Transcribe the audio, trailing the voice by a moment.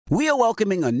we are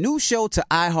welcoming a new show to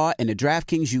iHeart and the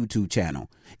DraftKings YouTube channel.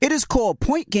 It is called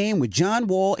Point Game with John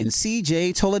Wall and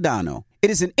CJ Toledano. It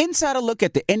is an insider look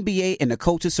at the NBA and the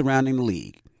coaches surrounding the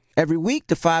league. Every week,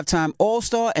 the 5-time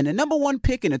All-Star and the number one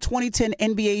pick in the 2010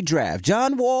 NBA Draft,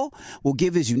 John Wall, will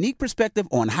give his unique perspective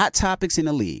on hot topics in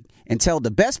the league and tell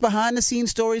the best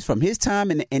behind-the-scenes stories from his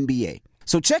time in the NBA.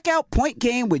 So check out Point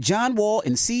Game with John Wall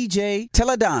and CJ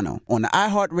Toledano on the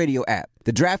iHeartRadio app,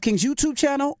 the DraftKings YouTube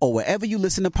channel, or wherever you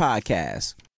listen to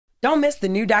podcasts. Don't miss the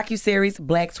new docuseries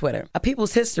Black Twitter, A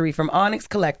People's History from Onyx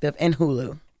Collective and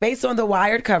Hulu. Based on the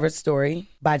Wired cover story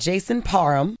by Jason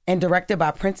Parham and directed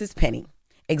by Princess Penny.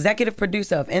 Executive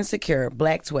producer of Insecure,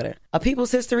 Black Twitter. A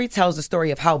People's History tells the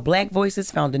story of how Black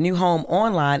voices found a new home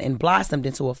online and blossomed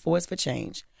into a force for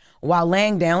change, while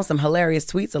laying down some hilarious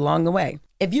tweets along the way.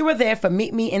 If you were there for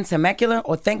Meet Me in Temecula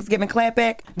or Thanksgiving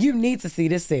Clapback, you need to see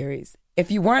this series. If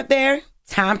you weren't there,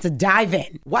 time to dive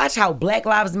in. Watch how Black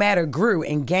Lives Matter grew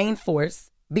and gained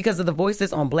force because of the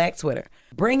voices on Black Twitter,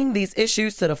 bringing these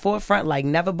issues to the forefront like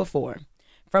never before.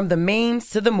 From the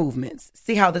memes to the movements,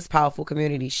 see how this powerful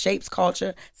community shapes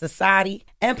culture, society,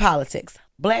 and politics.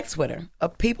 Black Twitter, A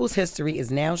People's History, is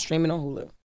now streaming on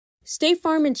Hulu. State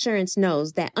Farm Insurance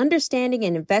knows that understanding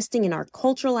and investing in our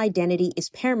cultural identity is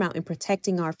paramount in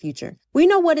protecting our future. We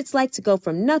know what it's like to go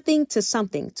from nothing to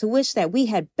something, to wish that we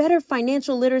had better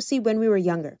financial literacy when we were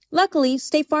younger. Luckily,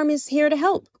 State Farm is here to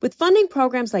help with funding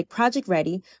programs like Project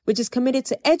Ready, which is committed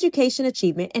to education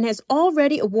achievement and has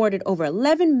already awarded over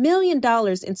 $11 million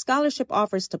in scholarship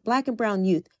offers to Black and Brown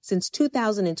youth since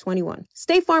 2021.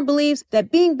 State Farm believes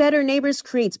that being better neighbors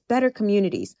creates better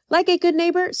communities. Like a good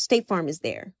neighbor, State Farm is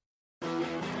there.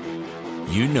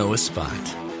 You know a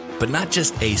spot, but not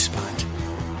just a spot,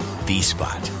 the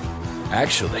spot.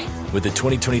 Actually, with the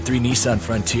 2023 Nissan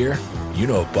Frontier, you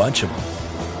know a bunch of them.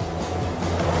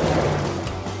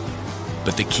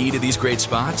 But the key to these great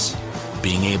spots?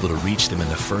 Being able to reach them in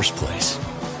the first place.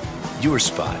 Your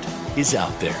spot is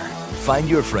out there. Find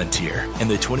your Frontier in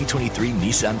the 2023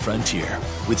 Nissan Frontier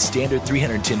with standard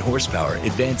 310 horsepower,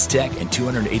 advanced tech, and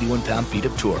 281 pound-feet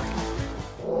of torque.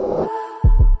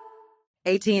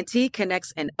 AT&T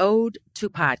connects an ode to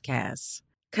podcasts.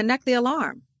 Connect the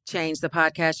alarm. Change the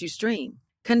podcast you stream.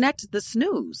 Connect the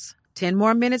snooze. 10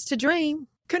 more minutes to dream.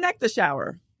 Connect the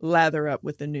shower. Lather up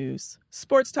with the news.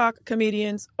 Sports talk,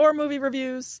 comedians, or movie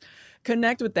reviews.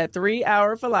 Connect with that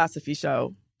 3-hour philosophy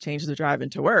show. Change the drive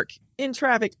into work. In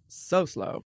traffic so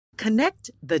slow.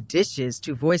 Connect the dishes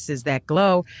to voices that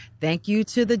glow. Thank you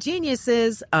to the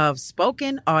geniuses of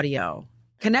spoken audio.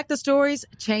 Connect the stories,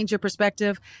 change your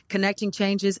perspective. Connecting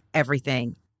changes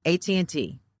everything.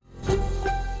 AT&T. I'm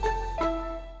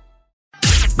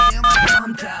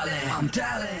dialing.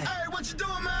 Hey, what you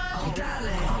doing, man? I'm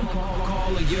dialing. I'm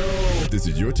calling you. This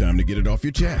is your time to get it off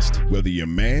your chest, whether you're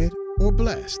mad or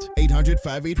blessed.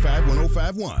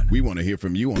 800-585-1051. We want to hear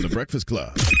from you on The Breakfast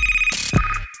Club.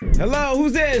 Hello,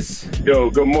 who's this? Yo,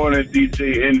 good morning,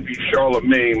 DJ Envy,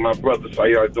 Charlamagne, my brothers. How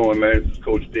y'all doing, man? This is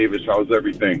Coach Davis. How's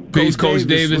everything? Peace, Coach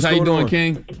Davis. How you doing,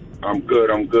 King? I'm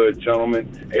good, gentlemen.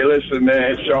 Hey, listen,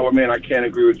 man, Charlamagne, I can't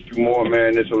agree with you more,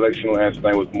 man. This election last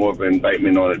night was more of an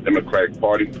indictment on the Democratic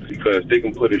Party because they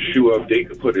can put a shoe up, and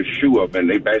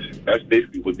that's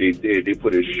basically what they did. They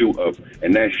put a shoe up,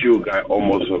 and that shoe got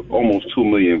almost 2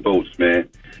 million votes, man.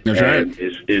 That's and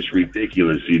right. It's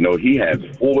ridiculous. You know, he had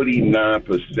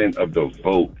 49% of the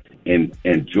vote in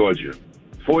Georgia.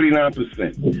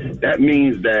 49%. That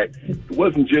means that it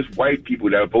wasn't just white people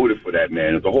that voted for that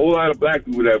man. There's a whole lot of black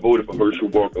people that voted for Herschel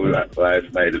Walker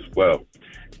last night as well.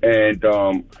 And,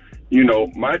 you know,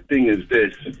 my thing is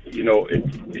this, you know,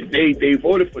 they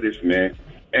voted for this man,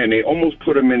 and they almost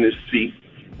put him in his seat,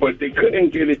 but they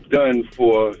couldn't get it done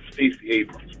for Stacey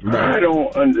Abrams. Right. I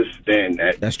don't understand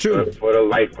that. That's true. For the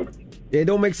life of me. It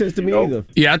don't make sense to me either.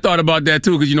 Yeah, I thought about that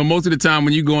too, because, you know, most of the time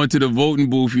when you go into the voting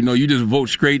booth, you know, you just vote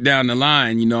straight down the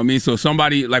line, you know what I mean? So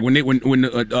somebody, like when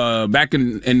back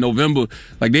in November,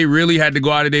 like they really had to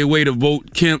go out of their way to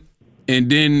vote Kemp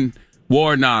and then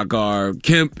Warnock, or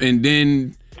Kemp and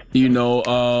then, you know,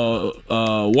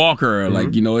 Walker. Mm-hmm.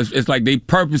 Like, you know, it's like they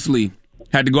purposely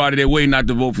had to go out of their way not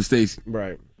to vote for Stacey.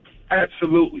 Right.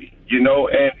 Absolutely. You know,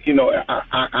 and, you know,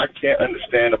 I can't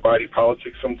understand the body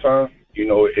politics sometimes. You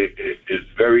know, it's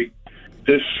very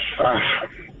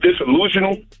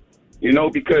disillusional, you know,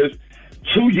 because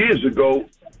 2 years ago,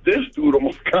 this dude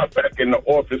almost got back in the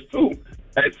office, too,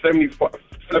 at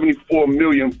 74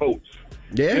 million votes.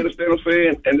 Yeah. You understand what I'm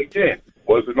saying? And again,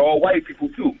 wasn't all white people,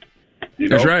 too. You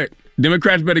know? That's right.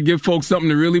 Democrats better give folks something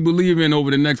to really believe in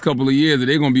over the next couple of years, or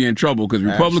they're going to be in trouble, because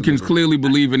Republicans clearly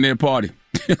believe in their party.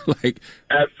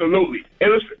 Absolutely.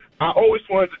 And listen, I always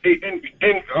wanted to, and is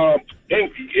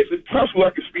it possible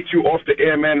I can speak to you off the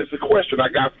air, man? It's a question I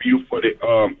got for you for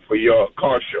your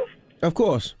car show. Of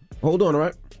course. Hold on, all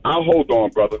right? I'll hold on,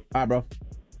 brother. All right, bro.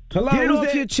 Hello, get it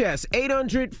off your chest.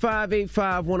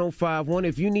 800-585-1051.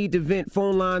 If you need to vent,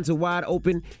 phone lines are wide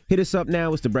open. Hit us up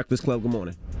now. It's The Breakfast Club. Good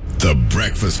morning. The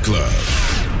Breakfast Club.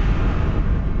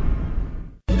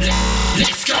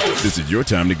 Let's go. This is your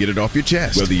time to get it off your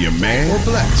chest, whether you're mad or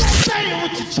blessed. Say it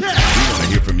with your chest. We want to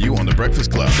hear from you on The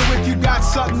Breakfast Club. So if you got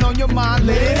something on your mind,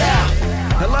 let it out.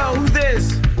 Hello, who's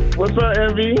this? What's up,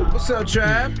 Envy? What's up,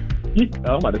 Trav?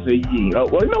 I'm about to say Yee. Oh,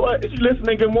 well, you know what? If you're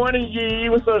listening, good morning, Yee.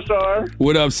 What's up, Shar?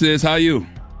 What up, sis? How you?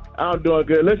 I'm doing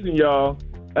good. Listen, y'all,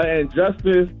 and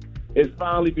justice is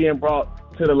finally being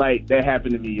brought to the light. That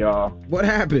happened to me, y'all. What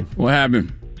happened? What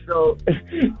happened? So,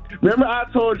 remember I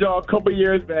told y'all a couple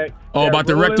years back. Oh, about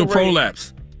the rectal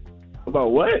prolapse.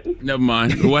 About what? Never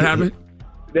mind. What happened?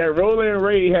 That Roland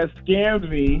Ray has scammed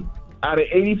me out of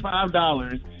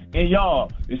 $85. And y'all,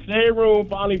 the shade room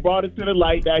finally brought it to the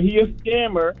light that he is a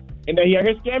scammer and that he's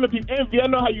scamming people. Envy, I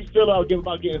know how you feel about getting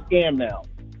scammed now.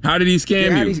 How did he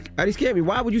scam you? How'd he scam you?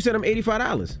 Why would you send him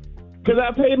 $85? Because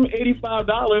I paid him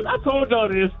 $85. I told y'all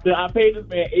this, that I paid this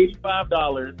man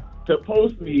 $85 to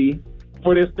post me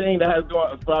for this thing that has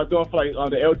going for like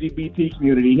the LGBT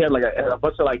community. He had like a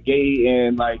bunch of like gay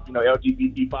and like, you know,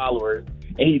 LGBT followers.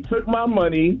 And he took my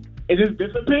money and just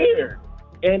disappeared.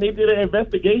 And they did an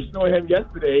investigation on him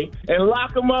yesterday and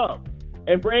lock him up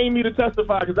and bring me to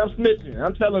testify because I'm snitching.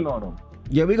 I'm telling on him.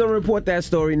 Yeah, we're going to report that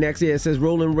story next. Yeah, it says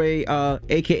Roland Ray,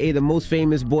 a.k.a. the most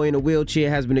famous boy in a wheelchair,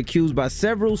 has been accused by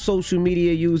several social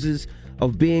media users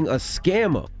of being a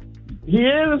scammer. He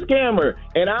is a scammer,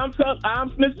 and I'm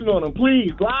snitching on him.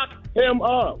 Please, lock him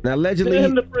up. Now, Send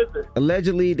him to prison.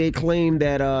 Allegedly, they claim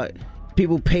that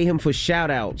people pay him for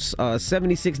shout-outs,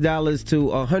 $76 to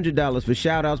 $100 for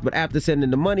shout-outs, but after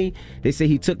sending the money, they say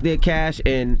he took their cash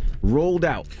and rolled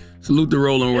out. Salute to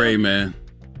Roland Ray, man.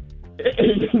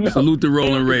 Salute to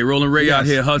Roland Ray. Roland Ray out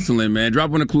here hustling, man. Drop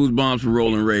one of the clues bombs for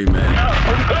Roland Ray, man.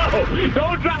 No,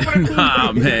 don't drop one of the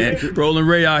Nah, man. Roland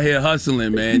Ray out here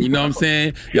hustling, man. You know what I'm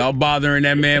saying? Y'all bothering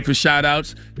that man for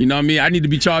shout-outs. You know what I mean? I need to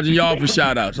be charging y'all for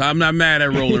shout-outs. I'm not mad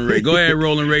at Roland Ray. Go ahead,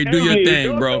 Roland Ray. Do your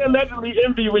thing, bro. Don't allegedly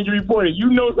envy when you report it. You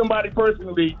know somebody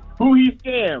personally who he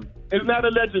scammed. It's not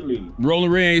allegedly.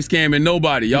 Roland Ray ain't scamming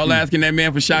nobody. Y'all asking that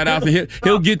man for shout-outs, and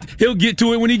he'll get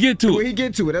to it when he get to it. When he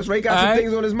get to it. That's right. He got some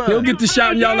things on his mind. He'll get to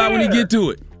shouting y'all out when he get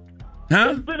to it.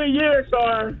 Huh? It's been a year,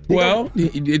 sir. Well,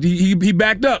 he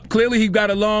backed up. Clearly, he got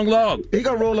a long log. He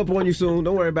gonna roll up on you soon.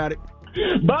 Don't worry about it.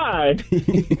 Bye.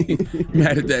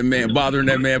 Mad at that man, bothering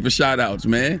that man for shout-outs,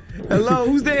 man. Hello,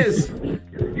 who's this?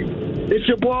 It's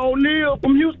your boy O'Neal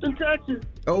from Houston, Texas.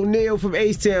 O'Neal from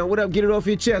H-Town. What up? Get it off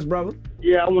your chest, brother.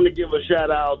 Yeah, I want to give a shout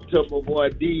out to my boy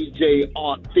DJ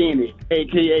Authentic,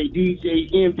 a.k.a. DJ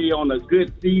Envy, on a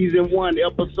good season 1,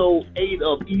 episode 8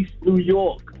 of East New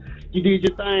York. You did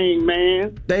your thing,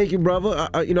 man. Thank you, brother.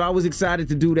 I was excited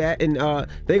to do that, and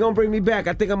they're going to bring me back.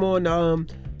 I think I'm on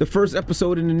the first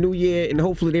episode in the new year, and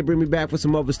hopefully they bring me back for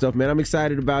some other stuff, man. I'm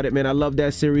excited about it, man. I love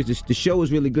that series. The show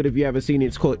is really good if you haven't seen it.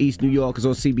 It's called East New York. It's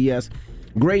on CBS.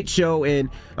 Great show, and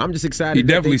I'm just excited he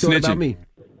definitely that they thought snitching. about me.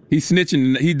 He's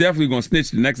snitching. He definitely going to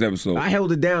snitch the next episode. I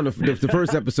held it down the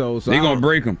first episode. So they going to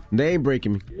break him. They ain't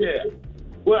breaking me. Yeah.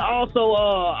 Well, also,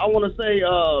 I want to say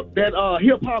that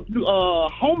hip-hop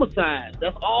homicide,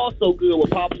 that's also good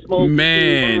with Pop Smoke.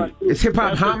 Man. It's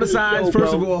hip-hop homicides,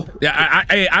 first of all. Yeah,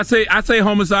 I say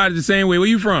homicide is the same way. Where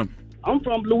you from? I'm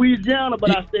from Louisiana, but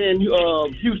I stay in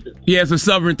Houston. Yeah, it's a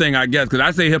southern thing, I guess, because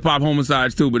I say hip-hop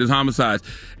homicides, too, but it's homicides.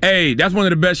 Hey, that's one of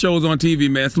the best shows on TV,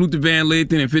 man. Salute to Van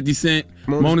Lathan and 50 Cent,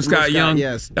 Mona Scott Young.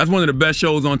 Yes. That's one of the best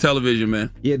shows on television, man.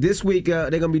 Yeah, this week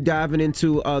they're going to be diving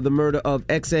into the murder of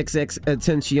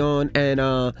XXXTentacion and...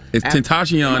 it's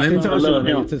Tentacion, isn't it?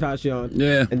 Tentacion.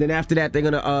 Yeah. And then after that, they're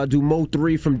going to do Mo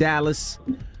 3 from Dallas.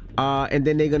 And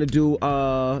then they're going to do...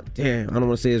 damn, I don't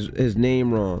want to say his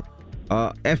name wrong.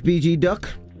 FBG Duck,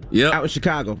 out in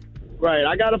Chicago. Right,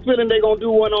 I got a feeling they're gonna do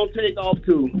one on Takeoff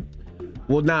too.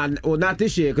 Well, not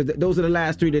this year, because those are the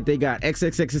last 3 that they got: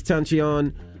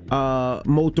 XXXTentacion,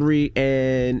 Mo 3,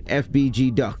 and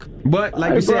FBG Duck. But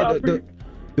like you said,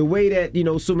 the way that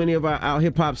so many of our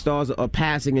hip hop stars are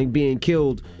passing and being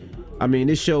killed. I mean,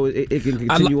 this show it can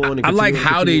continue on. And I like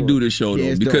how they do the the show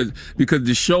though, because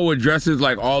the show addresses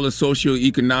like all the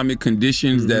socioeconomic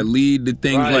conditions that lead to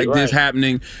things this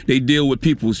happening. They deal with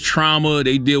people's trauma.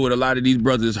 They deal with a lot of these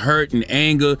brothers' hurt and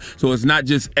anger. So it's not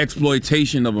just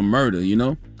exploitation of a murder,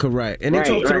 Correct. And they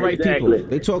talk to the right people.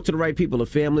 They talk to the right people, the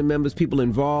family members, people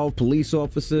involved, police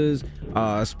officers,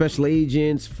 special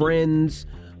agents, friends.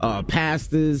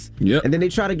 pastors. Yep. And then they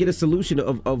try to get a solution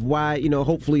of why,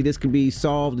 hopefully this can be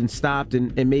solved and stopped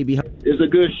and maybe. It's a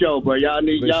good show, bro. Y'all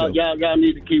need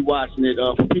to keep watching it.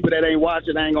 For people that ain't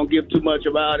watching, I ain't gonna give too much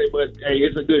about it, but hey,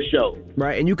 it's a good show.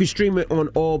 Right, and you can stream it on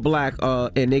All Black,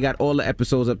 and they got all the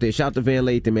episodes up there. Shout out to Van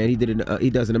Lathan, man. He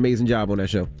does an amazing job on that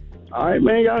show. All right,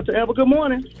 man. Y'all have a good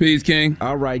morning. Peace, King.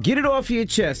 All right, get it off your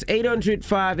chest.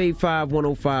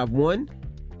 800-585-1051.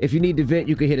 If you need to vent,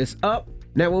 you can hit us up.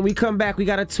 Now, when we come back, we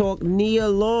got to talk Nia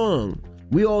Long.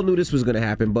 We all knew this was going to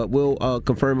happen, but we'll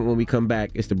confirm it when we come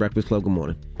back. It's The Breakfast Club. Good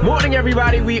morning. Morning,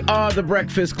 everybody. We are The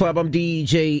Breakfast Club. I'm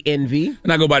DJ Envy.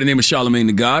 And I go by the name of Charlamagne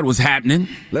the God. What's happening?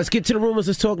 Let's get to the rumors.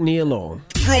 Let's talk Nia Long.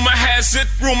 Rumor has it.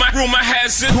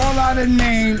 Call out a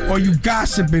name, or you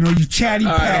gossiping, or you chatty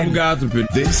patty. I'm gossiping.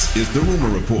 This is The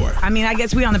Rumor Report. I mean, I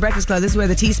guess we on The Breakfast Club. This is where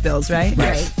the tea spills, right?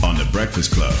 Right. On The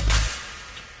Breakfast Club.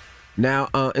 Now,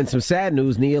 in some sad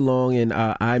news, Nia Long and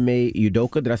Ime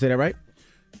Udoka, did I say that right?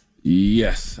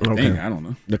 Yes. Okay. I don't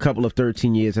know. The couple of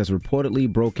 13 years has reportedly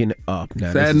broken up.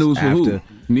 Now, sad news for who?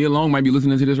 Nia Long might be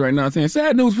listening to this right now saying,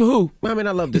 sad news for who? Well, I mean,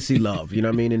 I love to see love, you know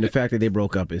what I mean? And the fact that they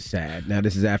broke up is sad. Now,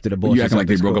 this is after the Boston You acting like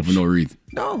they broke up for no reason.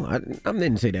 No, I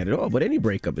didn't say that at all, but any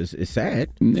breakup is sad.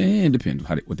 It depends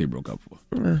what they broke up for.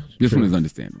 This one is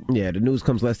understandable. Yeah, the news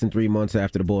comes less than 3 months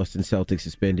after the Boston Celtics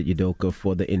suspended Udoka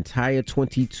for the entire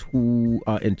 22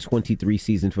 and 23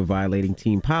 season for violating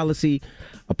team policy.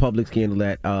 A public scandal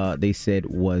that they said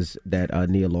was that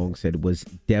Nia Long said was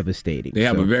devastating. They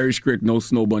have a very strict no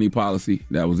snow bunny policy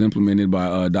that was implemented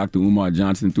by Dr. Umar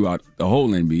Johnson throughout the whole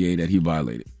NBA that he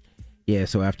violated. Yeah,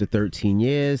 so after 13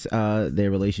 years, their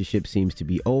relationship seems to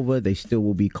be over. They still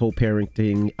will be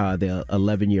co-parenting their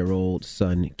 11-year-old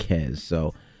son, Kez.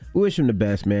 So we wish him the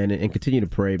best, man, and continue to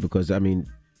pray because, I mean,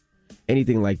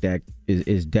 anything like that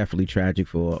is definitely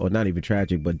tragic or not even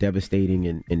tragic, but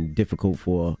devastating and difficult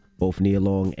for both Nia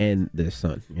Long and their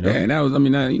son. You know? Yeah, and that was, I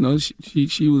mean,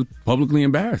 she was publicly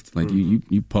embarrassed. Like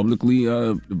you publicly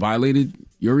violated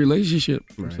your relationship.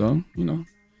 Right. So,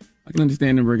 I can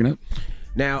understand them breaking up.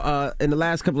 Now, in the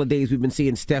last couple of days, we've been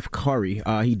seeing Steph Curry.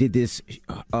 He did this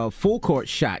full court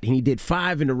shot, and he did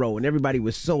 5 in a row, and everybody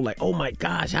was so like, oh my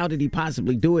gosh, how did he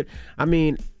possibly do it? I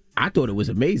mean, I thought it was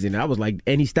amazing. I was like,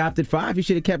 and he stopped at 5. He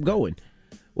should have kept going.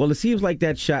 Well, it seems like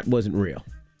that shot wasn't real.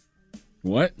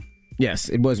 What? Yes,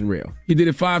 it wasn't real. He did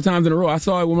it 5 times in a row. I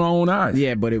saw it with my own eyes.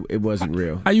 Yeah, but it wasn't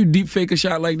real. How you deep fake a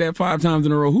shot like that 5 times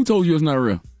in a row? Who told you it's not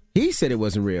real? He said it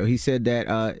wasn't real. He said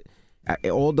that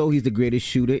although he's the greatest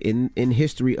shooter in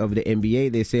history of the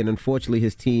NBA, they said unfortunately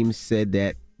his team said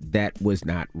that was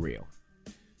not real.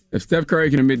 If Steph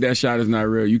Curry can admit that shot is not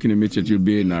real, you can admit that your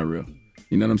beard not real.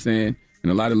 You know what I'm saying?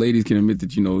 And a lot of ladies can admit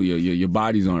that your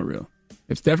bodies aren't real.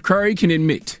 If Steph Curry can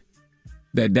admit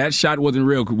that shot wasn't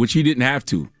real, which he didn't have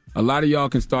to, a lot of y'all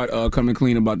can start coming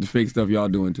clean about the fake stuff y'all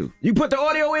doing too. You put the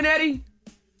audio in, Eddie?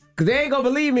 Because they ain't going to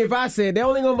believe me if I say it. They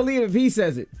only going to believe if he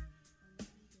says it.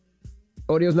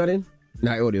 Audio's not in?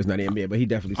 Nah, audio's not in, but he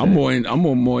definitely said I'm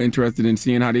more interested in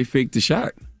seeing how they faked the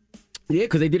shot. Yeah,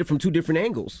 because they did it from 2 different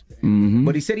angles. Mm-hmm.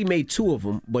 But he said he made 2 of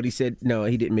them, but he said, no,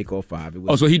 he didn't make all 5. It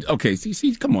was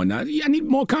see, come on now. I need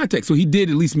more context. So he did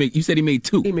at least you said he made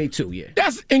 2. He made 2, yeah.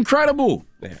 That's incredible.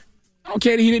 Yeah. I don't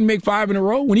care that he didn't make 5 in a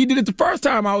row. When he did it the first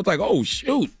time, I was like, oh,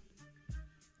 shoot.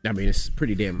 I mean, it's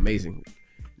pretty damn amazing.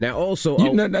 Now, also... I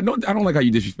don't like how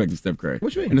you disrespected Steph Curry.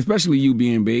 What you mean? And especially you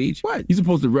being beige. What? You're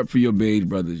supposed to rep for your beige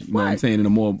brothers. You know what I'm saying? In a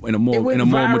more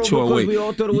mature way. We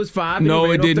all thought it was 5.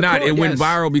 No, it did not. It went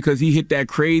viral because he hit that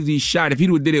crazy shot. If he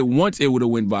did it once, it would have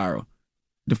went viral.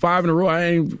 The 5 in a row,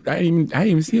 I didn't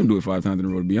even see him do it 5 times in a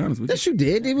row, to be honest with you. Yes, you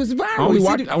did. It was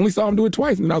viral. I only saw him do it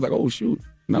twice, and I was like, oh, shoot.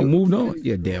 And I moved on.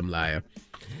 You're a damn liar.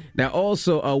 Now,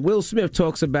 also, Will Smith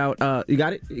talks about... you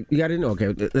got it? You got it? No, okay,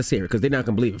 let's hear it, because they're not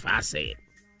going to believe if I say it.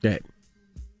 Go ahead.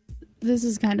 This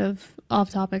is kind of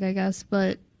off topic, I guess,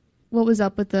 but what was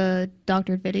up with the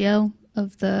doctored video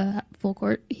of the full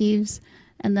court heaves?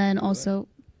 And then also,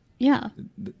 yeah.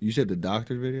 You said the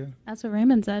doctored video? That's what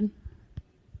Raymond said.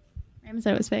 Raymond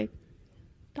said it was fake.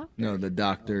 Doctored. No, the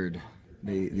doctored,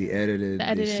 the edited, the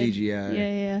CGI.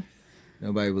 Yeah.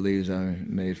 Nobody believes I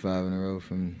made 5 in a row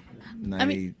from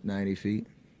 90 feet.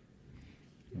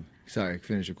 Sorry,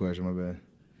 finish your question, my bad.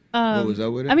 What was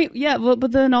up with it? I mean, yeah,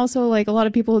 but then also, like, a lot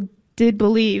of people did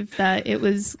believe that it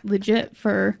was legit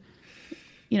for,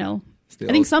 I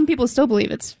think some people still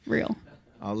believe it's real.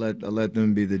 I'll let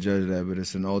them be the judge of that, but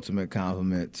it's an ultimate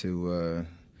compliment to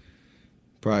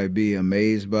probably be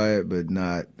amazed by it, but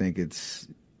not think it's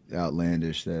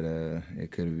outlandish that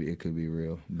it could be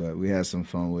real. But we had some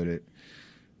fun with it.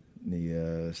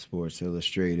 The Sports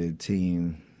Illustrated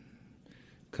team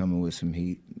coming with some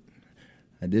heat.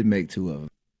 I did make 2 of them.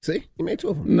 See, he made 2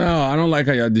 of them. No, I don't like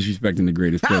how y'all disrespecting the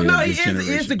greatest player of this generation.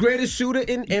 He is the greatest shooter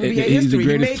in NBA He's history. the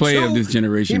greatest player of this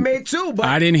generation. He made 2, but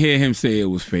I didn't hear him say it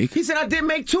was fake. He said I didn't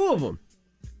make 2 of them.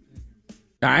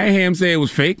 I didn't hear him say it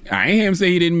was fake. I didn't hear him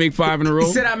say he didn't make 5 in a row.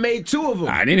 He said I made 2 of them.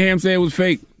 I didn't hear him say it was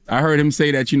fake. I heard him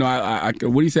say that,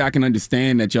 what do you say? I can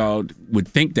understand that y'all would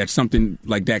think that something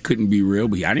like that couldn't be real,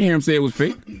 but I didn't hear him say it was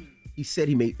fake. He said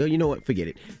he made. You know what? Forget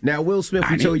it. Now, Will Smith,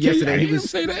 we told you yesterday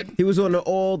he was on the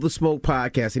All the Smoke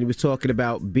podcast, and he was talking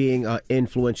about being an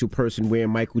influential person wearing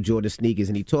Michael Jordan sneakers,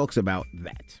 and he talks about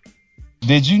that.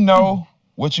 Did you know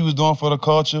what you was doing for the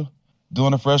culture,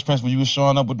 doing the Fresh Prince when you was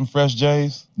showing up with them fresh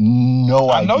J's? No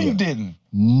idea. I know you didn't.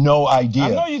 No idea. I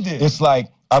know you did. It's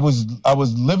like I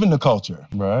was living the culture.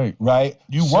 Right.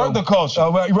 You were the culture.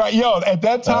 Right. Yo, at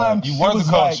that time, you were the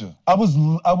culture. Like,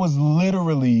 I was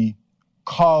literally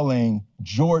calling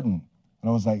Jordan, and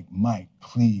I was like, Mike,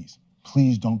 please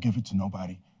don't give it to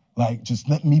nobody. Like, just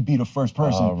let me be the first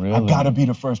person. Oh, really? I gotta be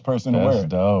the first person to wear it. That's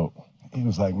dope. He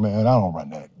was like, man, I don't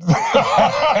run that.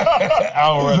 I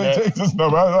don't run that. Just no,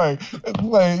 I was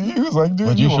like, he was like, dude,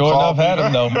 but you sure enough had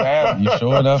him, though. You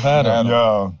sure enough had him.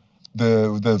 Yo,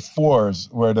 the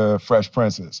 4s were the Fresh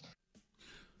Princes.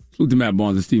 Salute to Matt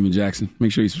Barnes and Steven Jackson.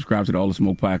 Make sure you subscribe to the All the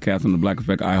Smoke podcast on the Black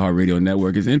Effect iHeartRadio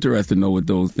network. It's interesting to know what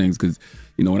those things, because,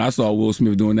 when I saw Will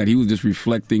Smith doing that, he was just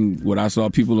reflecting what I saw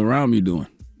people around me doing,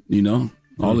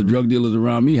 All the drug dealers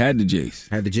around me had the J's.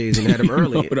 Had the J's and had them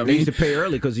early. They used to pay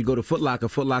early because you go to Foot Locker.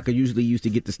 Foot Locker usually used to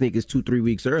get the sneakers 2-3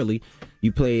 weeks early.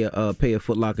 You pay a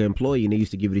Foot Locker employee, and they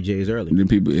used to give you the J's early. Then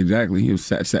people, exactly. It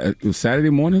was Saturday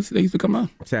mornings they used to come out.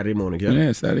 Saturday morning, yeah.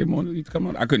 Yeah, Saturday morning they used to come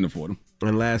out. I couldn't afford them.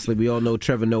 And lastly, we all know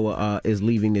Trevor Noah is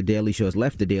leaving the Daily Show, has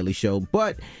left the Daily Show,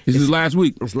 but this is last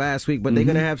week. It's last week, but they're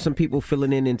going to have some people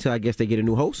filling in until I guess they get a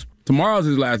new host. Tomorrow's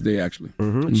his last day, actually.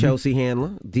 Chelsea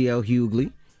Handler, D.L.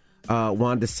 Hughley,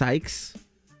 Wanda Sykes,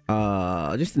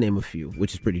 just to name a few,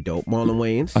 which is pretty dope. Marlon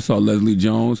Wayans. I saw Leslie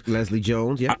Jones.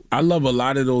 Yeah. I love a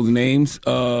lot of those names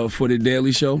for the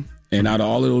Daily Show. And out of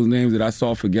all of those names that I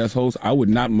saw for guest hosts, I would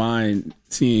not mind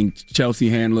seeing Chelsea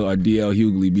Handler or D.L.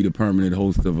 Hughley be the permanent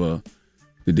host of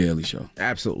the Daily Show.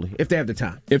 Absolutely. If they have the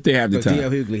time. If they have the time. D.L.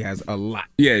 Hughley has a lot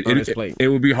on his plate. It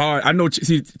would be hard. I know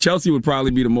Chelsea would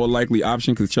probably be the more likely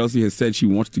option because Chelsea has said she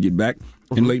wants to get back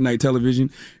in late night television.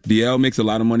 DL makes a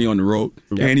lot of money on the road,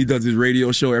 and he does his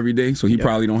radio show every day, so he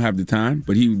probably don't have the time,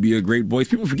 but he would be a great voice.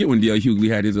 People forget when DL Hughley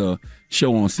had his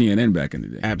show on CNN back in the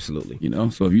day. Absolutely.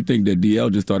 So if you think that DL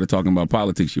just started talking about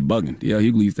politics, you're bugging. DL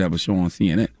Hughley used to have a show on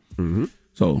CNN.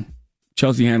 So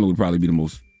Chelsea Handler would probably be the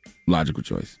most logical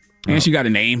choice. And she got a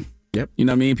name. Yep. You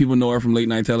know what I mean? People know her from late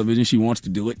night television. She wants to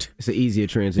do it. It's an easier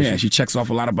transition. Yeah, she checks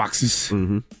off a lot of boxes.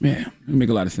 Yeah, it make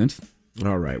a lot of sense.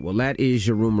 All right. Well, that is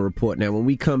your rumor report. Now, when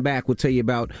we come back, we'll tell you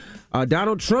about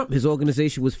Donald Trump. His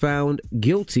organization was found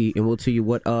guilty, and we'll tell you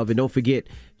what of. And don't forget,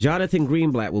 Jonathan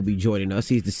Greenblatt will be joining us.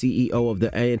 He's the CEO of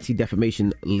the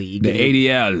Anti-Defamation League. The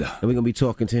ADL. And we're going to be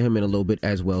talking to him in a little bit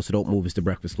as well. So don't move. It's The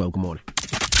Breakfast Club. Good morning.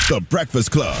 The Breakfast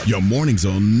Club. Your mornings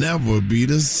will never be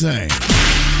the same.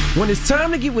 When it's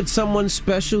time to get with someone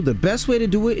special, the best way to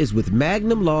do it is with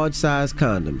Magnum large size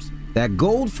condoms. That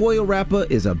gold foil wrapper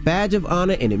is a badge of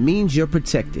honor, and it means you're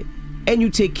protected. And you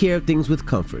take care of things with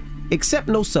comfort. Accept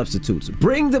no substitutes.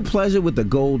 Bring the pleasure with the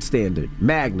gold standard.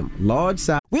 Magnum large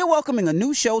size. We're welcoming a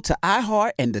new show to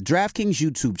iHeart and the DraftKings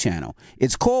YouTube channel.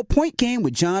 It's called Point Game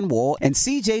with John Wall and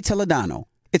CJ Toledano.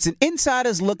 It's an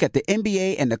insider's look at the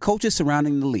NBA and the coaches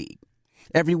surrounding the league.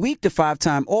 Every week, the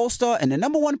 5-time All-Star and the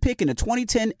 #1 pick in the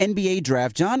 2010 NBA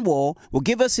Draft, John Wall, will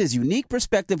give us his unique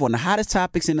perspective on the hottest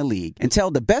topics in the league and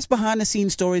tell the best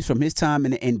behind-the-scenes stories from his time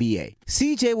in the NBA.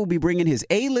 CJ will be bringing his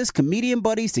A-list comedian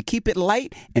buddies to keep it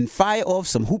light and fire off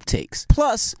some hoop takes.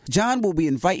 Plus, John will be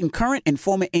inviting current and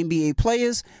former NBA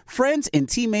players, friends, and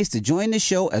teammates to join the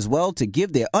show as well to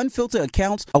give their unfiltered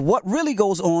accounts of what really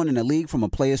goes on in the league from a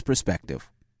player's perspective.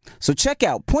 So check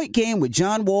out Point Game with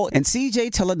John Wall and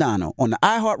CJ Toledano on the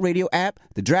iHeartRadio app,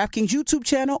 the DraftKings YouTube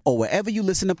channel, or wherever you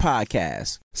listen to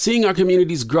podcasts. Seeing our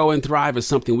communities grow and thrive is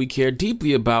something we care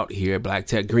deeply about here at Black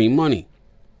Tech Green Money.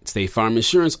 State Farm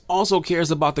Insurance also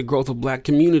cares about the growth of Black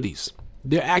communities.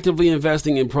 They're actively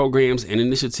investing in programs and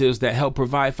initiatives that help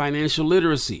provide financial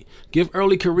literacy, give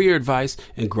early career advice,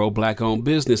 and grow Black-owned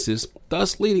businesses,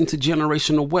 thus leading to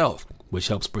generational wealth, which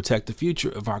helps protect the future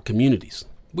of our communities.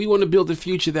 We want to build a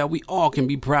future that we all can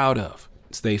be proud of.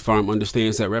 State Farm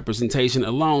understands that representation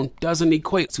alone doesn't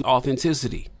equate to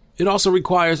authenticity. It also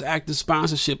requires active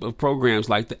sponsorship of programs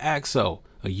like the AXO,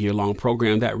 a year-long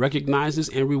program that recognizes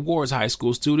and rewards high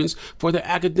school students for their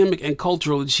academic and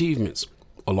cultural achievements.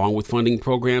 along with funding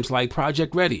programs like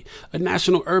Project Ready, a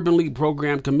National Urban League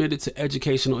program committed to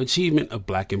educational achievement of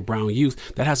Black and brown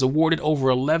youth that has awarded over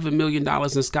 $11 million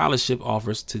in scholarship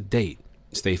offers to date.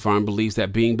 State Farm believes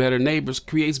that being better neighbors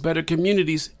creates better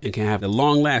communities and can have a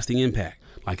long-lasting impact.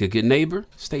 Like a good neighbor,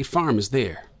 State Farm is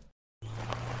there.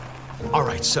 All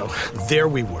right, so there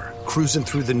we were, cruising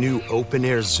through the new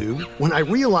open-air zoo, when I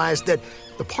realized that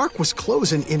the park was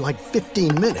closing in like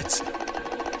 15 minutes.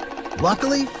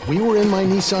 Luckily, we were in my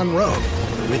Nissan Rogue.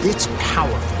 With its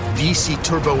powerful VC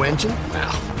turbo engine,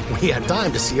 well, we had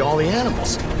time to see all the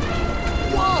animals.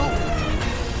 Whoa!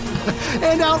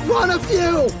 And outrun a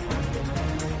few!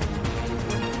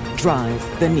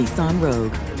 Drive the Nissan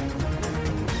Rogue.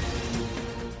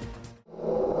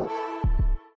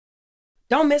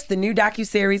 Don't miss the new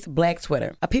docuseries Black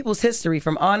Twitter, A People's History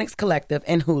from Onyx Collective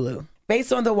and Hulu.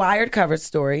 Based on the Wired cover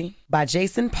story by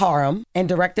Jason Parham and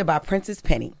directed by Princess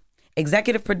Penny.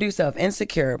 Executive producer of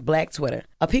Insecure, Black Twitter.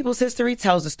 A People's History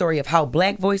tells the story of how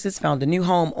Black voices found a new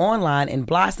home online and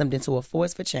blossomed into a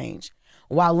force for change,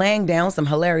 while laying down some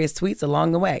hilarious tweets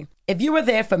along the way. If you were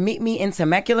there for Meet Me in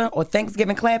Temecula or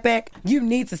Thanksgiving Clapback, you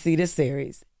need to see this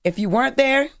series. If you weren't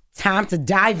there, time to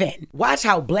dive in. Watch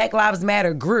how Black Lives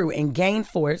Matter grew and gained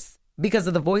force because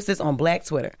of the voices on Black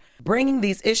Twitter, bringing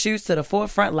these issues to the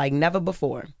forefront like never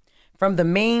before. From the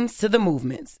memes to the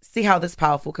movements, see how this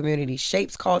powerful community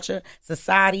shapes culture,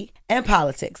 society, and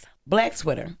politics. Black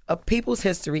Twitter, A People's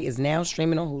History, is now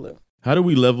streaming on Hulu. How do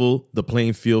we level the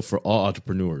playing field for all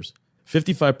entrepreneurs?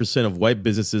 55% of white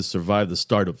businesses survive the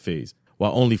startup phase,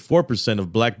 while only 4%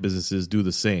 of Black businesses do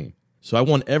the same. So I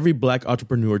want every Black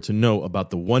entrepreneur to know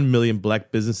about the 1 Million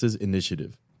Black Businesses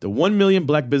Initiative. The 1 Million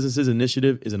Black Businesses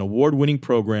Initiative is an award-winning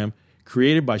program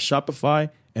created by Shopify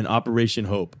and Operation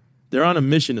Hope. They're on a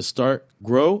mission to start,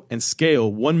 grow, and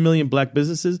scale 1 million Black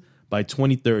businesses by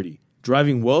 2030,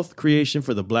 driving wealth creation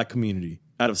for the Black community.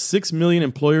 Out of 6 million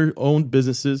employer-owned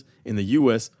businesses in the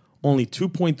U.S., only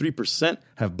 2.3%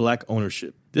 have Black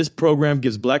ownership. This program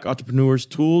gives Black entrepreneurs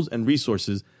tools and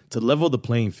resources to level the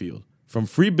playing field, from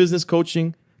free business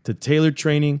coaching to tailored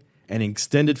training and an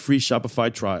extended free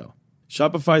Shopify trial.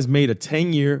 Shopify's made a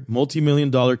 10-year,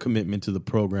 multi-million-dollar commitment to the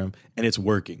program, and it's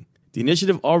working. The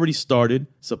initiative already started,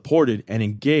 supported, and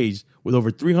engaged with over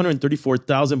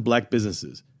 334,000 Black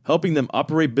businesses, helping them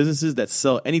operate businesses that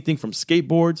sell anything from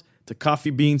skateboards to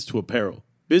coffee beans to apparel.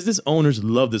 Business owners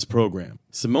love this program.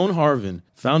 Simone Harvin,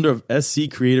 founder of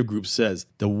SC Creative Group, says,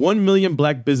 "The 1 million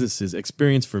Black businesses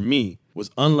experience for me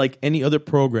was unlike any other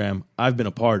program I've been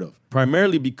a part of,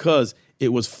 primarily because it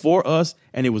was for us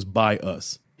and it was by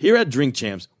us." Here at Drink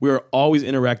Champs, we are always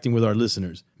interacting with our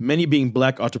listeners, many being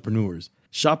Black entrepreneurs.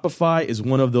 Shopify is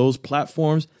one of those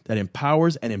platforms that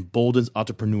empowers and emboldens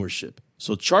entrepreneurship.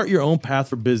 So chart your own path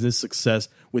for business success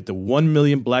with the 1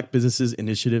 Million Black Businesses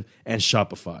Initiative and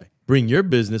Shopify. Bring your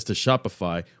business to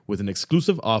Shopify with an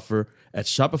exclusive offer at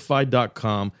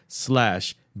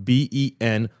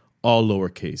shopify.com/BEN, all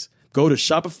lowercase. Go to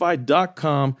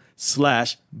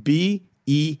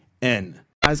shopify.com/BEN.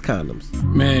 As condoms.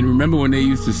 Man, remember when they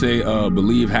used to say,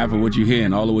 believe half of what you hear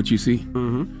and all of what you see?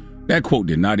 Mm-hmm. That quote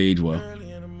did not age well.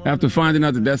 After finding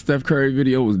out that Steph Curry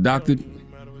video was doctored,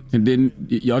 and then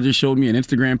y'all just showed me an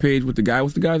Instagram page with the guy.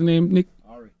 What's the guy's name, Nick?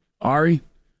 Ari.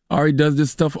 Ari does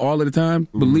this stuff all of the time.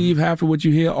 Mm-hmm. Believe half of what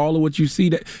you hear, all of what you see.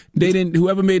 That they didn't.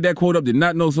 Whoever made that quote up did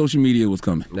not know social media was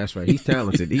coming. That's right. He's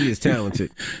talented. He is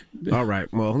talented. All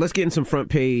right. Well, let's get in some front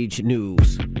page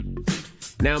news.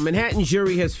 Now, Manhattan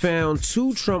jury has found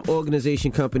 2 Trump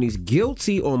Organization companies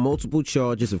guilty on multiple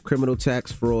charges of criminal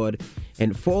tax fraud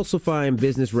and falsifying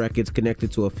business records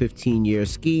connected to a 15-year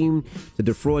scheme to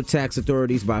defraud tax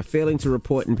authorities by failing to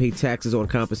report and pay taxes on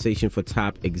compensation for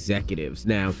top executives.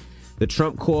 Now, the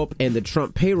Trump Corp and the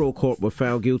Trump Payroll Corp were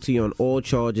found guilty on all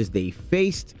charges they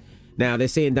faced. Now, they're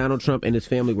saying Donald Trump and his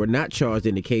family were not charged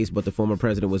in the case, but the former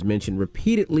president was mentioned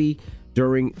repeatedly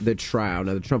during the trial.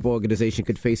 Now, the Trump Organization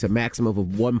could face a maximum of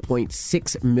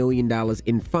 $1.6 million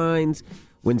in fines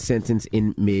when sentenced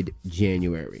in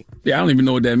mid-January. Yeah, I don't even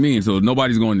know what that means. So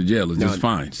nobody's going to jail. It's just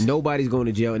fines. Nobody's going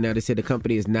to jail. And now they said the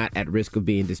company is not at risk of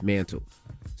being dismantled.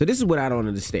 So this is what I don't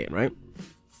understand, right?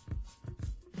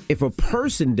 If a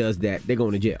person does that, they're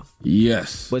going to jail.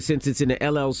 Yes. But since it's in an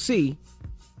LLC,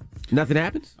 nothing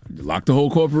happens? Lock the whole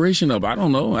corporation up. I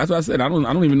don't know. That's what I said. I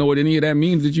don't even know what any of that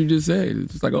means that you just said.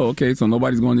 It's just like, oh, okay, so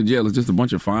nobody's going to jail. It's just a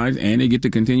bunch of fines, and they get to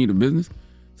continue the business.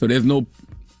 So there's no,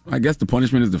 I guess the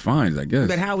punishment is the fines, I guess.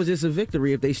 But how is this a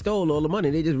victory if they stole all the money?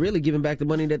 They just really giving back the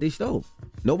money that they stole.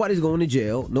 Nobody's going to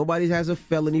jail. Nobody has a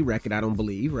felony record, I don't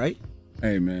believe, right?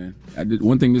 Hey, man,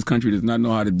 one thing this country does not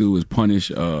know how to do is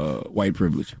punish white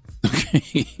privilege. Okay.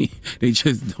 They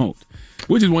just don't.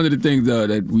 Which is one of the things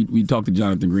that we talked to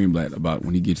Jonathan Greenblatt about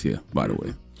when he gets here, by the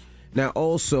way. Now,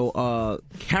 also,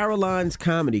 Caroline's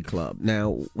Comedy Club.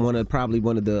 Now, one of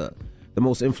the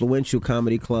most influential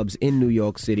comedy clubs in New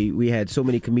York City. We had so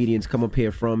many comedians come up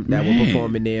here that were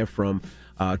performing there, from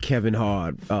Kevin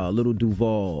Hart, Little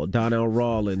Duval, Donnell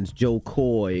Rawlins, Joe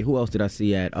Coy. Who else did I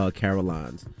see at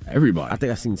Caroline's? Everybody. I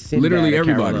think I seen Sinbad literally at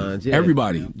everybody. Caroline's. Yeah.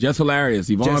 Everybody. Just Hilarious.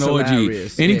 Yvonne Just Orji.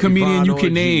 Hilarious. Any comedian Yvonne you can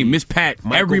Orji, name. Miss Pat.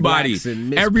 Michael Everybody. Blackson,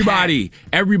 Miss Everybody. Pat.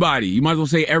 Everybody. You might as well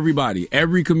say everybody.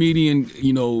 Every comedian,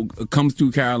 comes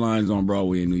through Caroline's on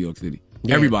Broadway in New York City.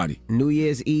 Yeah. Everybody. New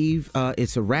Year's Eve,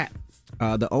 it's a wrap.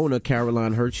 The owner,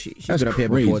 Caroline Hirsch, she's been up here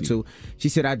before, too. She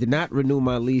said, I did not renew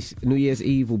my lease. New Year's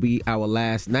Eve will be our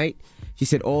last night. She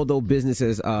said, although business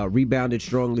has rebounded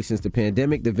strongly since the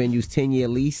pandemic, the venue's 10-year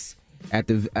lease at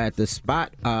the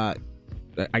spot,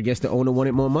 I guess the owner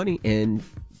wanted more money, and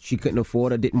she couldn't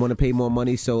afford or didn't want to pay more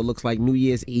money, so it looks like New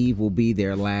Year's Eve will be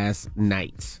their last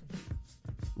night,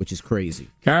 which is crazy.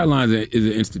 Caroline's is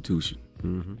an institution.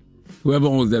 Mm-hmm. Whoever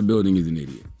owns that building is an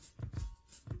idiot.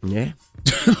 Yeah.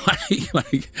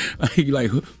 like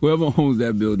whoever owns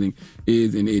that building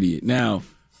is an idiot. Now,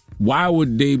 why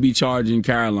would they be charging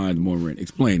Caroline's more rent?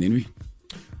 Explain, Envy.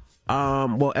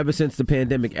 Well, ever since the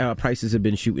pandemic, prices have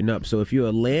been shooting up. So if you're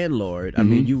a landlord, I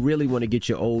mean, you really want to get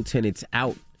your old tenants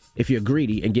out if you're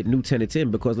greedy and get new tenants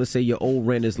in, because let's say your old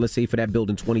rent is, let's say for that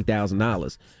building,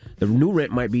 $20,000. The new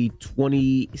rent might be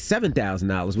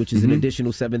 $27,000, which is an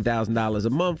additional $7,000 a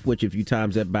month, which if you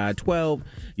times that by 12,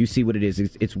 you see what it is.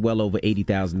 It's well over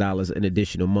 $80,000 an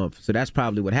additional month. So that's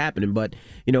probably what happened. But,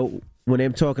 when they're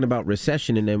talking about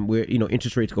recession and then we're,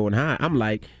 interest rates going high, I'm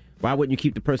like, why wouldn't you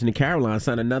keep the person in Caroline,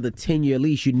 sign another 10-year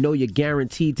lease? You're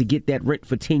guaranteed to get that rent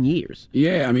for 10 years.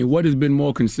 Yeah, I mean, what has been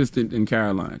more consistent in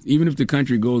Caroline? Even if the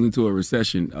country goes into a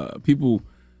recession, people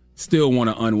still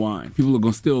want to unwind. People are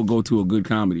going to still go to a good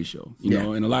comedy show. You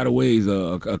know, in a lot of ways,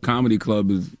 a comedy club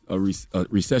is a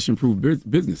recession-proof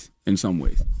business in some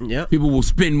ways. Yeah, people will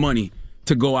spend money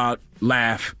to go out,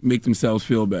 laugh, make themselves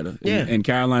feel better. Yeah, and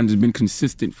Caroline has been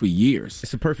consistent for years.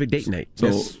 It's a perfect date night.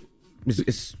 So.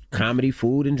 It's comedy,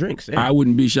 food, and drinks. Yeah. I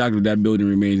wouldn't be shocked if that building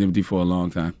remains empty for a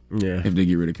long time. Yeah, if they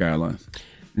get rid of Caroline's.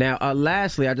 Now,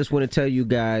 lastly, I just want to tell you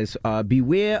guys,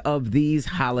 beware of these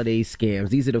holiday scams.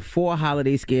 These are the 4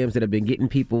 holiday scams that have been getting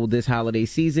people this holiday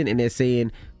season, and they're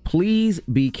saying, please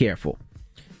be careful.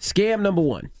 Scam number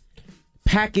 1,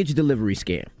 package delivery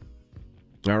scam.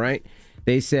 All right?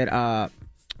 They said,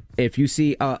 if you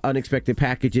see unexpected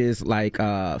packages like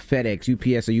FedEx,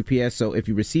 UPS, or UPS, so if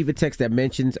you receive a text that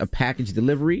mentions a package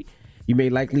delivery, you may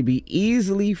likely be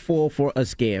easily fall for a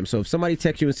scam. So if somebody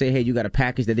texts you and say, hey, you got a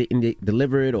package that didn't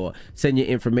deliver it or send your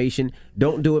information,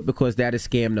 don't do it, because that is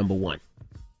scam number 1.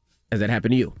 Has that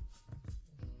happened to you?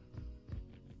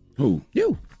 Who?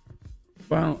 You.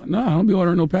 Well, no, I don't be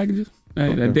ordering no packages.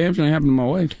 Hey, that damn sure ain't happened to my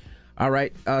wife. All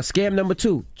right. Scam number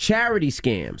 2, charity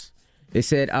scams. They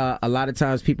said a lot of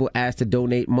times people ask to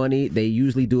donate money. They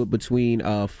usually do it between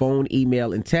phone,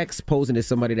 email, and text, posing as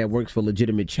somebody that works for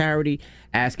legitimate charity,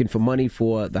 asking for money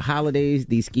for the holidays.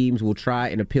 These schemes will try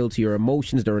and appeal to your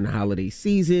emotions during the holiday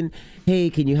season. Hey,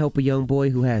 can you help a young boy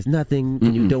who has nothing?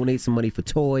 Can you donate some money for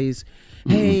toys?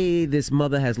 Hey, this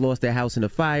mother has lost their house in a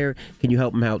fire. Can you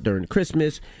help them out during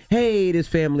Christmas? Hey, this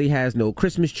family has no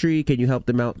Christmas tree. Can you help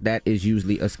them out? That is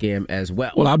usually a scam as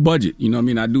well. Well, I budget. You know what I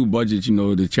mean? I do budget,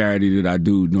 the charity that I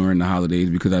do during the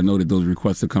holidays, because I know that those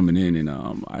requests are coming in, and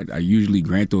I usually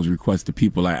grant those requests to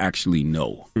people I actually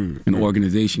know and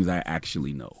organizations I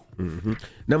actually know.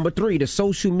 Number 3, the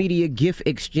social media gift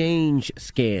exchange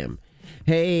scam.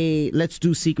 Hey, let's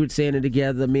do Secret Santa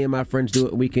together. Me and my friends do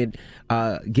it. We can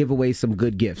give away some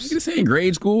good gifts. You say in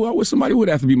grade school, I wish somebody would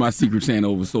have to be my Secret Santa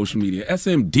over social media.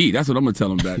 SMD, that's what I'm going to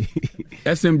tell them back.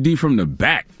 SMD from the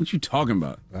back. What you talking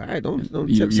about? All right, don't tip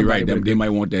You're somebody. right. They might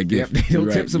want that gift. Yep,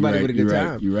 don't tip somebody with a good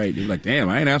time. You're right. They're like, damn,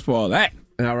 I ain't asked for all that.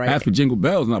 All right. I asked for jingle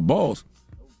bells, not balls.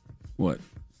 What?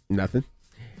 Nothing.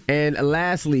 And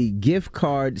lastly, gift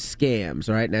card scams.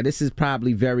 All right. Now, this is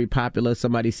probably very popular.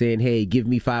 Somebody saying, hey, give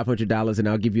me $500 and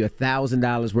I'll give you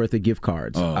 $1,000 worth of gift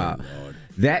cards. Lord.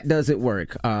 That doesn't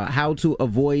work. How to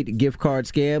avoid gift card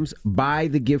scams? Buy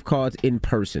the gift cards in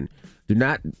person. Do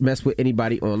not mess with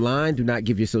anybody online. Do not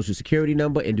give your social security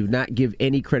number, and do not give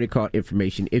any credit card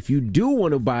information. If you do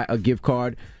want to buy a gift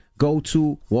card, go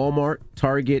to Walmart,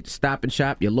 Target, Stop and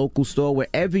Shop, your local store,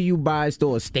 wherever you buy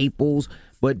stores, Staples,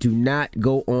 but do not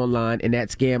go online. And that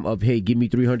scam of, hey, give me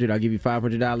 $300, I'll give you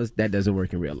 $500, that doesn't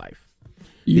work in real life.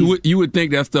 You would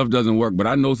think that stuff doesn't work, but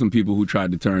I know some people who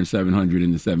tried to turn $700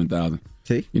 into $7,000.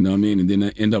 See? You know what I mean? And then I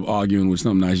end up arguing with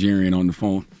some Nigerian on the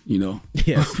phone, you know?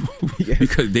 Yes.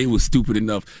 Because they were stupid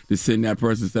enough to send that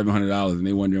person $700 and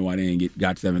they wondering why they ain't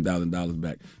got $7,000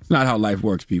 back. It's not how life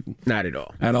works, people. Not at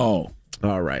all. At all.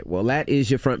 All right. Well, that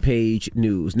is your front page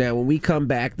news. Now, when we come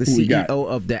back, the CEO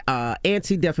of the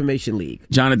Anti-Defamation League,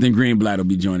 Jonathan Greenblatt, will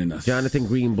be joining us.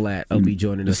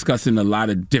 Discussing a lot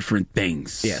of different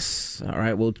things. Yes. All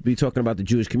right. We'll be talking about the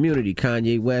Jewish community,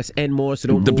 Kanye West, and more. So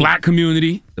don't The black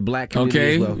community. The black community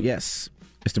Okay. as well. Yes.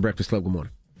 It's The Breakfast Club. Good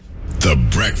morning. The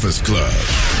Breakfast Club.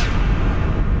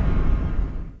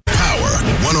 Power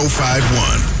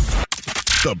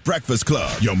 105.1. The Breakfast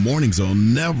Club. Your mornings will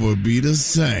never be the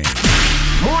same.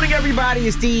 Morning, everybody.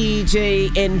 It's DJ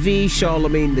NV,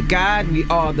 Charlemagne the God. We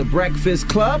are The Breakfast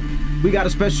Club. We got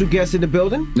a special guest in the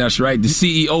building. That's right. The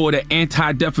CEO of the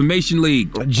Anti-Defamation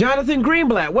League. Jonathan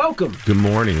Greenblatt, welcome. Good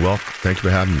morning. Well, thanks for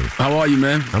having me. How are you,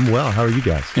 man? I'm well. How are you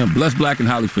guys? Yeah, blessed, black, and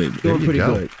highly favored. Doing pretty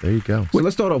good. There you go. So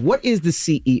let's start off. What is the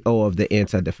CEO of the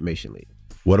Anti-Defamation League?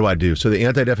 What do I do? So the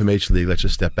Anti-Defamation League, let's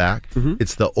just step back.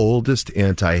 It's the oldest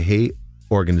anti-hate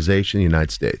organization in the United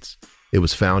States. It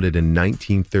was founded in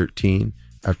 1913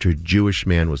 after a Jewish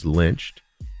man was lynched.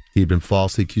 He had been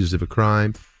falsely accused of a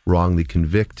crime, wrongly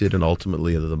convicted, and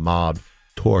ultimately the mob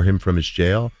tore him from his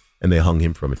jail and they hung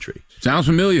him from a tree. Sounds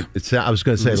familiar. I was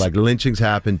going to say, like, lynchings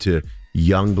happen to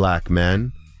young black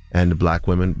men and black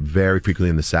women very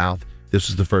frequently in the South. This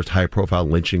was the first high-profile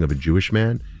lynching of a Jewish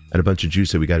man, and a bunch of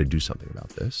Jews said, we got to do something about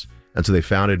this. And so they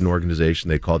founded an organization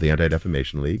they called the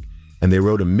Anti-Defamation League, and they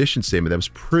wrote a mission statement that was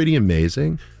pretty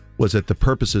amazing, was that the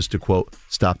purpose is to, quote,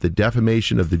 stop the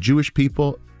defamation of the Jewish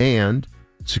people and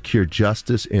secure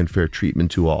justice and fair treatment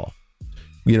to all.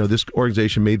 You know, this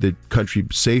organization made the country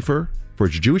safer for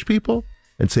Jewish people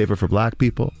and safer for black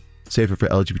people, safer for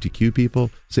LGBTQ people,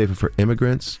 safer for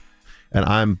immigrants. And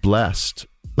I'm blessed,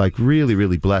 like really,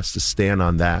 really blessed to stand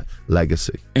on that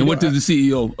legacy. And what does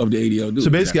the CEO of the ADL do? So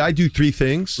basically, I do three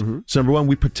things. So number one,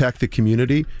 we protect the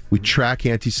community. We track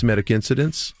anti-Semitic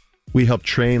incidents. We help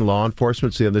train law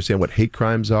enforcement so they understand what hate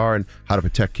crimes are and how to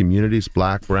protect communities,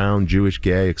 black, brown, Jewish,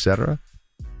 gay, etc.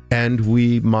 And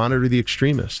we monitor the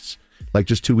extremists. Like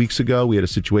just 2 weeks ago, we had a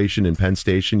situation in Penn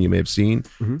Station, you may have seen,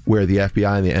 where the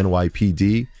FBI and the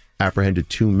NYPD apprehended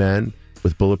two men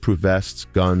with bulletproof vests,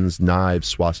 guns, knives,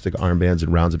 swastika armbands,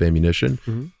 and rounds of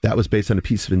ammunition. That was based on a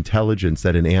piece of intelligence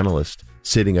that an analyst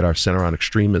sitting at our Center on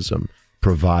Extremism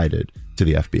provided to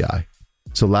the FBI.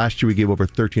 So last year, we gave over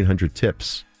 1,300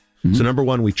 tips. So number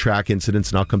one, we track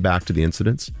incidents, and I'll come back to the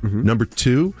incidents. Number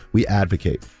two, we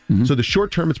advocate. So the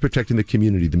short term, it's protecting the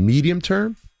community. The medium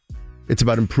term, it's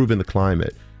about improving the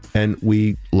climate. And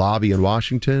we lobby in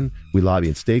Washington. We lobby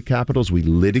in state capitals. We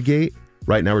litigate.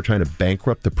 Right now, we're trying to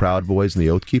bankrupt the Proud Boys and the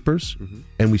Oath Keepers.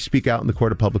 And we speak out in the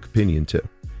court of public opinion, too.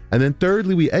 And then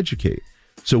thirdly, we educate.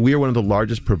 So we are one of the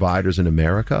largest providers in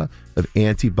America of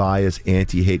anti-bias,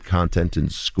 anti-hate content in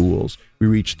schools. We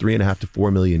reach 3.5 to 4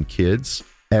 million kids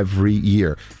every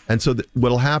year. And so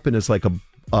what'll happen is like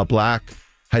a black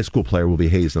high school player will be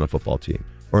hazed on a football team,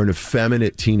 or an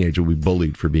effeminate teenager will be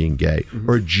bullied for being gay,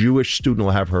 or a Jewish student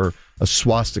will have a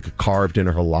swastika carved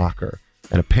into her locker,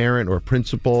 and a parent or a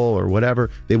principal or whatever,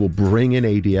 they will bring in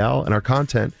ADL, and our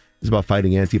content is about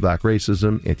fighting anti-black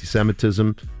racism,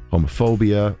 anti-Semitism,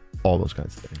 homophobia, all those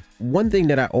kinds of things. One thing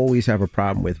that I always have a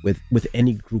problem with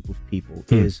any group of people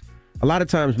is a lot of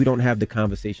times we don't have the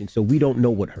conversation, so we don't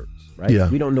know what hurts, right? Yeah.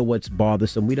 We don't know what's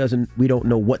bothersome. We don't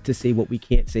know what to say, what we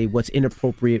can't say, what's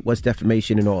inappropriate, what's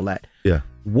defamation, and all that. Yeah.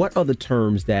 What are the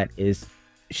terms that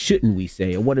shouldn't we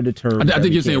say, or what are the terms? I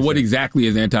think you're saying what exactly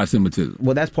is anti-Semitism.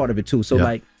 Well, that's part of it too. So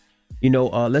like,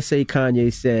 let's say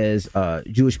Kanye says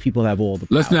Jewish people have all the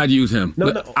power. Let's not use him.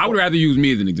 No, I would rather use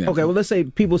me as an example. Okay, well, let's say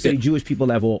people say Jewish people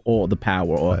have all the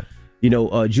power, or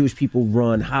Jewish people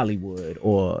run Hollywood,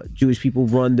 or Jewish people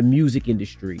run the music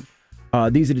industry.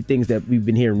 These are the things that we've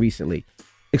been hearing recently.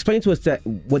 Explain to us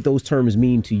what those terms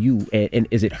mean to you, and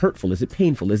is it hurtful? Is it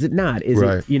painful? Is it not? Is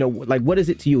it, like, what is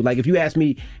it to you? Like, if you ask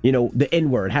me, the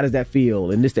N-word, how does that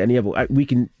feel? And this, that, and the other, we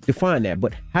can define that.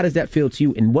 But how does that feel to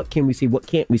you? And what can we say? What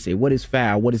can't we say? What is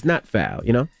foul? What is not foul?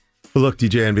 Well, look,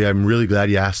 DJ Envy, I'm really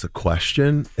glad you asked the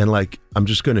question. And like, I'm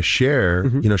just going to share,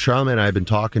 Charlamagne and I have been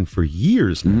talking for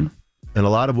years now. And a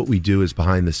lot of what we do is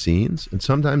behind the scenes. And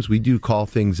sometimes we do call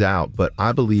things out, but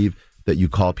I believe that you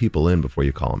call people in before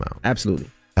you call them out. Absolutely.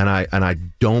 And I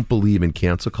don't believe in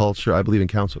cancel culture. I believe in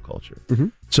counsel culture.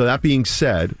 So that being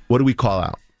said, what do we call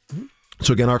out?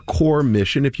 So again, our core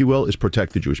mission, if you will, is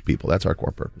protect the Jewish people. That's our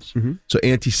core purpose. So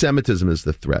anti-Semitism is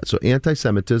the threat. So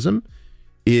anti-Semitism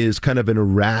is kind of an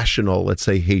irrational, let's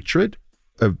say, hatred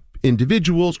of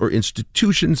individuals or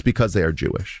institutions because they are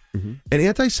Jewish. And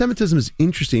anti-Semitism is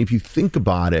interesting if you think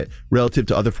about it relative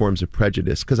to other forms of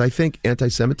prejudice, because I think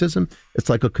anti-Semitism, it's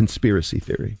like a conspiracy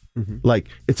theory. Like,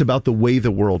 it's about the way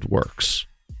the world works.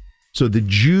 So the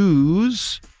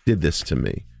Jews did this to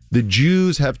me. The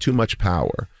Jews have too much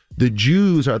power. The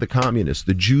Jews are the communists.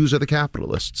 The Jews are the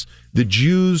capitalists. The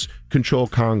Jews control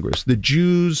Congress. The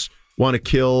Jews want to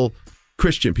kill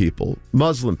Christian people,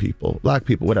 Muslim people, black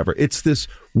people, whatever. It's this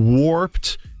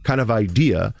warped kind of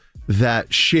idea that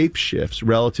shapeshifts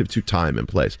relative to time and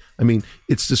place. I mean,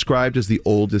 it's described as the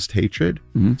oldest hatred.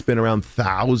 It's been around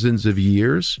thousands of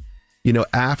years. You know,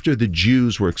 after the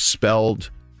Jews were expelled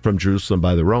from Jerusalem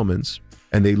by the Romans,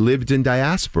 and they lived in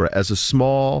diaspora as a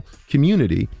small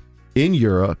community in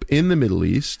Europe, in the Middle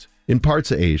East, in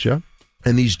parts of Asia,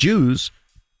 and these Jews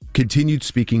continued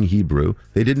speaking Hebrew.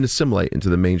 They didn't assimilate into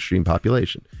the mainstream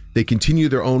population. They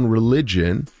continued their own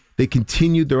religion. They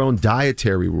continued their own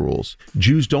dietary rules.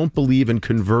 Jews don't believe in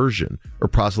conversion or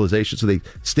proselytization, so they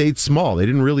stayed small. They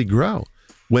didn't really grow.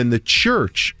 When the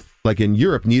church, like in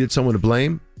Europe, needed someone to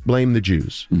blame the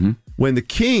Jews. When the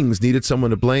kings needed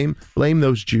someone to blame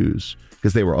those Jews,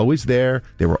 because they were always there.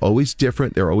 They were always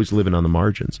different. They were always living on the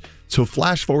margins. So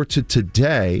flash forward to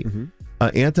today,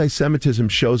 anti-Semitism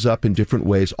shows up in different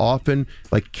ways, often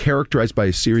like characterized by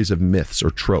a series of myths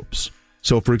or tropes.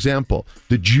 So, for example,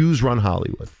 the Jews run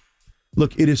Hollywood.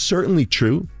 Look, it is certainly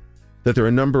true that there are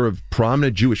a number of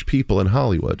prominent Jewish people in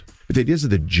Hollywood, but the idea that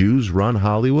the Jews run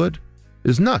Hollywood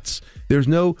is nuts. There's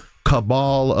no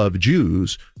cabal of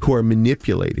Jews who are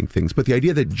manipulating things, but the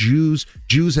idea that Jews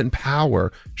and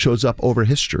power shows up over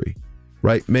history,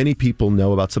 right? Many people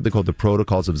know about something called the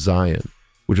Protocols of Zion,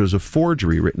 which was a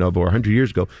forgery written over 100 years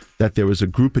ago, that there was a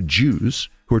group of Jews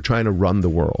who were trying to run the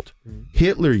world.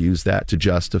 Hitler used that to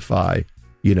justify,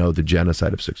 the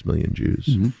genocide of 6 million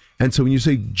Jews. And so when you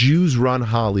say Jews run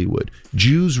Hollywood,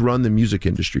 Jews run the music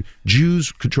industry,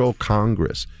 Jews control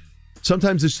Congress,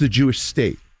 sometimes it's the Jewish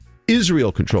state.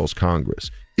 Israel controls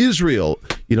Congress. Israel,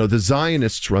 the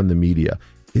Zionists run the media.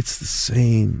 It's the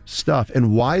same stuff.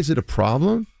 And why is it a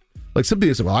problem? Like, some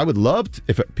people say, well, I would love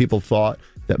if people thought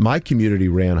that my community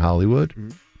ran Hollywood,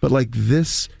 but like,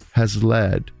 this has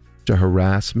led to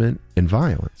harassment and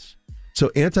violence.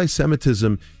 So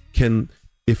anti-Semitism can,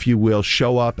 if you will,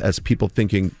 show up as people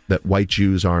thinking that white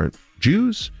Jews aren't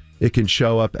Jews. It can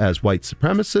show up as white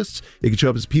supremacists. It can show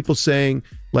up as people saying,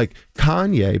 like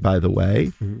Kanye, by the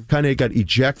way, Kanye got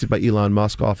ejected by Elon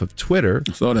Musk off of Twitter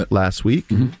last week.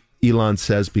 Elon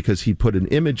says because he put an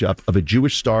image up of a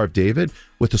Jewish Star of David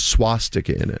with a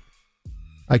swastika in it.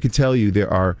 I can tell you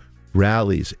there are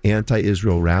rallies,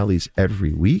 anti-Israel rallies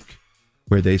every week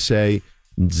where they say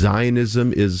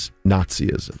Zionism is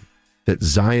Nazism, that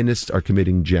Zionists are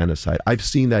committing genocide. I've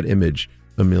seen that image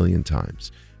a million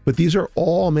times. But these are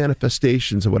all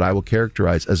manifestations of what I will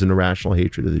characterize as an irrational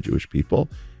hatred of the Jewish people.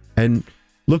 And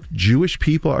look, Jewish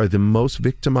people are the most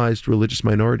victimized religious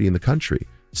minority in the country.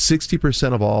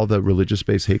 60% of all the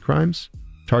religious-based hate crimes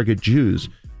target Jews,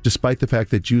 despite the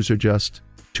fact that Jews are just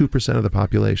 2% of the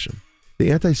population.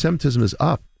 The anti-Semitism is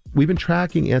up. We've been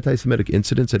tracking anti-Semitic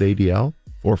incidents at ADL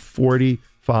for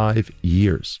 45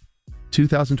 years.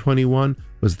 2021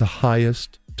 was the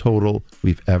highest total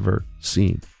we've ever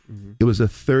seen. It was a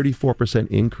 34%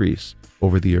 increase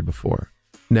over the year before.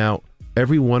 Now,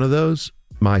 every one of those,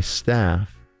 my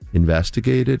staff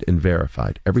investigated and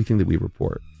verified everything that we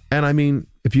report. And I mean,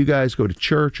 if you guys go to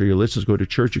church or your listeners go to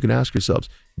church, you can ask yourselves,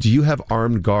 do you have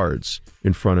armed guards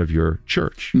in front of your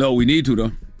church? No, we need to,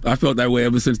 though. I felt that way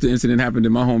ever since the incident happened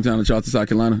in my hometown of Charleston, South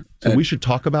Carolina. So we should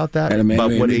talk about that,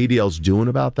 about what ADL's doing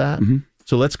about that.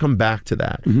 So let's come back to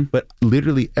that. But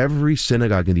literally every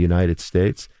synagogue in the United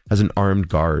States has an armed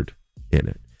guard in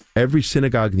it. Every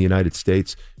synagogue in the United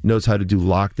States knows how to do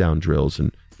lockdown drills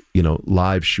and,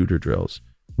 live shooter drills.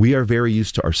 We are very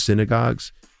used to our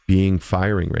synagogues being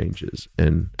firing ranges,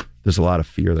 and there's a lot of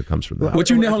fear that comes from that.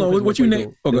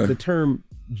 The term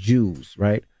Jews,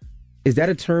 right? Is that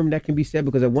a term that can be said?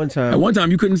 Because at one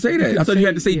time you couldn't say that. I thought you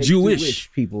had to say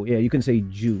Jewish people. Yeah, you can say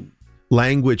Jew.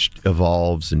 Language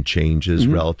evolves and changes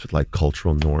relative to like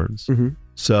cultural norms.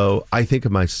 So I think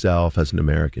of myself as an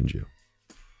American Jew.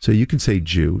 So you can say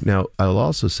Jew. Now, I'll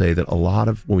also say that a lot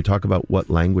of, when we talk about what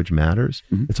language matters,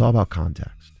 it's all about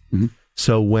context.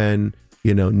 So when,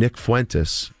 Nick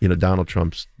Fuentes, Donald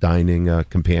Trump's dining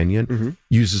companion,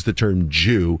 uses the term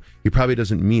Jew, he probably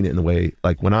doesn't mean it in the way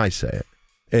like when I say it.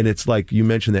 And it's like you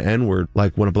mentioned the N-word,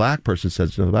 like when a black person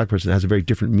says another black person, it has a very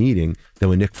different meaning than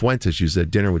when Nick Fuentes used at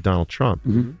dinner with Donald Trump.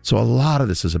 So a lot of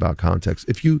this is about context.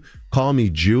 If you call me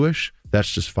Jewish, that's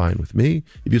just fine with me.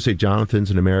 If you say Jonathan's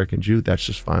an American Jew, that's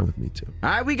just fine with me too. All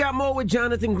right, we got more with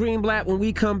Jonathan Greenblatt. When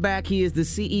we come back, he is the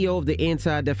CEO of the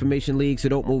Anti-Defamation League, so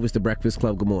don't move. It's the Breakfast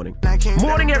Club. Good morning.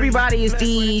 Morning, everybody. It's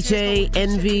DJ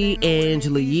Envy,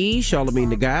 Angela Yee, Charlamagne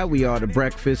the Guy. We are the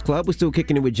Breakfast Club. We're still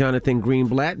kicking it with Jonathan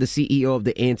Greenblatt, the CEO of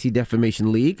the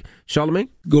Anti-Defamation League. Charlamagne?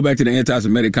 Go back to the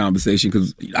anti-Semitic conversation,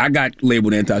 because I got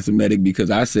labeled anti-Semitic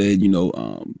because I said,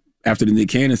 after the Nick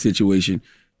Cannon situation,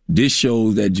 this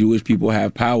shows that Jewish people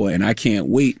have power, and I can't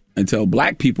wait until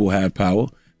black people have power,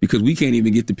 because we can't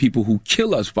even get the people who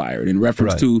kill us fired, in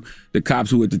reference to the cops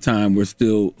who at the time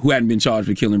who hadn't been charged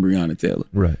for killing Breonna Taylor.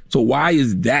 Right. So why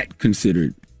is that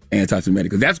considered anti-Semitic?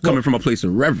 Because that's coming from a place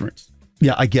of reverence.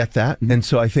 Yeah, I get that. Mm-hmm. And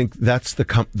so I think that's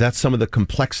some of the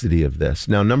complexity of this.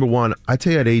 Now, number one, I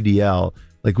tell you at ADL,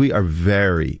 we are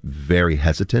very, very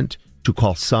hesitant to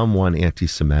call someone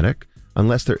anti-Semitic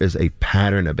unless there is a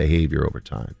pattern of behavior over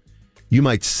time. You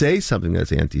might say something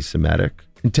that's anti-Semitic,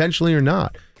 intentionally or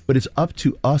not, but it's up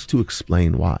to us to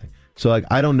explain why. So,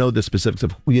 I don't know the specifics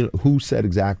of who said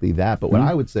exactly that, but what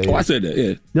I would say I said that,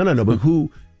 yeah. No, but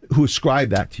who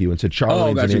ascribed that to you and said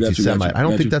Charlamagne's an anti-Semite? I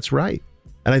don't think that's right.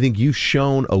 And I think you've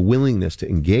shown a willingness to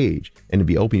engage and to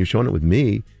be open. You've shown it with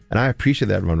me, and I appreciate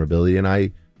that vulnerability, and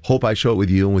I hope I show it with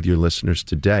you and with your listeners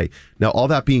today. Now, all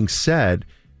that being said,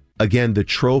 again, the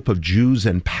trope of Jews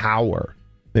and power,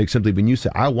 simply when you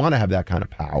say, I want to have that kind of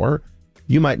power,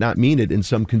 you might not mean it in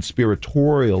some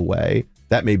conspiratorial way.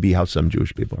 That may be how some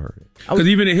Jewish people heard it. Because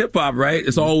even in hip-hop, right,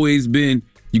 it's always been,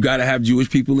 you got to have Jewish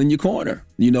people in your corner.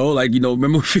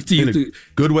 Remember 50 in a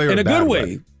good way or in a good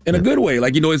way. In a good way.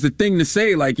 It's the thing to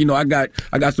say, I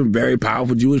got some very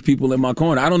powerful Jewish people in my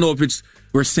corner. I don't know if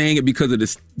we're saying it because of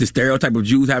the stereotype of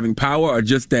Jews having power, or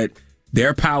just that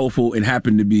they're powerful and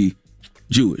happen to be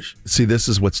Jewish. See, this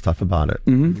is what's tough about it.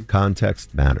 Mm-hmm.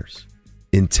 Context matters.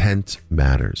 Intent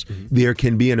matters. Mm-hmm. There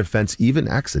can be an offense even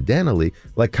accidentally.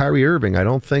 Like Kyrie Irving, I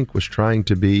don't think was trying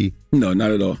to be... No,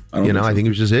 not at all. I think he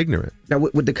was just ignorant. Now,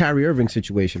 with the Kyrie Irving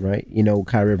situation, right?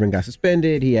 Kyrie Irving got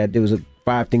suspended. There was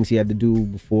 5 things he had to do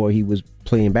before he was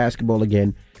playing basketball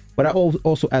again. But I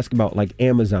also ask about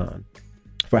Amazon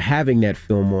for having that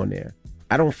film on there.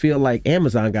 I don't feel like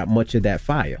Amazon got much of that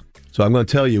fire. So I'm going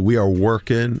to tell you, we are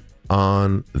working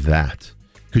on that,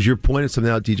 because you're pointing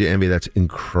something out, DJ Envy, that's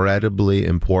incredibly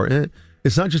important.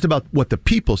 It's not just about what the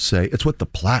people say, it's what the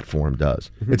platform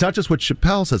does. Mm-hmm. It's not just what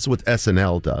Chappelle says, it's what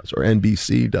SNL does or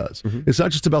NBC does. Mm-hmm. It's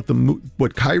not just about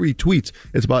what Kyrie tweets,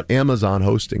 it's about Amazon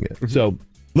hosting it. Mm-hmm. So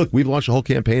look, we've launched a whole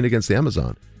campaign against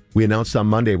Amazon. We announced on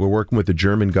Monday we're working with the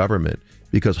German government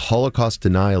because Holocaust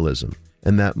denialism,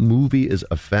 and that movie is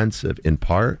offensive in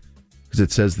part because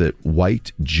it says that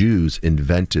white Jews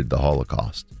invented the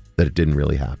Holocaust, that it didn't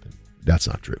really happen. That's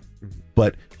not true. Mm-hmm.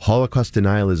 But Holocaust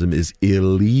denialism is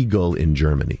illegal in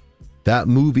Germany. That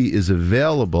movie is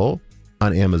available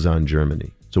on Amazon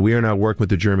Germany. So we are now working with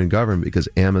the German government because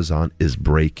Amazon is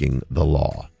breaking the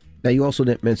law. Now, you also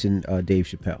didn't mention Dave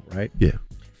Chappelle, right? Yeah.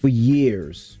 For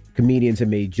years, comedians have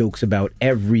made jokes about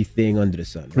everything under the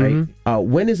sun, right?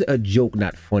 Mm-hmm. When is a joke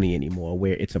not funny anymore,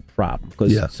 where it's a problem?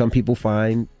 Because some people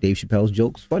find Dave Chappelle's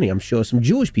jokes funny. I'm sure some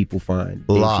Jewish people find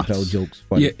Dave Chappelle's jokes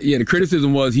funny. Yeah, the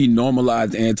criticism was he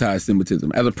normalized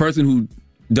anti-Semitism. As a person who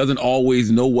doesn't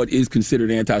always know what is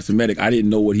considered anti-Semitic, I didn't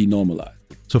know what he normalized.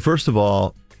 So first of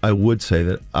all, I would say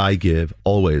that I give,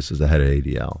 always as the head of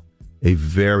ADL, a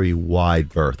very wide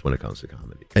berth when it comes to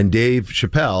comedy. And Dave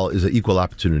Chappelle is an equal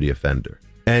opportunity offender.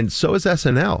 And so is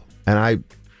SNL. And I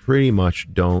pretty much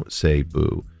don't say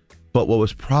boo. But what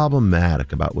was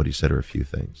problematic about what he said are a few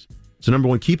things. So number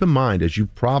one, keep in mind, as you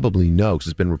probably know, because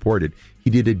it's been reported, he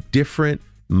did a different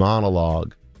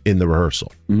monologue in the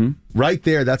rehearsal. Mm-hmm. Right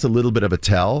there, that's a little bit of a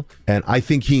tell. And I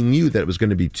think he knew that it was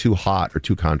going to be too hot or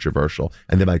too controversial,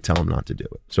 and they might tell him not to do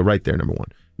it. So right there, number one.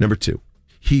 Number two,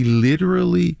 he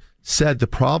literally said the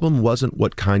problem wasn't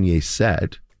what Kanye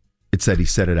said, it's that he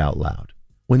said it out loud.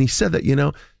 When he said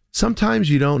that, sometimes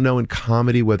you don't know in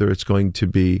comedy whether it's going to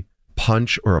be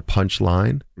punch or a punch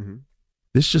line. Mm-hmm.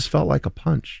 This just felt like a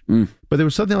punch. Mm. But there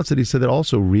was something else that he said that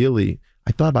also really,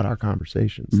 I thought about our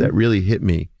conversations, that really hit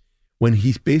me. When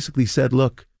he basically said,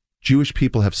 look, Jewish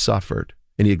people have suffered.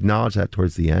 And he acknowledged that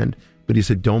towards the end. But he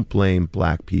said, don't blame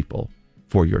black people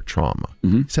for your trauma.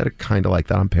 Mm-hmm. He said it kind of like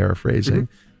that. I'm paraphrasing.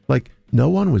 Mm-hmm. Like, no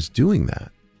one was doing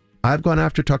that. I've gone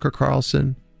after Tucker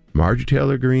Carlson, Marjorie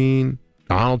Taylor Greene,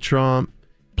 Donald Trump,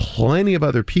 plenty of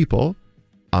other people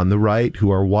on the right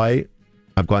who are white.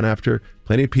 I've gone after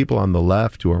plenty of people on the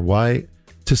left who are white.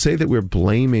 To say that we're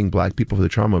blaming black people for the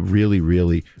trauma really,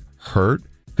 really hurt,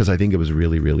 because I think it was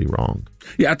really, really wrong.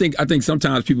 Yeah, I think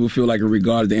sometimes people feel like in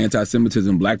regards to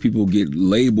anti-Semitism, black people get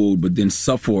labeled but then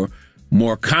suffer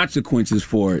more consequences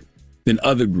for it than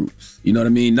other groups. You know what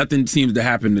I mean? Nothing seems to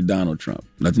happen to Donald Trump.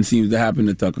 Nothing seems to happen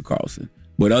to Tucker Carlson.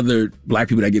 But other black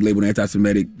people that get labeled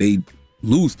anti-Semitic, they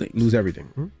lose things. Lose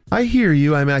everything. I hear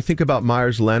you. I mean, I think about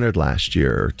Myers Leonard last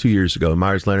year, or 2 years ago.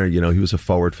 Myers Leonard, he was a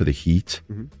forward for the Heat,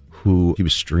 who he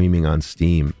was streaming on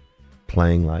Steam,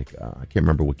 playing like, I can't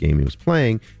remember what game he was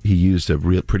playing. He used a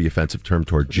real pretty offensive term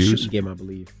toward The Jews. shooting game, I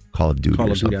believe. Call of Duty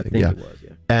or something. I think it was,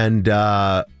 yeah.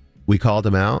 And we called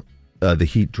him out. The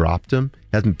Heat dropped him.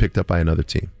 Hasn't been picked up by another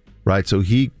team, right? So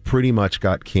he pretty much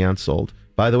got canceled.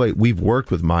 By the way, we've worked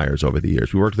with Myers over the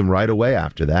years. We worked with him right away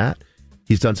after that.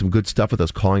 He's done some good stuff with us,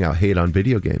 calling out hate on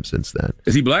video games since then.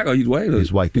 Is he black or he's white?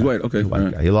 He's white. He's white, okay. He's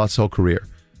white guy. He lost his whole career.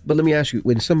 But let me ask you,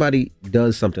 when somebody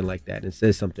does something like that and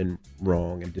says something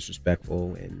wrong and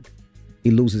disrespectful and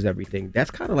he loses everything, that's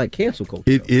kind of like cancel culture.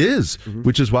 It is,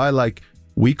 which is why, like,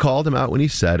 we called him out when he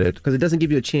said it. Because it doesn't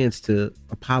give you a chance to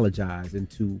apologize and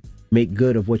to make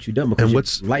good of what you've done. Because And your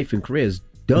what's- life and career is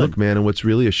done. Look, man, and what's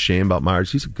really a shame about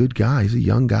Myers, he's a good guy. He's a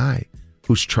young guy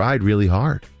who's tried really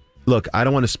hard. Look, I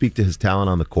don't want to speak to his talent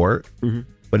on the court,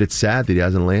 but it's sad that he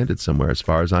hasn't landed somewhere as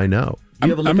far as I know. Do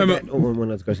you ever look at that?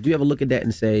 One other question. Do you ever look at that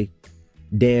and say,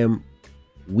 damn,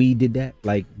 we did that?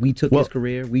 Like, we took his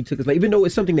career, we took his life, even though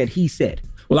it's something that he said.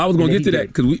 Well, I was going to And get to he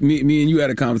that because me and you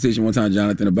had a conversation one time,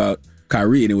 Jonathan, about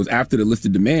Kyrie, and it was after the list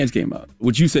of demands came out,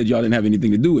 which you said y'all didn't have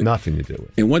anything to do with. Nothing to do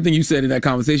with. And one thing you said in that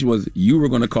conversation was you were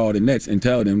going to call the Nets and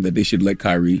tell them that they should let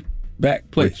Kyrie back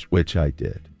play. Which I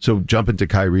did. So jump into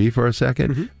Kyrie for a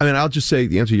second. I mean, I'll just say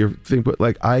the answer to your thing, but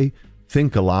like I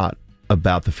think a lot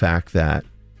about the fact that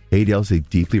ADL is a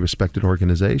deeply respected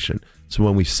organization. So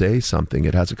when we say something,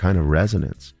 it has a kind of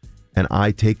resonance. And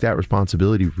I take that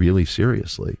responsibility really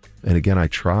seriously. And again, I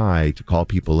try to call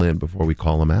people in before we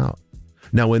call them out.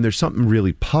 Now, when there's something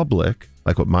really public,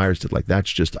 like what Myers did, like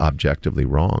that's just objectively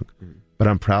wrong. But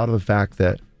I'm proud of the fact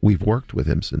that we've worked with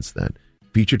him since then,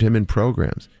 featured him in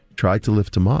programs, tried to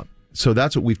lift him up. So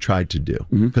that's what we've tried to do.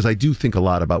 Because I do think a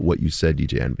lot about what you said,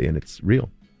 DJ Envy, and it's real.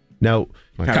 Now,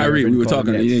 Kyrie, we were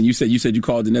talking, and you said you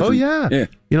called the Nets. Oh, yeah.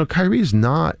 Kyrie's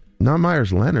not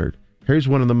Myers Leonard. Kyrie's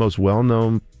one of the most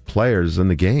well-known players in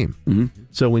the game.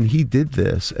 So when he did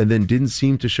this and then didn't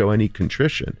seem to show any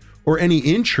contrition or any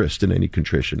interest in any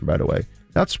contrition, by the way,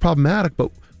 that's problematic.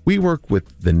 But we work with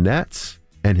the Nets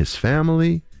and his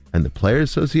family and the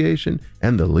Players Association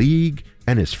and the league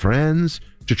and his friends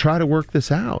to try to work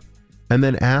this out. And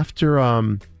then after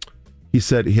he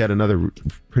said he had another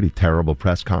pretty terrible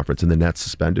press conference and the Nets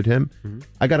suspended him,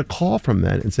 I got a call from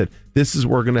them and said, "This is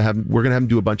we're gonna have him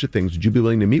do a bunch of things. Would you be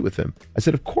willing to meet with him?" I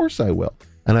said, "Of course I will."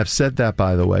 And I've said that,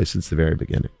 by the way, since the very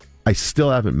beginning. I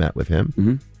still haven't met with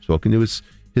him. Spoken to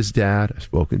his dad. I've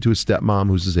spoken to his stepmom,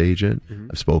 who's his agent.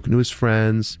 I've spoken to his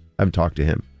friends. I haven't talked to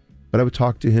him. But I would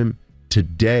talk to him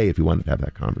today if he wanted to have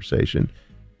that conversation.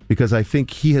 Because I think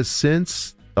he has,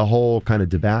 since the whole kind of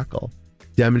debacle,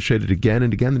 demonstrated again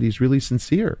and again that he's really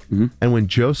sincere. And when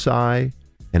Joe Tsai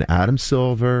and Adam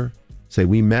Silver say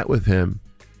we met with him,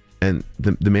 and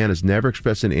the man has never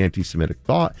expressed an anti-Semitic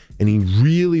thought, and he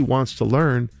really wants to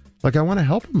learn, like, I want to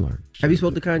help him learn. Have you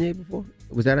spoken to Kanye before?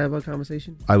 Was that ever a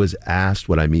conversation? I was asked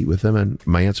would I meet with him, and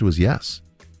my answer was yes.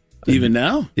 Even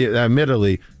now? Yeah,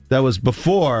 admittedly, that was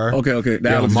before Okay.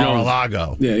 Alex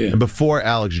Mar-a-Lago. Jones. And before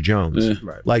Alex Jones. Yeah.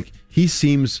 Right. Like, he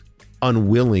seems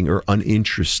unwilling or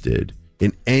uninterested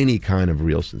in any kind of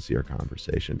real sincere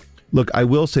conversation. Look, I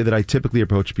will say that I typically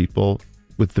approach people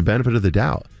with the benefit of the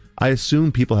doubt. I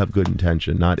assume people have good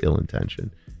intention, not ill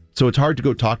intention. So it's hard to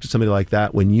go talk to somebody like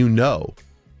that when you know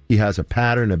he has a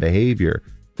pattern of behavior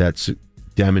that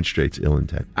demonstrates ill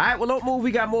intent. All right, well, don't move.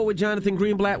 We got more with Jonathan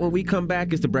Greenblatt. When we come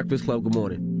back, it's the Breakfast Club. Good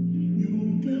morning.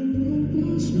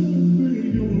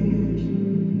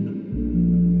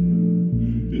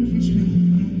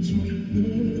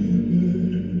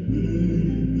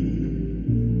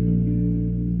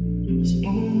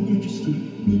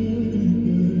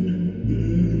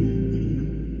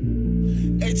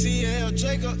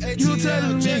 You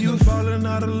telling me you falling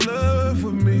out of love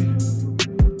with me.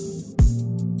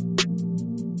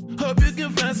 Hope you can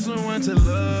find someone to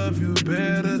love you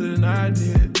better than I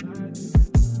did.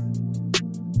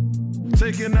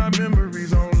 Taking our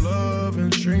memories on love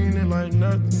and treating it like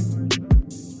nothing.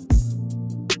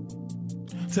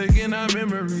 Taking our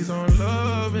memories on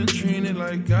love and treating it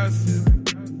like gossip.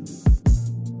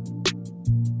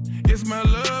 It's my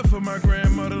love for my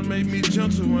grandmother made me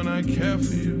gentle when I care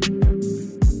for you.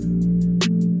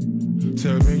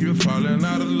 Tell me you're falling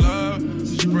out of love,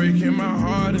 it's breaking my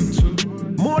heart in two.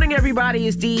 morning, everybody.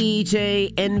 It's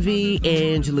DJ Envy,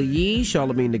 Angela Yee,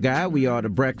 Charlamagne the Guy. We are the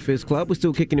Breakfast Club. We're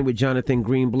still kicking it with Jonathan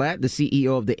Greenblatt, the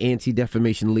CEO of the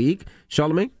Anti-Defamation League.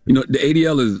 Charlamagne? You know, the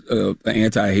ADL is an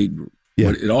anti-hate group. Yeah.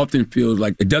 But it often feels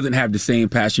like it doesn't have the same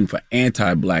passion for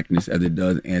anti-blackness as it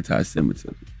does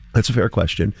anti-Semitism. That's a fair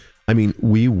question. I mean,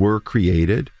 we were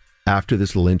created after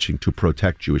this lynching to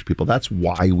protect Jewish people. That's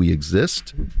why we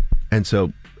exist. And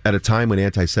so at a time when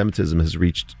anti-Semitism has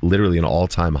reached literally an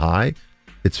all-time high,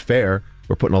 it's fair.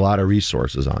 We're putting a lot of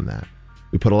resources on that.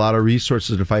 We put a lot of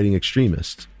resources into fighting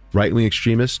extremists, right-wing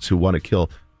extremists who want to kill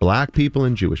black people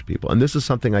and Jewish people. And this is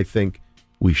something I think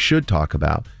we should talk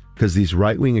about, because these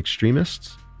right-wing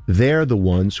extremists, they're the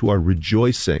ones who are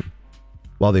rejoicing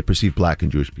while they perceive black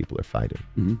and Jewish people are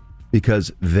fighting,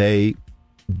 because they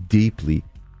deeply,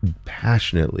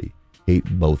 passionately hate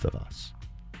both of us.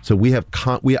 So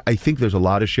I think there's a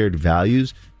lot of shared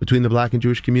values between the black and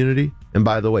Jewish community. And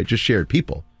by the way, just shared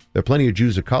people. There are plenty of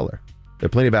Jews of color. There are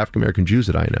plenty of African-American Jews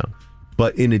that I know.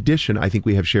 But in addition, I think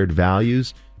we have shared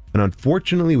values. And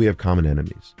unfortunately, we have common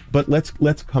enemies. But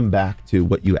let's come back to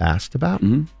what you asked about.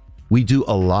 We do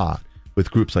a lot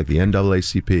with groups like the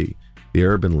NAACP, the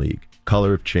Urban League,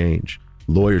 Color of Change,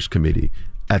 Lawyers Committee.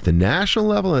 At the national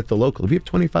level and at the local, we have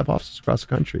 25 offices across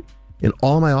the country. In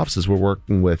all my offices, we're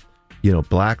working with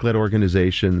black-led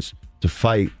organizations to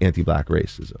fight anti-black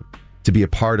racism, to be a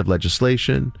part of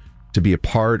legislation, to be a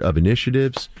part of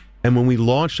initiatives. And when we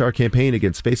launched our campaign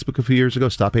against Facebook a few years ago,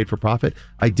 Stop Hate for Profit,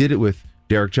 I did it with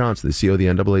Derek Johnson, the CEO of the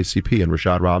NAACP, and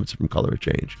Rashad Robinson from Color of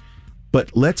Change.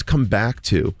 But let's come back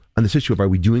to, on this issue of, are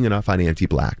we doing enough on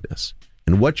anti-blackness?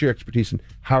 And what's your expertise and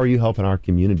how are you helping our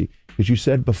community? Because you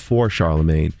said before,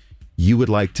 Charlamagne, you would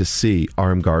like to see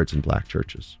armed guards in black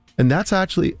churches. And that's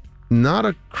actually not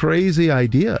a crazy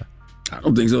idea. I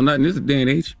don't think so, not in this day and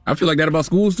age. I feel like that about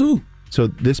schools too. So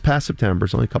this past September,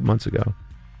 it's only a couple months ago,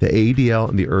 the ADL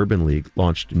and the Urban League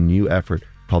launched a new effort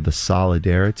called the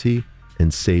Solidarity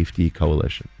and Safety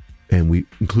Coalition. And we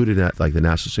included that, like the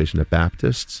National Association of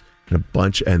Baptists and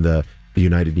the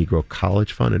United Negro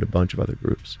College Fund and a bunch of other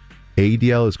groups.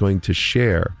 ADL is going to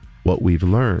share what we've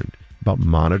learned about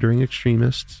monitoring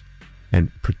extremists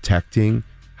and protecting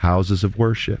houses of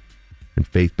worship and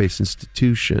faith-based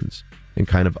institutions and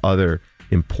kind of other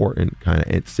important kind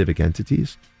of civic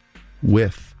entities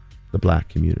with the black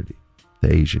community,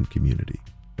 the Asian community,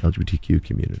 LGBTQ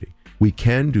community. We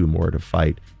can do more to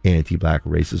fight anti-black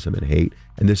racism and hate,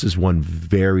 and this is one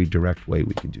very direct way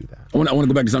we can do that. I want to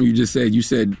go back to something you just said. You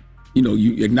said,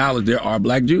 you acknowledge there are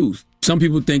black Jews. Some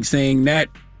people think saying that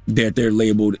they're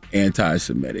labeled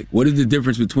anti-Semitic. What is the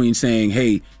difference between saying,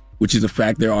 hey, which is a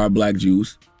fact there are black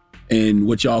Jews, and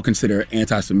what y'all consider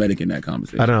anti-Semitic in that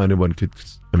conversation? I don't know anyone could,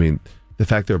 the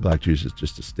fact there are black Jews is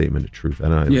just a statement of truth. I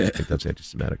don't think that's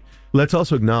anti-Semitic. Let's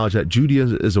also acknowledge that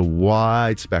Judaism is a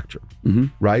wide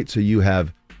spectrum, right? So you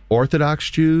have Orthodox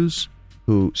Jews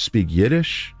who speak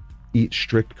Yiddish, eat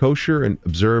strict kosher, and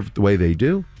observe the way they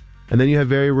do. And then you have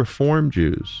very Reformed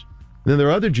Jews. And then there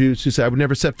are other Jews who say, I would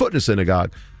never set foot in a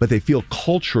synagogue, but they feel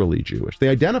culturally Jewish. They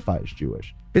identify as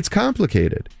Jewish. It's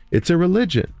complicated. It's a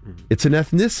religion. It's an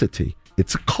ethnicity.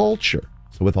 It's a culture.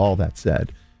 So with all that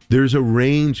said, there's a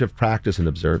range of practice and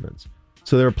observance.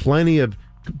 So there are plenty of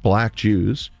black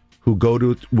Jews who go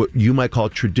to what you might call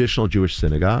traditional Jewish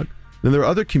synagogue. Then there are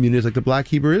other communities like the Black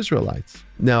Hebrew Israelites.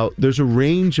 Now, there's a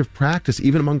range of practice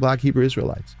even among Black Hebrew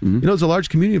Israelites. There's a large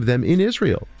community of them in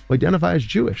Israel who identify as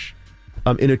Jewish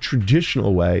in a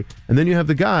traditional way. And then you have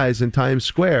the guys in Times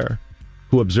Square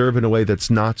who observe in a way that's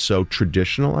not so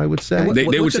traditional, I would say.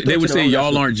 They would say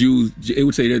y'all aren't Jews. It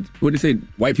would say that, what they say,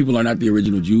 white people are not the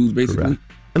original Jews, basically. Correct.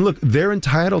 And look, they're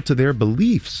entitled to their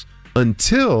beliefs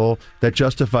until that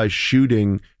justifies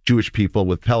shooting Jewish people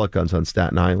with pellet guns on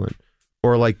Staten Island.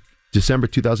 Or like December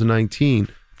 2019,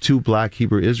 2 Black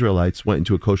Hebrew Israelites went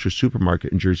into a kosher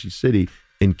supermarket in Jersey City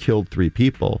and killed 3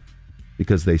 people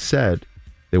because they said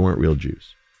they weren't real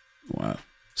Jews. Wow.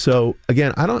 So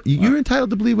again, you're entitled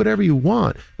to believe whatever you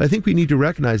want, but I think we need to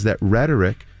recognize that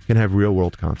rhetoric can have real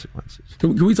world consequences.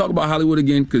 Can we talk about Hollywood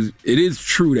again? Because it is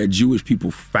true that Jewish people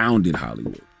founded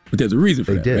Hollywood, but there's a reason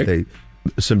for that. They did. Right?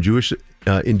 Some Jewish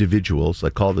individuals,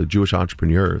 like called the Jewish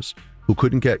entrepreneurs, who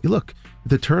couldn't get, look, at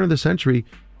the turn of the century,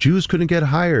 Jews couldn't get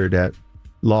hired at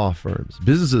law firms.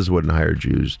 Businesses wouldn't hire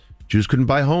Jews. Jews couldn't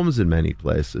buy homes in many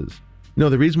places.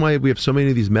 The reason why we have so many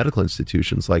of these medical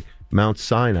institutions like Mount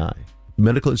Sinai,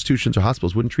 medical institutions or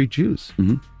hospitals wouldn't treat Jews.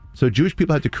 So Jewish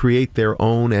people had to create their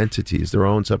own entities, their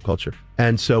own subculture.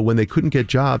 And so when they couldn't get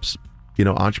jobs,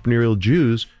 entrepreneurial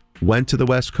Jews went to the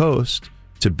West Coast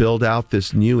to build out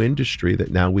this new industry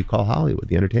that now we call Hollywood,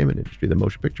 the entertainment industry, the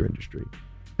motion picture industry.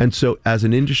 And so as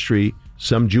an industry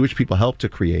Some Jewish people helped to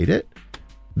create it.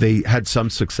 They had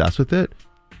some success with it.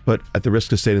 But at the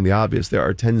risk of stating the obvious, there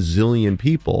are 10 zillion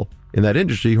people in that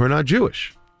industry who are not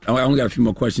Jewish. I only got a few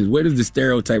more questions. Where does the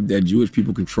stereotype that Jewish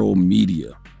people control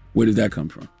media, where does that come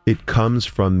from? It comes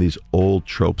from these old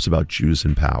tropes about Jews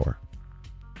in power.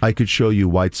 I could show you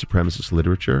white supremacist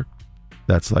literature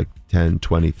that's like 10,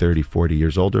 20, 30, 40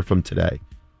 years older from today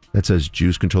that says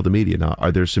Jews control the media. Now,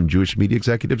 are there some Jewish media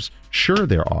executives? Sure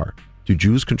there are. Do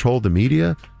Jews control the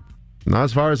media? Not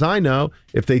as far as I know.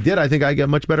 If they did, I think I get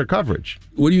much better coverage.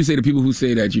 What do you say to people who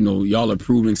say that, y'all are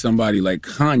proving somebody like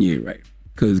Kanye, right?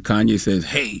 Because Kanye says,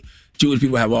 hey, Jewish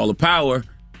people have all the power,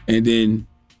 and then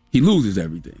he loses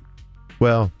everything.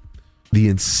 Well, the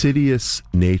insidious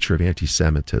nature of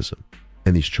anti-Semitism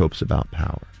and these tropes about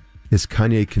power is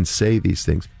Kanye can say these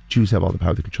things. Jews have all the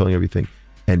power, they're controlling everything.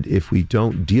 And if we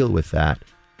don't deal with that,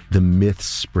 the myth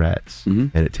spreads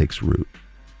and it takes root.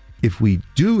 If we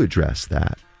do address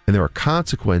that, and there are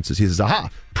consequences, he says, aha,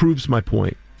 proves my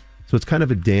point. So it's kind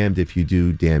of a damned if you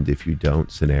do, damned if you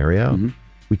don't scenario.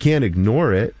 We can't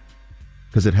ignore it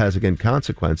because it has, again,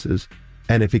 consequences.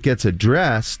 And if it gets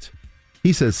addressed,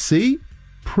 he says, see,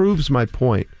 proves my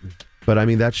point. But I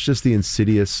mean, that's just the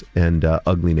insidious and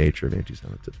ugly nature of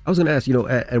anti-Semitism. I was going to ask,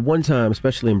 at one time,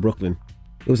 especially in Brooklyn,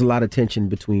 there was a lot of tension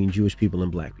between Jewish people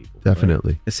and black people.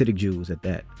 Definitely. Right? Hasidic Jews at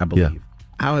that, I believe. Yeah.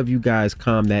 How have you guys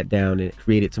calmed that down and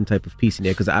created some type of peace in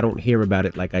there? Because I don't hear about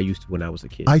it like I used to when I was a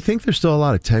kid. I think there's still a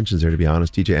lot of tensions there, to be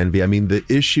honest, DJ Envy. I mean, the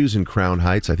issues in Crown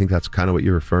Heights, I think that's kind of what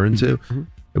you're referring to.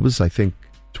 It was, I think,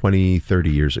 20, 30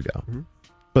 years ago.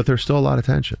 But there's still a lot of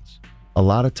tensions. A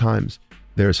lot of times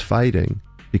there's fighting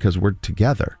because we're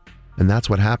together. And that's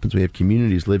what happens when you have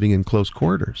communities living in close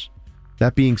quarters.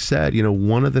 That being said,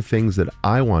 one of the things that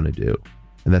I want to do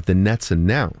and that the Nets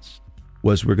announced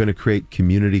was we're going to create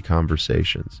community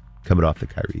conversations coming off the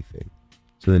Kyrie thing.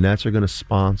 So the Nets are going to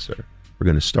sponsor. We're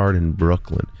going to start in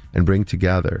Brooklyn and bring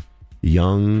together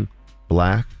young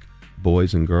black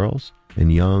boys and girls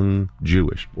and young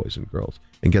Jewish boys and girls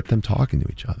and get them talking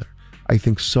to each other. I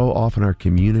think so often our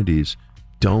communities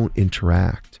don't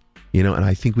interact, and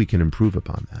I think we can improve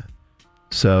upon that.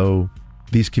 So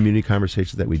these community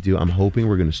conversations that we do, I'm hoping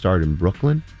we're going to start in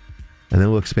Brooklyn and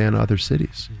then we'll expand to other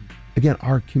cities. Again,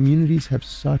 our communities have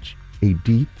such a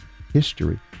deep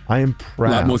history. I am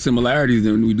proud. A lot more similarities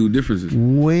than we do differences.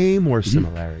 Way more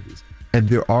similarities. And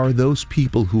there are those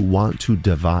people who want to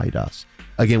divide us.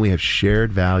 Again, we have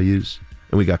shared values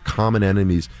and we got common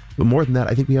enemies. But more than that,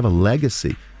 I think we have a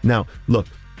legacy. Now, look,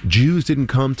 Jews didn't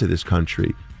come to this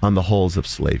country on the hulls of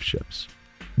slave ships.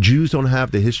 Jews don't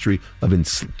have the history of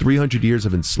 300 years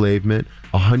of enslavement,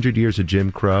 100 years of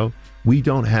Jim Crow. We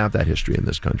don't have that history in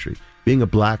this country. Being a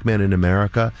black man in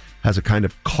America has a kind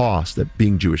of cost that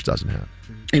being Jewish doesn't have.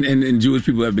 And Jewish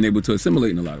people have been able to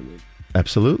assimilate in a lot of ways.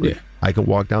 Absolutely. Yeah. I can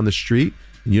walk down the street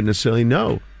and you don't necessarily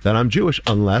know that I'm Jewish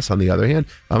unless, on the other hand,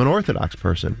 I'm an Orthodox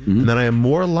person. And then I am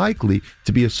more likely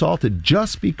to be assaulted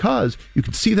just because you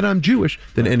can see that I'm Jewish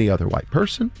than any other white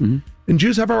person. And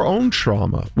Jews have our own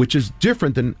trauma, which is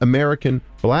different than American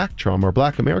black trauma or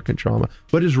black American trauma,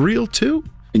 but is real too.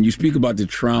 And you speak about the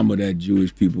trauma that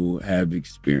Jewish people have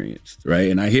experienced, right?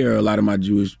 And I hear a lot of my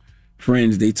Jewish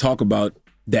friends, they talk about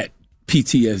that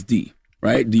PTSD,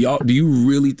 right? Do you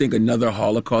really think another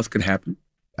Holocaust could happen?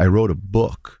 I wrote a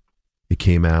book. It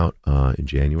came out in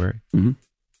January.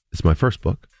 It's my first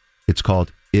book. It's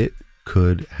called It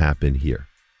Could Happen Here.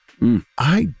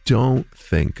 I don't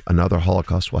think another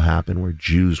Holocaust will happen where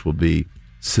Jews will be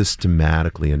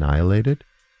systematically annihilated.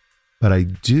 But I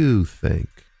do think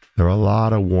there are a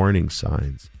lot of warning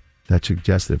signs that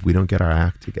suggest that if we don't get our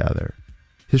act together,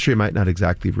 history might not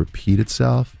exactly repeat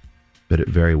itself, but it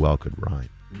very well could rhyme.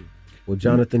 Well,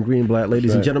 Jonathan Greenblatt,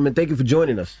 ladies and gentlemen, thank you for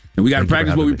joining us. And we got to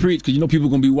practice what we preach because people are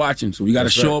going to be watching. So we got to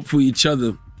show up for each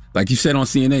other. Like you said on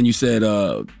CNN, you said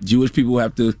Jewish people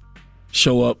have to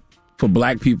show up for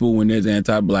black people when there's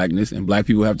anti-blackness, and black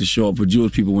people have to show up for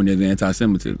Jewish people when there's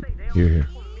anti-Semitism. Here.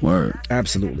 Word.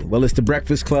 Absolutely. Well, it's The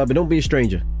Breakfast Club, and don't be a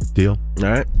stranger. Deal. All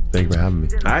right. Thank you for having me.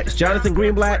 All right. It's Jonathan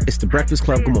Greenblatt. It's The Breakfast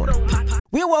Club. Good morning.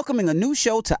 We're welcoming a new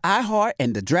show to iHeart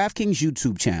and the DraftKings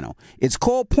YouTube channel. It's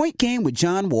called Point Game with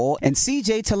John Wall and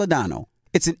CJ Toledano.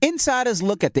 It's an insider's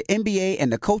look at the NBA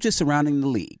and the coaches surrounding the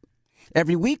league.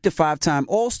 Every week, the five-time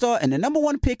All-Star and the number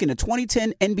one pick in the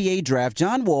 2010 NBA Draft,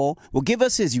 John Wall, will give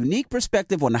us his unique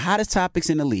perspective on the hottest topics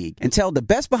in the league and tell the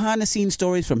best behind-the-scenes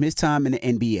stories from his time in the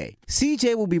NBA.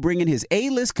 CJ will be bringing his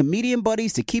A-list comedian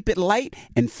buddies to keep it light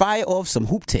and fire off some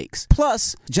hoop takes.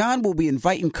 Plus, John will be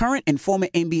inviting current and former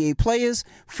NBA players,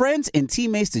 friends, and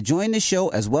teammates to join the show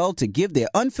as well to give their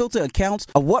unfiltered accounts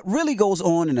of what really goes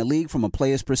on in the league from a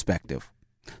player's perspective.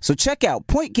 So check out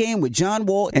Point Game with John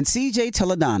Wall and CJ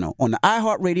Toledano on the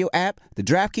iHeartRadio app, the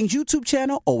DraftKings YouTube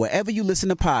channel, or wherever you listen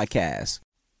to podcasts.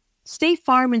 State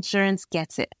Farm Insurance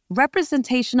gets it.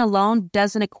 Representation alone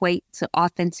doesn't equate to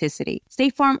authenticity.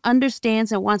 State Farm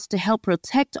understands and wants to help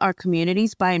protect our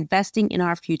communities by investing in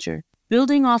our future,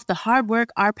 building off the hard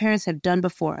work our parents have done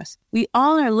before us. We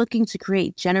all are looking to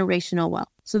create generational wealth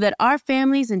so that our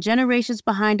families and generations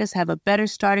behind us have a better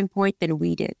starting point than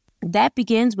we did. That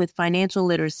begins with financial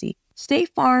literacy. State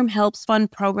Farm helps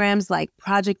fund programs like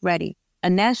Project Ready, a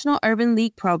National Urban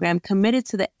League program committed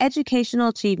to the educational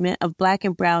achievement of Black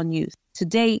and Brown youth. To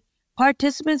date,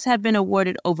 participants have been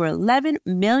awarded over $11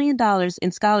 million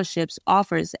in scholarships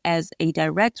offers as a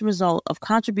direct result of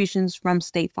contributions from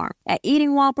State Farm. At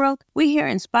Eating While Broke, we hear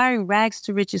inspiring rags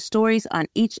to riches stories on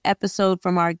each episode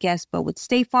from our guests, but with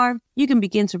State Farm, you can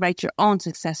begin to write your own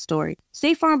success story.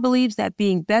 State Farm believes that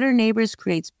being better neighbors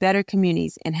creates better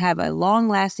communities and have a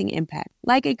long-lasting impact.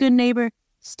 Like a good neighbor,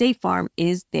 State Farm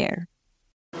is there.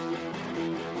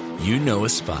 You know a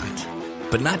spot,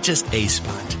 but not just a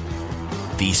spot,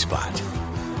 the spot.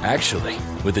 Actually,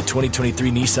 with the 2023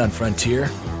 Nissan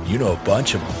Frontier, you know a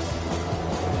bunch of them.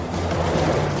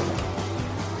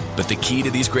 But the key to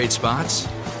these great spots?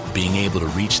 Being able to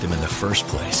reach them in the first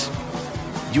place.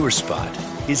 Your spot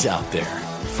is out there.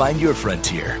 Find your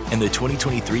Frontier in the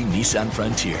 2023 Nissan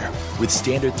Frontier with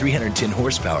standard 310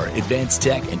 horsepower, advanced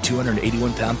tech, and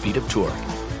 281 pound-feet of torque.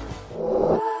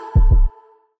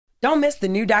 Don't miss the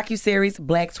new docuseries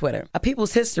Black Twitter, A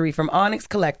People's History from Onyx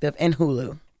Collective and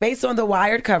Hulu. Based on the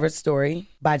Wired cover story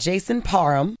by Jason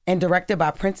Parham and directed by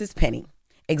Princess Penny.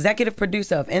 Executive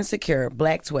producer of Insecure,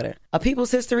 Black Twitter. A People's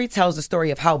History tells the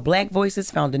story of how Black voices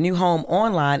found a new home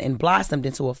online and blossomed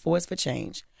into a force for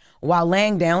change, while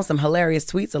laying down some hilarious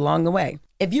tweets along the way.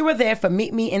 If you were there for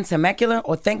Meet Me in Temecula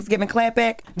or Thanksgiving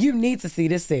Clapback, you need to see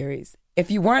this series.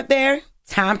 If you weren't there,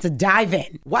 time to dive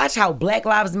in. Watch how Black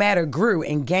Lives Matter grew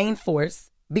and gained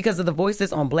force because of the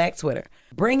voices on Black Twitter,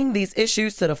 bringing these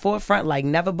issues to the forefront like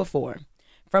never before.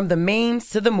 From the memes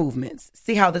to the movements,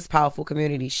 see how this powerful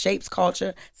community shapes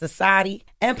culture, society,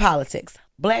 and politics.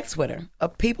 Black Twitter, A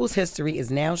People's History, is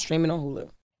now streaming on Hulu.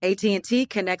 AT&T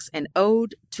connects an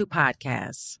ode to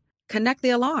podcasts. Connect the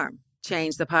alarm.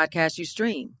 Change the podcast you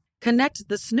stream. Connect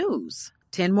the snooze.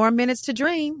 10 more minutes to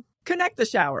dream. Connect the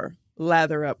shower.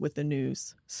 Lather up with the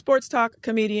news, sports talk,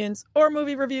 comedians, or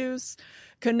movie reviews.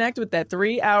 Connect with that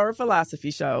 3-hour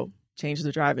philosophy show. Change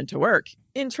the drive into work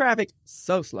in traffic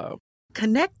so slow.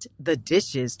 Connect the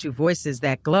dishes to voices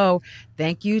that glow.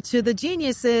 Thank you to the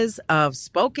geniuses of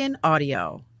spoken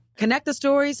audio. Connect the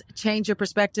stories, change your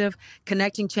perspective.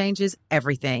 Connecting changes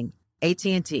everything.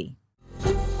 AT&T.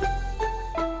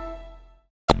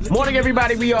 Morning,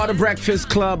 everybody. We are the Breakfast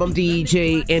Club. I'm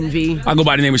DJ Envy. I go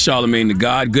by the name of Charlamagne the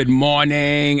God. Good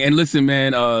morning. And listen,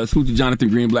 man, salute to Jonathan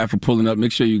Greenblatt for pulling up.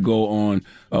 Make sure you go on,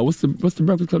 what's the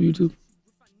Breakfast Club YouTube?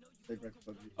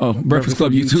 Oh, Breakfast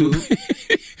Club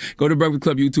YouTube. Go to Breakfast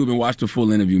Club YouTube and watch the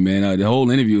full interview, man. The whole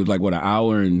interview is like, what, an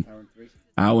hour and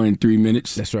 3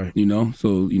 minutes? That's right. You know,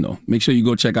 so, make sure you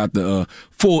go check out the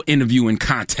full interview in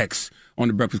context on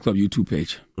the Breakfast Club YouTube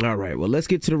page. All right, well, let's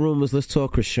get to the rumors. Let's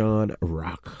talk Krishan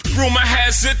Rock. Rumor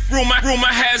has it, rumor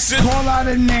has it. Call out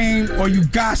a name, or you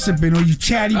gossiping, or you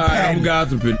chatty patty. I'm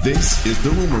gossiping. This is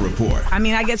the Rumor Report. I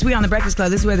mean, I guess we on the Breakfast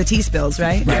Club. This is where the tea spills,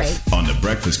 right? Right. On the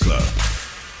Breakfast Club.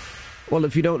 Well,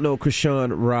 if you don't know,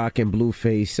 Krishan Rock and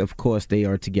Blueface, of course, they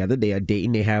are together. They are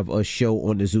dating. They have a show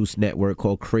on the Zeus Network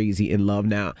called Crazy in Love.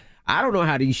 Now, I don't know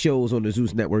how these shows on the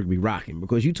Zeus Network be rocking,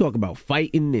 because you talk about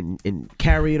fighting and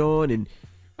carrying on, and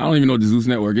I don't even know what the Zeus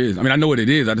Network is. I mean, I know what it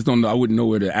is. I just don't know. I wouldn't know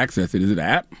where to access it. Is it an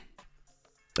app?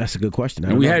 That's a good question.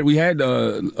 And we had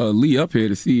Lee up here,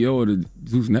 the CEO of the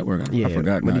Zeus Network. I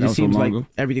forgot. But now. it That was just so seems long like ago.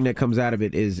 everything that comes out of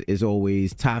it is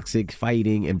always toxic,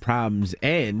 fighting, and problems.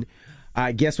 And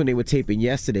I guess when they were taping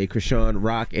yesterday, Krishan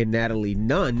Rock and Natalie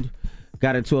Nunn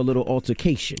got into a little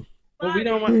altercation. Well, we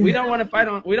don't want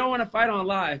to fight on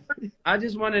live. I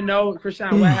just want to know,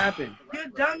 Krishan, what happened? You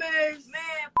dumbass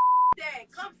man,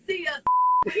 that. Come see us.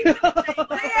 Stay outside.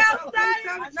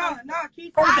 No,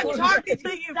 keep talking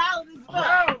to you.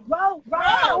 Roll,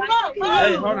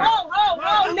 Hey, hold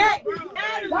on. neck.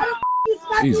 Why the you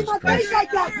slap me in my face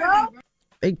like that, bro?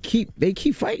 They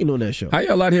keep fighting on that show. How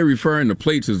y'all out here referring to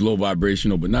plates as low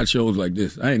vibrational, but not shows like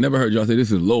this? I ain't never heard y'all say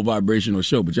this is a low vibrational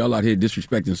show, but y'all out here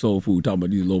disrespecting soul food, talking about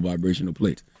these low vibrational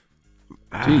plates.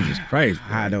 Jesus Christ,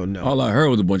 bro. I don't know. All I heard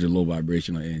was a bunch of low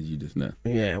vibrational energy just now.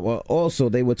 Yeah, well, also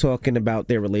they were talking about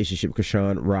their relationship,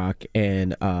 Krishan Rock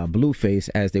and Blueface,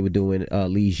 as they were doing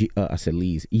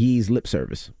Yee's lip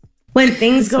service. When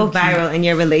things go viral in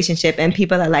your relationship and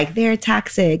people are like, they're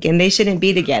toxic and they shouldn't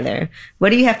be together,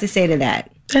 what do you have to say to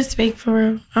that? That's fake for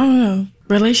real. I don't know.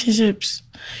 Relationships,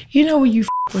 you know when you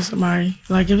with somebody.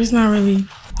 Like, if it's not really,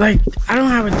 like, I don't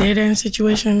have a dead-end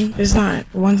situation. It's not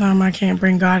one time I can't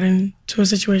bring God into a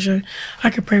situation. I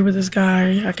could pray with this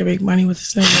guy. I could make money with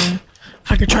this nigga.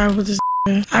 I could travel with this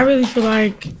nigga. I really feel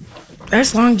like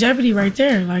that's longevity right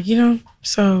there. Like, you know?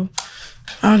 So,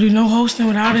 I don't do no hosting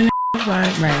without a nigga.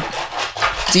 Like,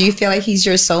 right. Do you feel like he's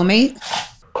your soulmate?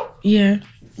 Yeah.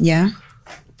 Yeah?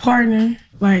 Partner.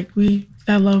 Like,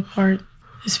 that love part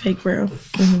is fake real.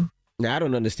 Mm-hmm. Now, I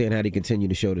don't understand how they continue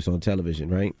to show this on television,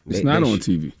 right? It's not on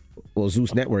TV. Well,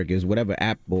 Zeus Network is whatever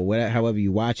app or whatever, however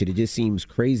you watch it. It just seems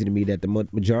crazy to me that the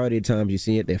majority of times you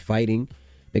see it, they're fighting.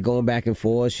 They're going back and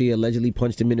forth. She allegedly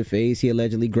punched him in the face. He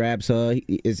allegedly grabs her.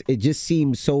 It just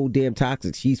seems so damn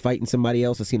toxic. She's fighting somebody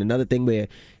else. I've seen another thing where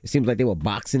it seems like they were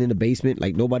boxing in the basement.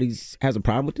 Like nobody has a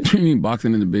problem with this. What do you mean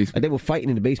boxing in the basement? Like they were fighting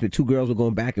in the basement. Two girls were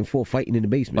going back and forth fighting in the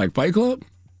basement. Like Fight Club?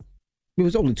 It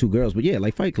was only two girls, but yeah,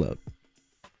 like Fight Club.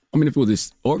 I mean, if it was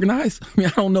this organized, I mean,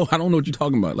 I don't know what you're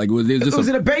talking about. Like, it was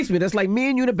in a basement. That's like me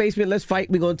and you in the basement. Let's fight.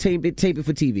 We're gonna tape it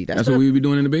for TV. That's what we would be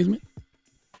doing in the basement.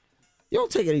 You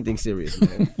don't take anything serious,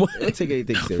 man. You don't take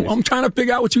anything serious. I'm trying to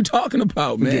figure out what you're talking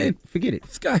about, man. Forget it.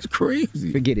 This guy's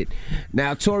crazy. Forget it.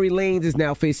 Now, Tory Lanez is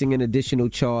now facing an additional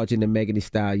charge in the Megan Thee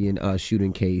Stallion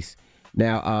shooting case.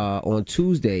 Now, on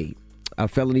Tuesday, a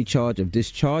felony charge of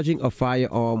discharging a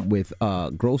firearm with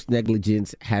gross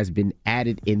negligence has been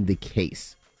added in the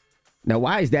case. Now,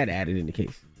 why is that added in the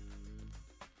case?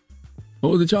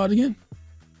 What was the charge again?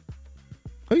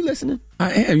 Are you listening?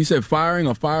 I am. You said firing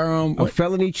a firearm? A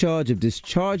felony charge of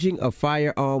discharging a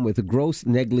firearm with gross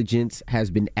negligence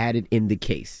has been added in the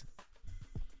case.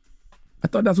 I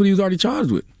thought that's what he was already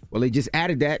charged with. Well, they just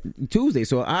added that Tuesday,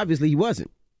 so obviously he wasn't.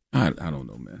 I don't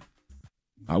know, man.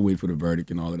 I'll wait for the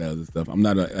verdict and all of that other stuff. I'm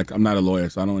not a lawyer,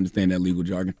 so I don't understand that legal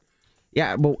jargon.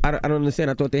 Yeah, but I don't understand.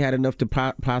 I thought they had enough to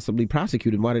possibly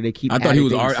prosecute him. Why did they keep? I thought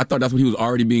I thought that's what he was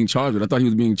already being charged with. I thought he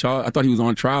was being charged. I thought he was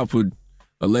on trial for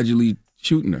allegedly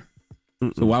shooting her.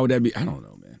 So why would that be? I don't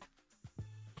know, man.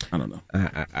 I don't know.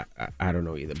 I don't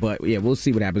know either. But yeah, we'll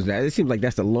see what happens. It seems like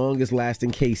that's the longest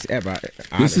lasting case ever.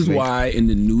 This is why in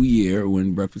the new year,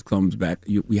 when Breakfast comes back,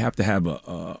 we have to have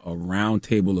a round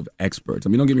table of experts. I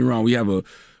mean, don't get me wrong. We have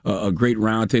a great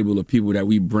round table of people that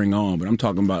we bring on. But I'm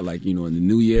talking about, like, you know, in the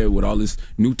new year with all this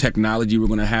new technology we're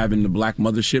going to have in the Black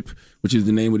Mothership, which is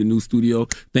the name of the new studio,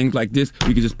 things like this,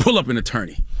 we can just pull up an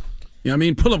attorney. You know what I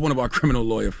mean? Pull up one of our criminal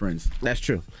lawyer friends. That's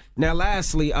true. Now,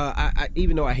 lastly, I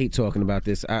even though I hate talking about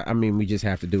this, I mean, we just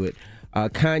have to do it.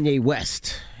 Kanye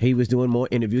West, he was doing more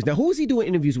interviews. Now, who is he doing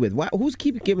interviews with? Who's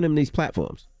keep giving him these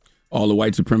platforms? All the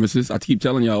white supremacists. I keep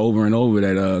telling y'all over and over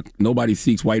that nobody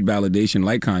seeks white validation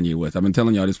like Kanye West. I've been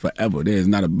telling y'all this forever. There is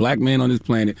not a black man on this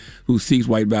planet who seeks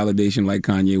white validation like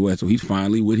Kanye West. So he's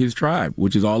finally with his tribe,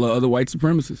 which is all the other white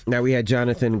supremacists. Now, we had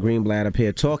Jonathan Greenblatt up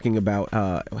here talking about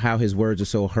how his words are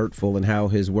so hurtful and how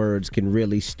his words can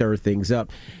really stir things up.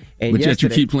 And but yet you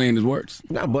keep playing his words.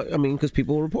 No, but I mean, because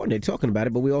people were reporting, they're talking about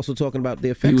it, but we're also talking about the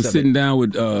effects of it. He was sitting down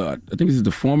with, I think this is the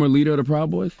former leader of the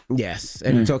Proud Boys. Yes,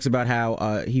 and he talks about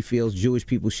how he feels Jewish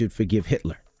people should forgive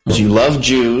Hitler. You love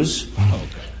Jews,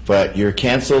 but you're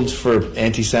canceled for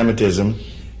anti-Semitism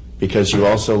because you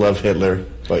also love Hitler,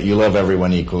 but you love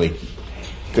everyone equally.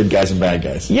 Good guys and bad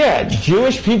guys. Yeah,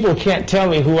 Jewish people can't tell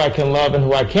me who I can love and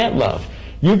who I can't love.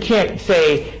 You can't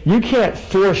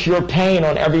force your pain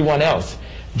on everyone else.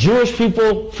 Jewish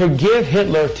people, forgive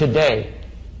Hitler today.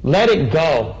 Let it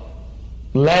go.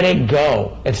 Let it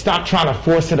go. And stop trying to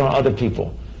force it on other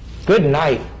people. Good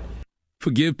night.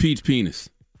 Forgive Pete's penis.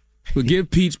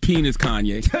 Forgive Pete's penis,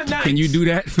 Kanye. Tonight. Can you do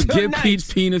that? Forgive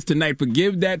Pete's penis tonight.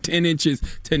 Forgive that 10 inches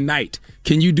tonight.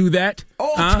 Can you do that?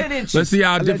 All 10 inches. Let's see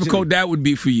how allegedly. difficult that would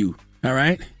be for you. All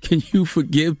right? Can you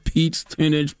forgive Pete's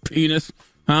 10-inch penis?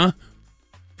 For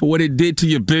what it did to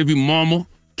your baby mama?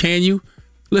 Can you?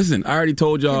 Listen, I already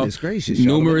told y'all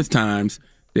numerous times,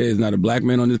 there is not a black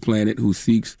man on this planet who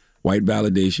seeks white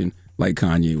validation like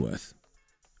Kanye West.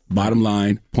 Bottom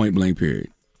line, point blank period.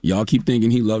 Y'all keep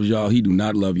thinking he loves y'all. He do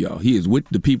not love y'all. He is with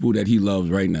the people that he loves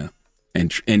right now.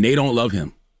 And they don't love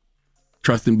him.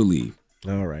 Trust and believe.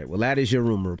 All right. Well, that is your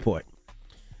rumor report.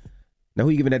 Now, who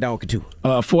you giving that dog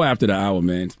to? 4 after the hour,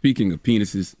 man. Speaking of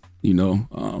penises, you know,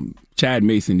 Chad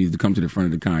Mason needs to come to the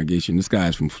front of the congregation. This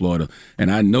guy's from Florida,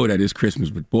 and I know that it's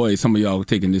Christmas, but boy, some of y'all are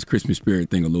taking this Christmas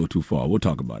spirit thing a little too far. We'll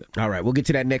talk about it. All right, we'll get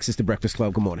to that next. It's The Breakfast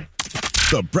Club. Good morning.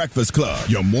 The Breakfast Club.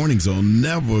 Your mornings will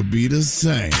never be the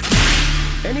same.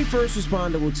 Any first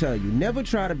responder will tell you, never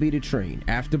try to beat a train.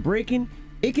 After braking,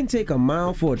 It can take a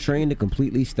mile for a train to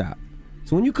completely stop.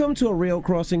 So when you come to a rail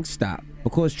crossing, stop,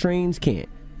 because trains can't.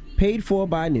 Paid for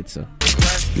by NHTSA.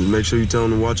 Make sure you tell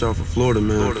them to watch out for Florida,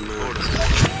 man.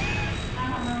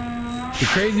 The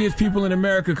craziest people in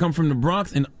America come from the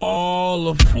Bronx and all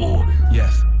of Florida.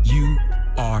 Yes, you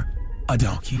are a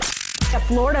donkey. A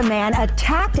Florida man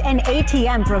attacked an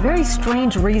ATM for a very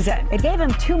strange reason. It gave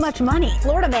him too much money.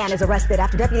 Florida man is arrested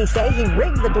after deputies say he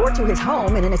rigged the door to his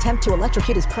home in an attempt to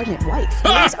electrocute his pregnant wife.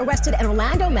 Police arrested an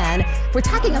Orlando man for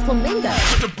attacking a flamingo.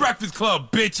 It's the Breakfast Club,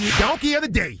 bitches. Donkey of the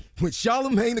day with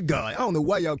Charlamagne the God. I don't know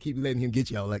why y'all keep letting him get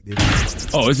y'all like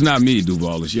this. Oh, it's not me,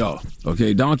 Duval. It's y'all.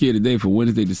 Okay, Donkey of the day for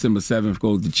Wednesday, December 7th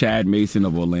goes to Chad Mason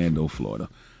of Orlando, Florida.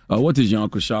 What does your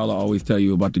Uncle Charla always tell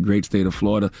you about the great state of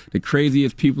Florida? The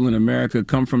craziest people in America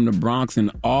come from the Bronx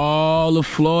and all of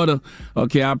Florida.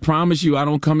 Okay, I promise you, I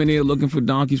don't come in here looking for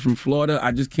donkeys from Florida.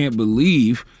 I just can't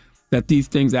believe that these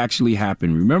things actually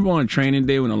happen. Remember on training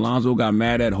day when Alonzo got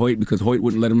mad at Hoyt because Hoyt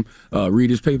wouldn't let him read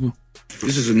his paper?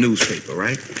 This is a newspaper,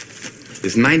 right?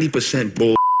 It's 90%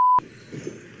 bull,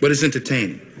 but it's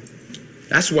entertaining.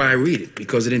 That's why I read it,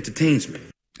 because it entertains me.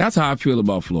 That's how I feel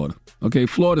about Florida. Okay,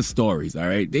 Florida stories, all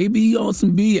right? They be on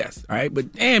some BS, all right?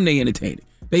 But damn, they entertaining.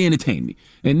 They entertain me.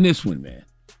 And this one, man.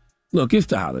 Look, it's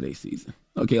the holiday season.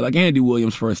 Okay, like Andy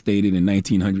Williams first stated in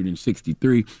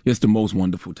 1963, it's the most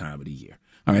wonderful time of the year.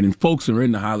 All right, and folks are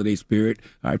in the holiday spirit.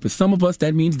 All right, for some of us,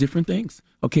 that means different things.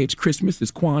 Okay, it's Christmas,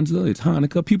 it's Kwanzaa, it's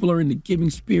Hanukkah. People are in the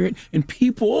giving spirit, and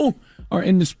people are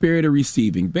in the spirit of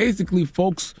receiving. Basically,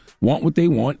 folks want what they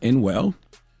want, and well,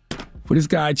 for this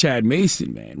guy, Chad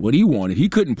Mason, man, what he wanted, he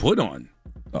couldn't put on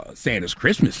Santa's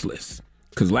Christmas list.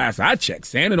 Because last I checked,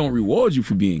 Santa don't reward you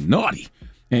for being naughty.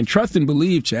 And trust and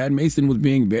believe Chad Mason was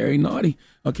being very naughty.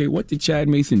 Okay, what did Chad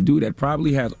Mason do that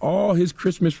probably has all his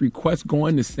Christmas requests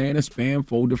going to Santa's spam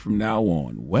folder from now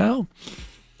on? Well,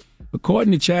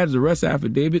 according to Chad's arrest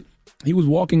affidavit, he was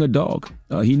walking a dog.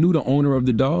 He knew the owner of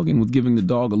the dog and was giving the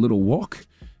dog a little walk.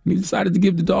 And he decided to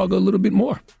give the dog a little bit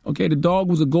more. Okay, the dog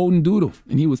was a golden doodle,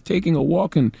 and he was taking a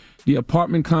walk in the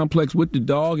apartment complex with the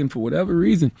dog, and for whatever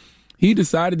reason, he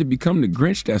decided to become the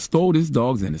Grinch that stole his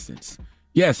dog's innocence.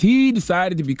 Yes, he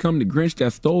decided to become the Grinch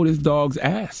that stole his dog's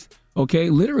ass. Okay,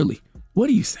 literally. What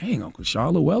are you saying, Uncle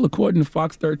Charla? Well, according to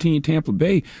Fox 13 Tampa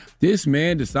Bay, this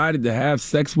man decided to have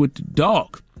sex with the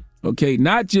dog. Okay,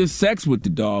 not just sex with the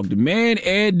dog. The man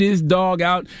aired this dog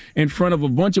out in front of a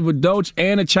bunch of adults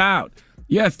and a child.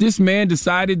 Yes, this man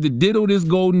decided to diddle this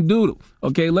golden doodle.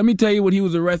 Okay, let me tell you what he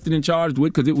was arrested and charged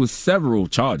with, because it was several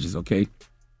charges, okay?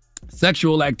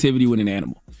 Sexual activity with an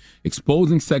animal,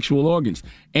 exposing sexual organs,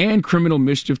 and criminal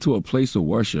mischief to a place of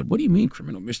worship. What do you mean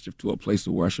criminal mischief to a place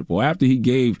of worship? Well, after he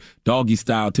gave doggy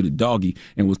style to the doggy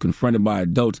and was confronted by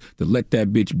adults to let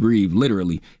that bitch breathe,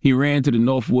 literally, he ran to the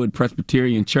Northwood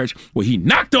Presbyterian Church where he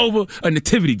knocked over a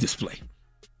nativity display.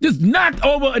 Just knocked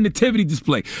over a nativity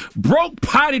display, broke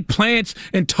potted plants,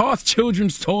 and tossed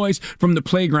children's toys from the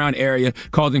playground area,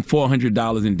 causing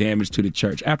 $400 in damage to the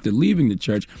church. After leaving the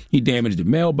church, he damaged a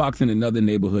mailbox in another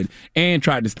neighborhood and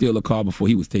tried to steal a car before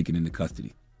he was taken into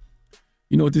custody.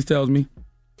 You know what this tells me?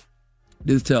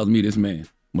 This tells me this man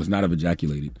must not have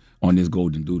ejaculated on this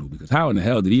golden doodle, because how in the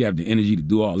hell did he have the energy to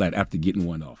do all that after getting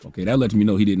one off? Okay, that lets me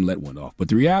know he didn't let one off. But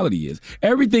the reality is,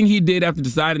 everything he did after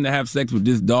deciding to have sex with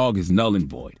this dog is null and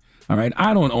void. All right,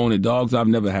 I don't own a dog, so I've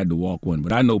never had to walk one.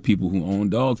 But I know people who own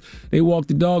dogs. They walk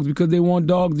the dogs because they want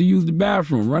dogs to use the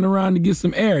bathroom, run around to get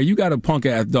some air. You got a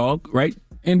punk-ass dog, right,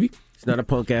 Envy? It's not a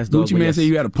punk-ass dog. Gucci Man say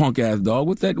you had a punk-ass dog.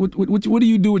 What's that? What do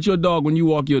you do with your dog when you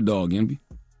walk your dog, Envy?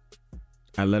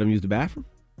 I let him use the bathroom.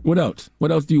 What else?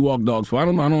 What else do you walk dogs for? I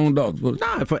don't own dogs.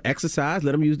 Nah, for exercise,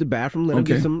 let them use the bathroom, let them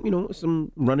get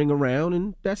some running around,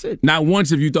 and that's it. Not once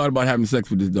have you thought about having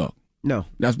sex with this dog. No.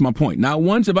 That's my point. Not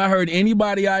once have I heard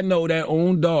anybody I know that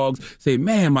own dogs say,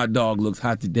 man, my dog looks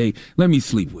hot today. Let me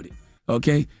sleep with it.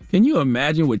 Okay? Can you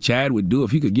imagine what Chad would do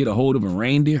if he could get a hold of a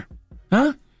reindeer?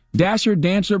 Huh? Dasher,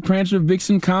 Dancer, Prancer,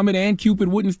 Vixen, Comet, and Cupid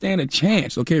wouldn't stand a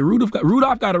chance. Okay? Rudolph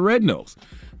got a red nose.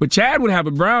 But Chad would have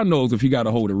a brown nose if he got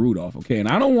a hold of Rudolph, okay? And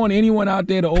I don't want anyone out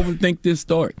there to overthink this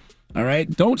story, all right?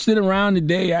 Don't sit around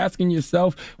today asking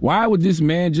yourself, why would this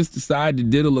man just decide to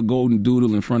diddle a golden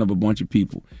doodle in front of a bunch of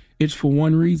people? It's for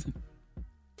one reason.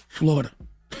 Florida.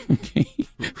 Okay?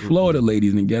 Florida,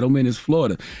 ladies and gentlemen, is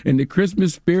Florida. And the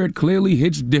Christmas spirit clearly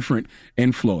hits different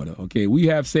in Florida, okay? We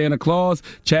have Santa Claus.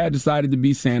 Chad decided to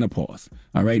be Santa Paws,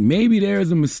 all right? Maybe there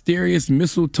is a mysterious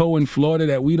mistletoe in Florida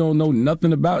that we don't know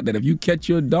nothing about, that if you catch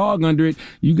your dog under it,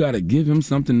 you got to give him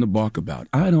something to bark about.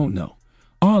 I don't know.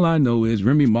 All I know is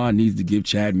Remy Ma needs to give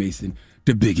Chad Mason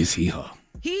the biggest hee-haw.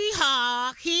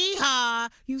 Hee-haw, hee-haw,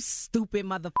 you stupid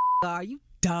motherfucker. Are you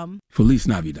dumb. Feliz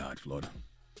Navidad, Florida.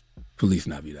 Feliz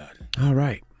Navidad. All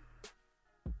right.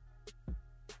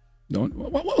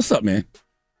 What's up, man?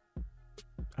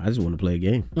 I just want to play a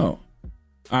game. Oh.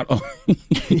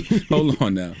 Hold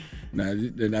on now. I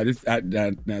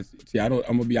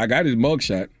got his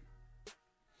mugshot.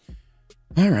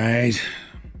 All right.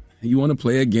 You want to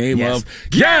play a game of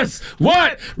Guess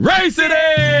What Race It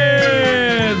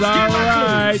Is? All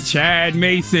right. Chad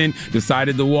Mason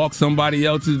decided to walk somebody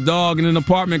else's dog in an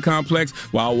apartment complex.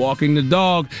 While walking the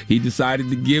dog, he decided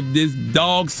to give this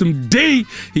dog some D.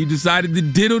 He decided to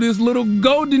diddle this little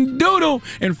golden doodle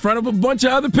in front of a bunch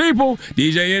of other people.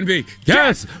 DJ Envy,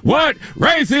 guess what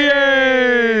race he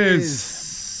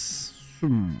is?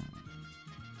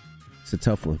 It's a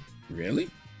tough one.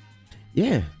 Really?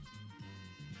 Yeah.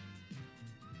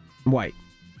 White.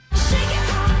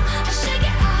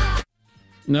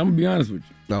 Now, I'm going to be honest with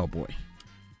you. Oh, boy.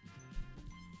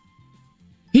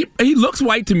 He looks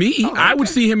white to me. Okay. I would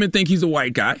see him and think he's a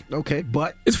white guy. Okay,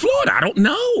 but... It's Florida. I don't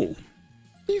know.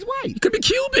 He's white. He could be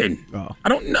Cuban. Oh. I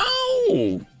don't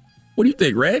know. What do you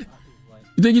think, Red?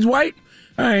 You think he's white?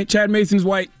 All right, Chad Mason's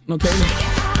white. Okay.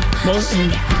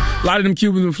 A lot of them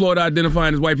Cubans in Florida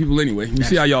identifying as white people anyway. You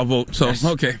see how y'all vote. So,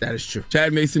 okay. That is true.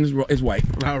 Chad Mason is white.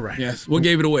 All right. Yes. What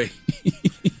gave it away?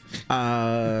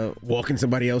 Walking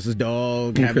somebody else's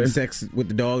dog, having sex with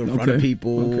the dog in front of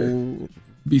people. Okay.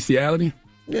 Bestiality?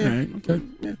 Yeah. All right. Okay.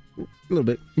 Yeah. A little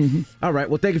bit. Mm-hmm. All right.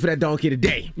 Well, thank you for that donkey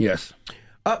today. Yes.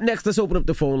 Up next, let's open up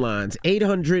the phone lines.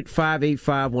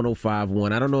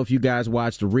 800-585-1051. I don't know if you guys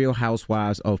watched The Real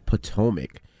Housewives of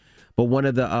Potomac. But one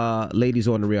of the ladies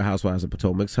on The Real Housewives of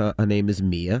Potomac, her name is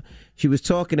Mia. She was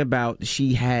talking about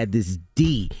she had this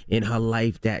D in her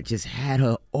life that just had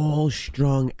her all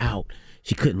strung out.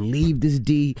 She couldn't leave this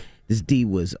D. This D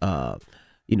was,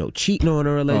 cheating on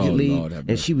her allegedly. Oh, Lord,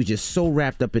 and she was just so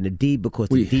wrapped up in the D because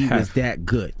the D was that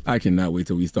good. I cannot wait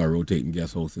till we start rotating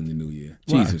guest hosts in the new year.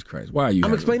 Why? Jesus Christ. Why are you?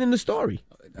 I'm explaining the story.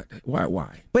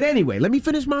 Why? But anyway, let me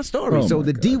finish my story. So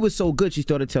the D was so good, she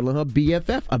started telling her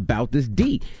BFF about this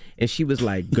D. And she was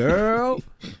like, girl,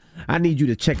 I need you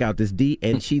to check out this D.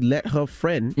 And she let her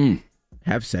friend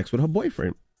have sex with her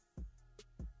boyfriend.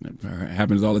 It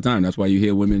happens all the time. That's why you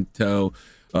hear women tell,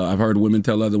 I've heard women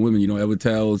tell other women, you don't ever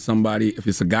tell somebody, if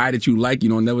it's a guy that you like, you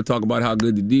don't never talk about how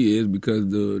good the D is because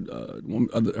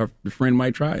the friend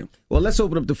might try him. Well, let's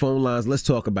open up the phone lines. Let's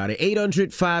talk about it.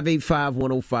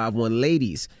 800-585-1051.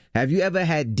 Ladies, have you ever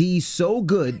had D so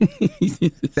good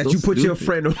that you put your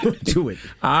friend onto it?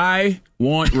 I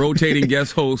want rotating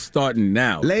guest hosts starting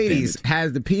now. Ladies,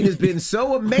 has the penis been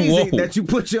so amazing that you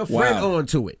put your friend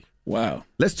onto it? Wow.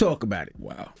 Let's talk about it.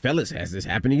 Wow. Fellas, has this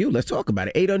happened to you? Let's talk about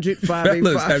it. 800-585.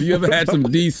 Fellas, have you ever had some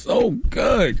D so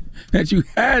good that you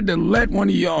had to let one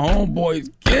of your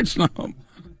homeboys get some?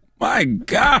 My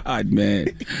God, man.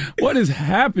 What is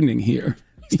happening here?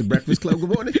 It's the Breakfast Club.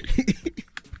 Good morning.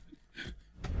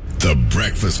 The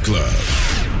Breakfast Club.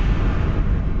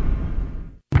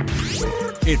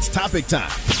 It's topic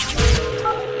time.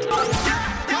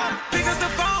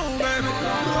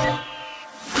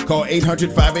 Call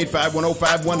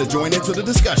 800-585-1051 to join into the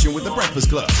discussion with The Breakfast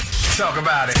Club. Talk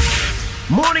about it.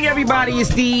 Morning, everybody.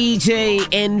 It's DJ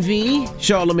Envy,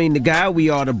 Charlamagne the Guy. We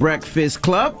are The Breakfast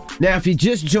Club. Now, if you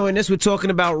just joined us, we're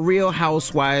talking about Real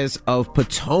Housewives of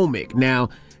Potomac. Now,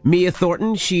 Mia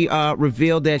Thornton, she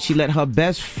revealed that she let her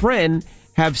best friend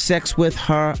have sex with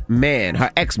her man,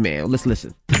 her ex-man. Let's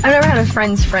listen. I've never had a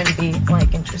friend's friend be,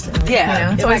 interested in me.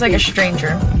 Yeah. It's always like a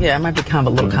stranger. Yeah, it might be kind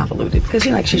of a little convoluted because,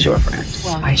 she's your friend.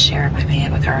 Well, I share my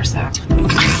man with her, so.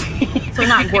 So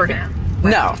not Gordon.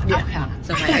 No. Yeah. Okay.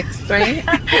 So my ex, right?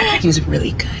 He's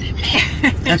really good at me.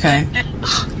 Okay.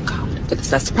 Oh, God. But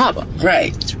that's the problem.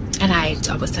 Right. And I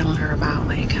was telling her about,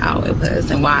 how it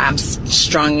was and why I'm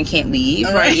strong and can't leave,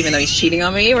 right? Even though he's cheating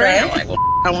on me, right? I'm like, well,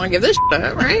 I want to give this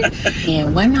up, right?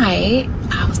 And one night,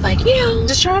 I was like,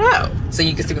 just try it out. So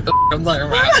you can see what the I'm talking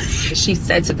about. She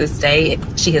said to this day,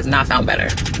 she has not found better.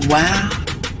 Wow.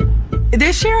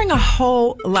 They're sharing a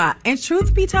whole lot. And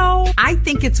truth be told, I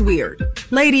think it's weird.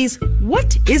 Ladies,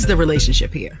 what is the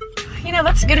relationship here?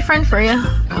 That's a good friend for you.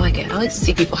 I like it. I like to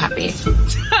see people happy.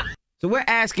 So we're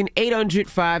asking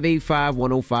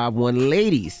 800-585-1051.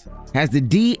 Ladies, has the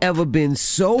D ever been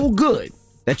so good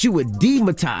that you would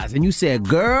dematize and you said,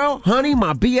 girl, honey,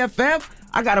 my BFF,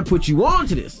 I got to put you on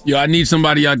to this? Yo, I need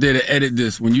somebody out there to edit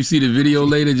this. When you see the video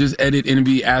later, just edit and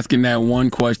be asking that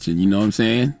one question. You know what I'm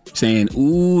saying? Saying,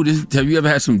 ooh, have you ever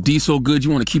had some D so good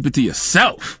you want to keep it to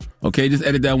yourself? Okay, just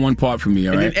edit that one part for me,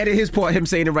 all right? And then edit his part, him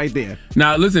saying it right there.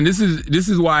 Now, listen, this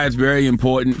is why it's very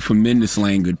important for men to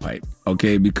slang good pipe,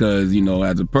 okay? Because,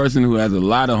 as a person who has a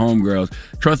lot of homegirls,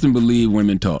 trust and believe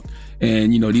women talk.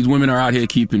 And, these women are out here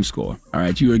keeping score, all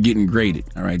right? You are getting graded,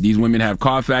 all right? These women have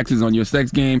Carfaxes on your sex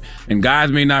game, and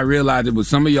guys may not realize it, but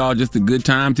some of y'all just a good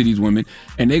time to these women,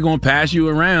 and they going to pass you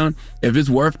around if it's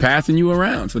worth passing you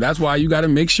around. So that's why you got to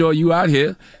make sure you out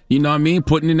here,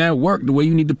 putting in that work the way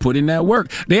you need to put in that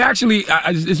work. They actually,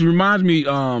 this reminds me,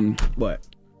 what?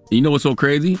 You know what's so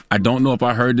crazy? I don't know if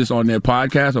I heard this on their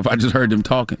podcast or if I just heard them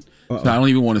talking. So I don't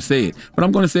even want to say it, but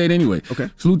I'm going to say it anyway. Okay.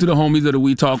 Salute to the homies of the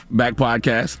We Talk Back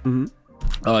podcast,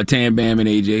 Tan Bam and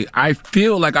AJ. I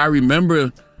feel like I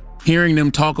remember hearing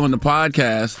them talk on the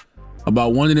podcast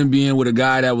about one of them being with a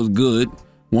guy that was good,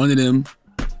 one of them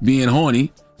being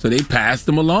horny, so they passed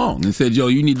them along and said, yo,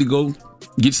 you need to go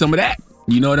get some of that.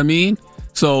 You know what I mean?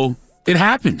 So it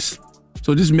happens.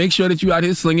 So just make sure that you out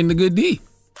here slinging the good D.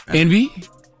 Envy,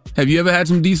 have you ever had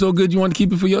some D so good you want to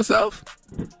keep it for yourself?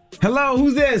 Hello,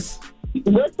 who's this?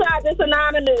 What's up? This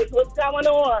Anonymous. What's going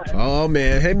on? Oh,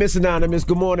 man. Hey, Miss Anonymous.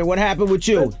 Good morning. What happened with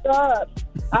you? What's up?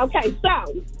 Okay,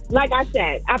 so, like I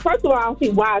said, first of all, I don't see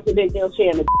why it's a big deal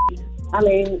sharing the I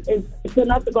mean, it's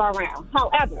enough to go around.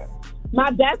 However,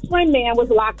 my best friend, man, was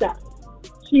locked up.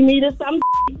 She needed some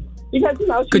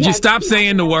because, Could you stop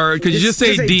saying the word? Could you just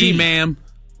say D, ma'am?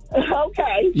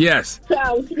 Okay. Yes.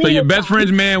 So your best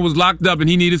friend's man was locked up and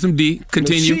he needed some D.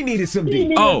 Continue. No, she needed some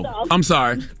D. I'm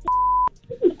sorry.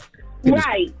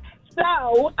 Right.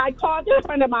 So I called a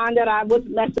friend of mine that I was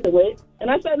messing with,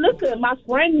 and I said, listen, my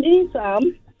friend needs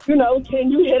some.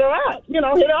 Can you hit her up? Hit her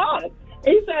on. And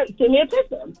he said, send me a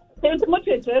picture. Sent him a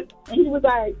picture, and he was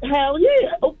like, hell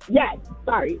yeah. Oh, yes.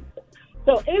 Sorry.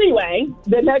 So anyway,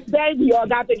 the next day, we all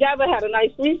got together, had a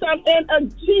nice threesome,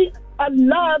 and she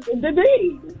loved the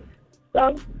deed.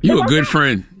 So, you a good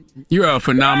friend. You're a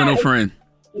phenomenal friend.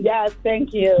 Yes,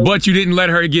 thank you. But you didn't let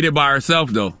her get it by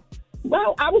herself, though.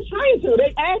 Well, I was trying to.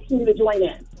 They asked me to join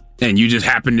in. And you just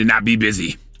happened to not be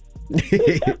busy.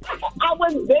 I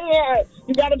was there.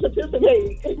 You got to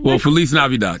participate. Well, Feliz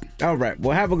Navidad. All right.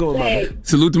 Well, have a good one, mama.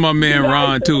 Salute to my man,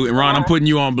 Ron, too. And Ron, I'm putting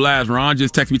you on blast. Ron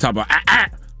just texted me talking about,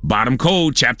 Bottom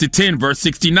Code, chapter 10, verse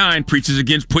 69, preaches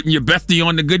against putting your bestie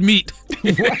on the good meat.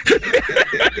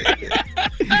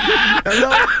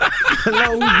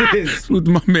 Hello, who's this? Salute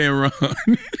to my man, Ron.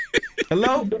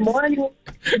 Hello? Good morning.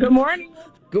 Good morning.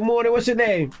 Good morning. What's your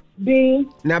name? B.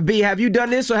 Now, B, have you done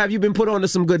this or have you been put on to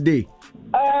some good D?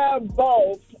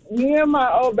 Both. Me and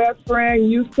my old best friend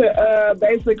used to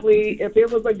basically, if it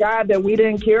was a guy that we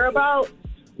didn't care about,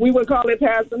 we would call it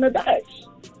passing the Dutch.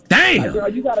 Damn. Girl,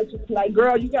 you gotta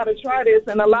try this.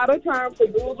 And a lot of times the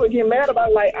dudes would get mad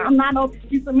about I'm not no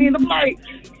piece of meat. I'm like,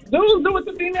 dudes do it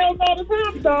to females all the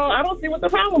time, so I don't see what the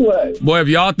problem was. Boy, if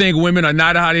y'all think women are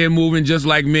not out here moving just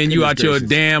like men, you out your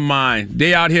damn mind.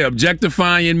 They out here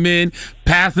objectifying men,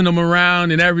 passing them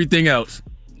around, and everything else.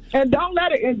 And don't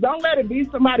let it be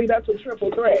somebody that's a triple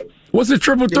threat. What's a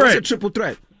triple threat? What's a triple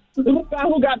threat? Who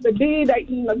got the D, they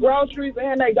eating the groceries,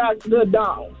 and they got the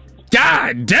dog.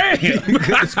 God damn!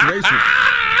 Goodness gracious.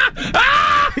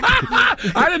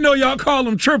 I didn't know y'all call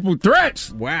them triple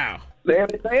threats. Wow.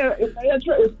 If they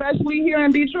especially here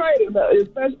in Detroit,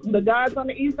 especially the guys on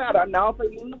the east side are known for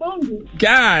eating the bones.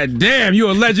 God damn, you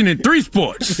a legend in 3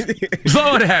 sports.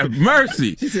 Lord have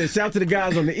mercy. She said, shout to the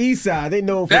guys on the east side. They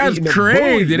know for that's eating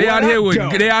crazy. The They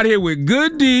out here with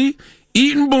good D,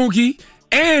 eating bunkie,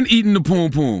 and eating the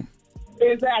poom poom.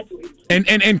 Exactly.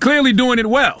 And clearly doing it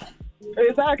well.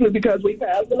 Exactly, because we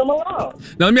passed them along.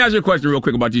 Now, let me ask you a question real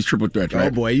quick about these triple threats, right?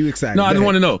 Oh, boy, you excited. No, I just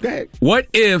want to know. What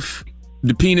if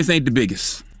the penis ain't the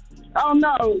biggest? Oh,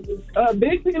 no.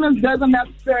 Big penis doesn't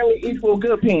necessarily equal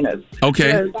good penis.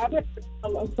 Okay. I've had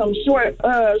some short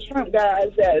shrimp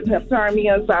guys that have turned me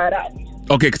inside out.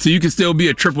 Okay, so you can still be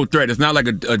a triple threat. It's not like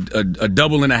a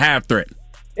double and a half threat.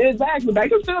 Exactly. They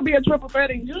can still be a triple threat,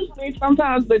 and usually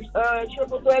sometimes the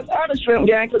triple threats are the shrimp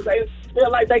gang because they feel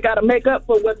like they got to make up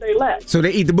for what they lack. So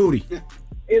they eat the booty.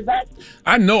 Exactly.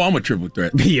 I know I'm a triple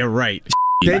threat. You're right.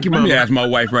 Thank you, Let Mama. me ask my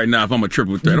wife right now if I'm a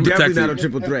triple threat. I'm definitely text not a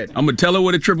triple threat. I'm going to tell her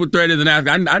what a triple threat is and ask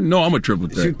her. I know I'm a triple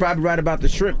threat. She's probably right about the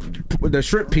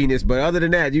shrimp penis, but other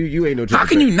than that, you ain't no triple threat. How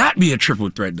can you not be a triple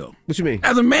threat, though? What you mean?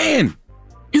 As a man.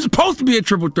 You're supposed to be a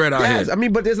triple threat out here. I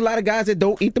mean, but there's a lot of guys that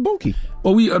don't eat the bunkie.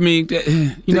 Well, you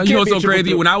know what's so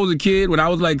crazy? When I was a kid, when I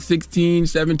was like 16,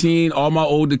 17, all my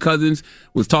older cousins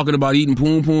was talking about eating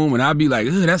poom poom, and I'd be like,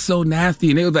 ugh, that's so nasty.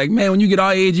 And they was like, man, when you get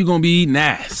our age, you're going to be eating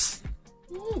ass.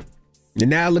 And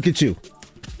now look at you.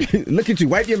 Look at you.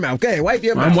 Wipe your mouth. Go ahead, wipe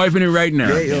your mouth. I'm wiping it right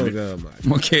now.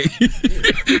 Okay.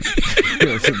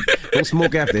 Don't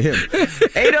smoke after him.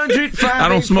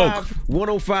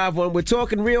 800-585-1051. We're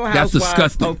talking Real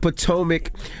Housewives of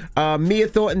Potomac. Mia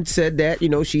Thornton said that,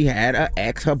 she had an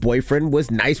ex. Her boyfriend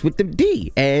was nice with the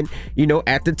D. And,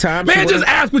 at the time... Man, just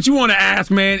ask what you want to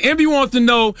ask, man. Envy wants to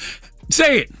know.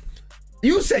 Say it.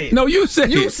 You say it. No, you say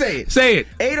it. You say it. Say it.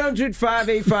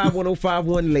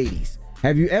 800-585-1051. Ladies,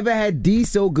 have you ever had D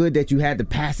so good that you had to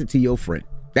pass it to your friend?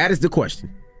 That is the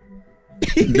question.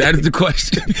 That is the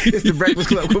question. It's the Breakfast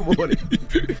Club. Good morning.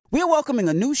 We're welcoming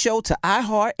a new show to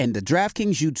iHeart and the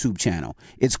DraftKings YouTube channel.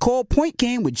 It's called Point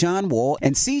Game with John Wall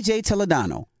and CJ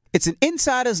Toledano. It's an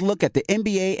insider's look at the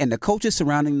NBA and the coaches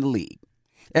surrounding the league.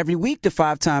 Every week, the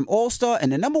 5-time All-Star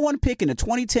and the #1 pick in the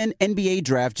 2010 NBA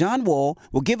Draft, John Wall,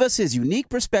 will give us his unique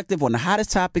perspective on the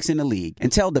hottest topics in the league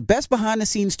and tell the best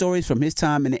behind-the-scenes stories from his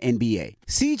time in the NBA.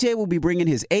 CJ will be bringing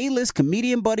his A-list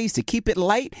comedian buddies to keep it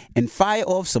light and fire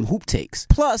off some hoop takes.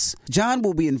 Plus, John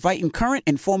will be inviting current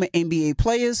and former NBA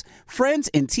players, friends,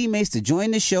 and teammates to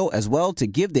join the show as well to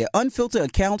give their unfiltered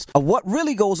accounts of what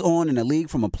really goes on in the league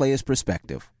from a player's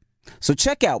perspective. So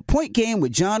check out Point Game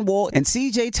with John Wall and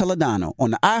CJ Toledano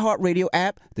on the iHeartRadio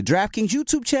app, the DraftKings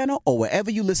YouTube channel, or wherever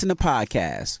you listen to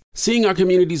podcasts. Seeing our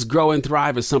communities grow and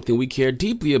thrive is something we care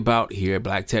deeply about here at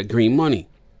Black Tech Green Money.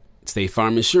 State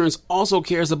Farm Insurance also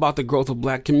cares about the growth of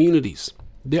Black communities.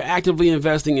 They're actively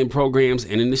investing in programs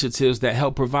and initiatives that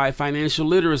help provide financial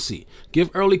literacy,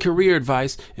 give early career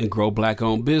advice, and grow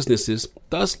Black-owned businesses,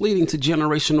 thus leading to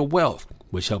generational wealth,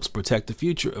 which helps protect the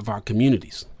future of our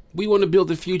communities. We want to build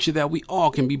a future that we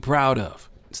all can be proud of.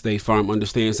 State Farm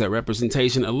understands that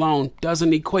representation alone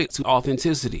doesn't equate to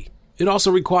authenticity. It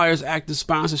also requires active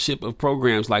sponsorship of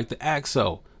programs like the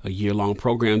AXO, a year-long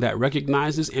program that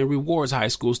recognizes and rewards high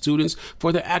school students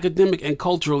for their academic and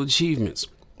cultural achievements,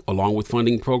 along with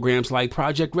funding programs like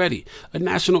Project Ready, a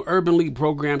National Urban League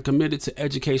program committed to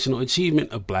educational achievement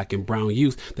of Black and brown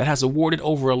youth that has awarded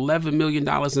over $11 million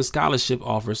in scholarship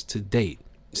offers to date.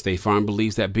 State Farm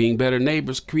believes that being better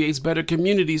neighbors creates better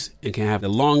communities and can have a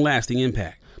long-lasting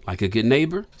impact. Like a good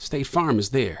neighbor, State Farm is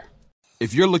there.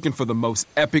 If you're looking for the most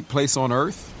epic place on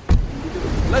earth,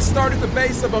 let's start at the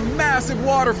base of a massive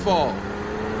waterfall.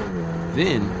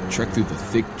 Then trek through the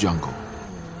thick jungle.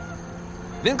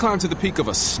 Then climb to the peak of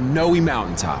a snowy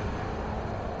mountaintop.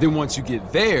 Then once you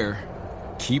get there,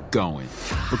 keep going.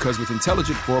 Because with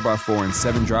intelligent 4x4 and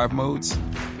 7 drive modes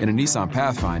and a Nissan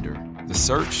Pathfinder, the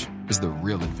search is the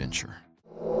real adventure.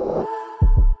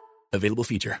 Available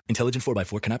feature. Intelligent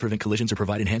 4x4 cannot prevent collisions or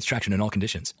provide enhanced traction in all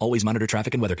conditions. Always monitor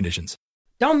traffic and weather conditions.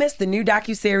 Don't miss the new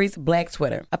docuseries Black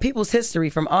Twitter, A People's History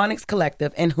from Onyx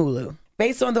Collective and Hulu.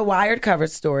 Based on the Wired cover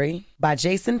story by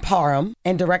Jason Parham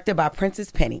and directed by Princess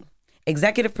Penny.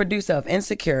 Executive producer of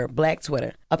Insecure, Black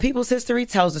Twitter. A People's History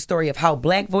tells the story of how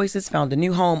Black voices found a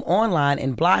new home online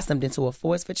and blossomed into a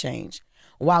force for change,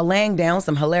 while laying down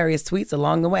some hilarious tweets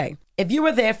along the way. If you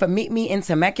were there for Meet Me in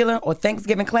Temecula or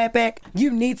Thanksgiving Clapback, you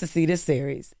need to see this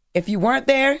series. If you weren't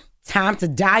there, time to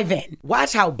dive in.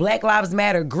 Watch how Black Lives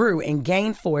Matter grew and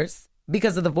gained force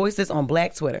because of the voices on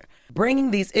Black Twitter,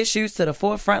 bringing these issues to the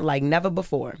forefront like never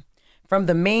before. From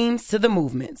the memes to the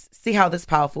movements, see how this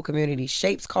powerful community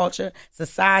shapes culture,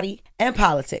 society, and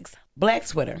politics. Black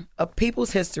Twitter, A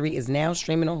People's History, is now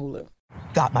streaming on Hulu.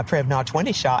 Got my Prevnar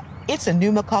 20 shot. It's a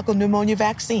pneumococcal pneumonia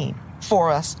vaccine.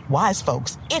 For us, wise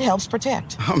folks, it helps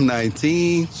protect. I'm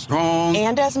 19, strong.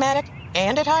 And asthmatic,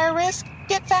 and at higher risk.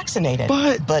 Get vaccinated.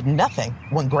 But nothing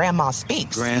when grandma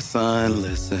speaks. Grandson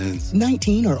listens.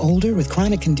 19 or older with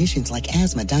chronic conditions like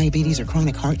asthma, diabetes, or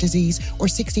chronic heart disease, or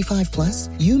 65 plus,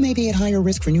 you may be at higher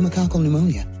risk for pneumococcal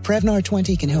pneumonia. Prevnar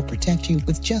 20 can help protect you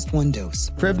with just one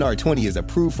dose. Prevnar 20 is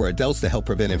approved for adults to help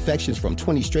prevent infections from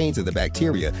 20 strains of the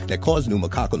bacteria that cause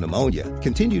pneumococcal pneumonia.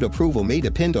 Continued approval may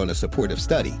depend on a supportive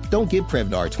study. Don't give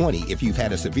Prevnar 20 if you've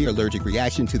had a severe allergic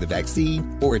reaction to the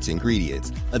vaccine or its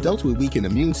ingredients. Adults with weakened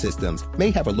immune systems may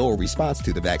have a lower response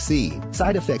to the vaccine.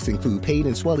 Side effects include pain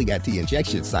and swelling at the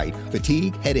injection site,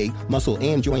 fatigue, headache, muscle,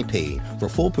 and joint pain. For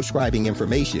full prescribing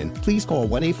information, please call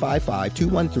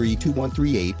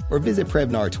 1-855-213-2138 or visit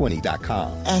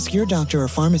Prevnar20.com. Ask your doctor or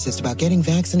pharmacist about getting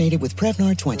vaccinated with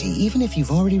Prevnar 20, even if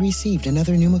you've already received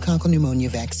another pneumococcal pneumonia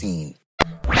vaccine.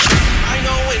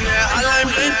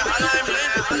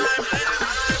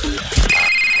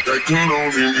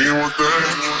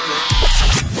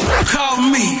 Call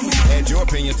me. Add your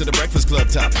opinion to the Breakfast Club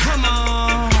topic. Come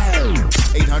on.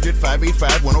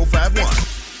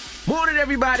 800-585-1051. Morning,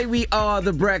 everybody. We are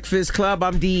the Breakfast Club.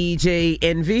 I'm DJ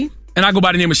Envy. And I go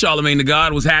by the name of Charlamagne the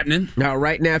God. What's happening? Now,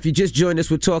 right now, if you just joined us,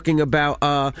 we're talking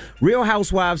about Real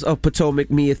Housewives of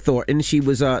Potomac, Mia Thornton. She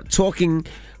was talking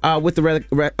with the rest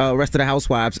of the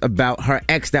housewives about her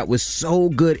ex that was so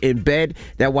good in bed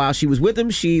that while she was with him,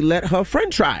 she let her friend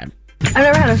try him. I've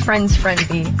never had a friend's friend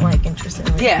be like interested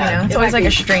in me. Yeah, you know? It's always like a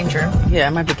stranger. Yeah,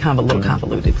 it might be kind of a little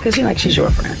convoluted because she's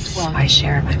your friend. Well, I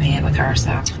share my man with her,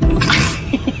 so.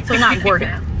 So not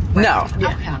Gordon. No.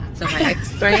 Yeah. So my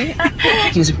ex, right?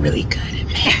 He was really good at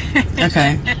me.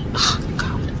 Okay. Oh,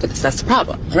 God. But that's the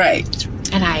problem. Right.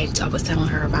 And I was telling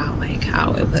her about like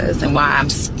how it was and why I'm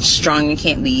strong and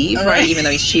can't leave, right? Even though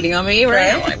he's cheating on me,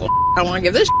 right? I'm like, well, I want to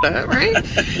give this up, right?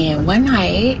 And one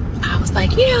night, I was like,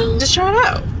 just try it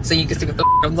out. So you can see what the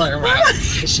I'm talking about.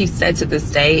 She said to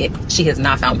this day, she has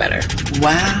not found better.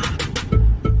 Wow.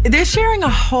 They're sharing a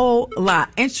whole lot.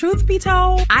 And truth be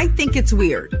told, I think it's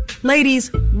weird.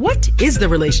 Ladies, what is the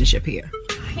relationship here?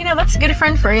 That's a good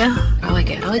friend for you. I like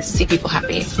it. I like to see people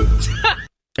happy.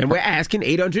 And we're asking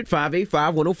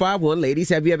 800-585-1051. Ladies,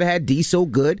 have you ever had D so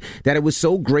good that it was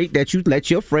so great that you let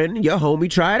your friend, your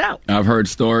homie, try it out? I've heard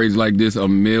stories like this a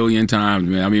million times,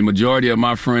 man. I mean, majority of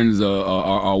my friends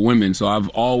are women, so I've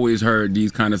always heard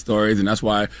these kind of stories, and that's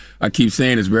why I keep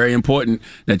saying it's very important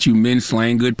that you men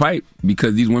slang good pipe,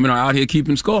 because these women are out here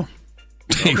keeping score.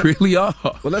 They really are.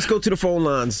 Well, let's go to the phone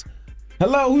lines.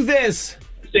 Hello, who's this?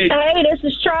 Hey, this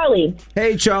is Charlie.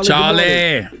 Hey, Charlie.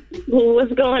 Charlie.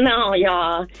 What's going on,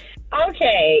 y'all?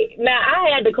 Okay, now I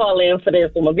had to call in for this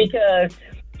one because,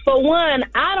 for one,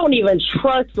 I don't even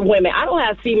trust women. I don't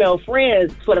have female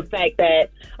friends for the fact that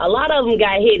a lot of them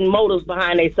got hidden motives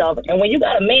behind themselves. And when you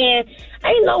got a man,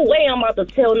 ain't no way I'm about to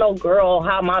tell no girl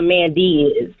how my man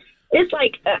D is. It's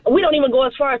like we don't even go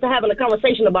as far as to having a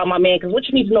conversation about my man, because what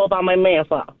you need to know about my man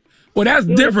for? Well, that's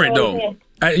different, though.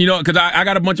 Because I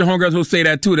got a bunch of homegirls who say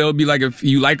that, too. They'll be like, if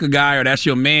you like a guy or that's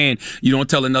your man, you don't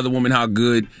tell another woman how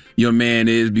good your man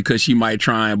is because she might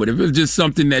try him. But if it's just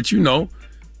something that, you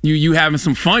having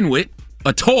some fun with,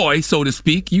 a toy, so to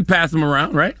speak, you pass them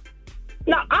around, right?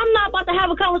 No, I'm not about to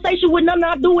have a conversation with nothing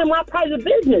I do in my private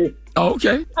business. Oh,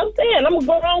 okay. I'm saying I'm a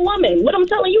grown woman. What I'm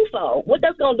telling you for? What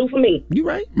that's going to do for me? You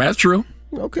right. That's true.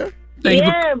 Okay.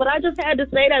 But I just had to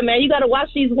say that, man. You got to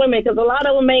watch these women because a lot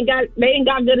of them ain't got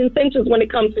good intentions when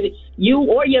it comes to you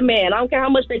or your man. I don't care how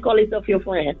much they call themselves your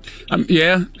friend.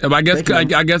 Yeah, I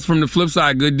guess from the flip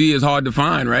side, good D is hard to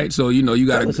find, right? So you got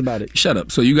to tell us about it. Shut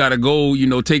up. So you got to go,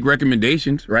 take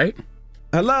recommendations, right?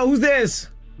 Hello, who's this?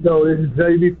 Yo, this is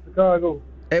JB from Chicago.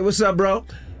 Hey, what's up, bro?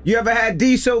 You ever had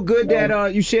D so good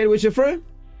that you shared it with your friend?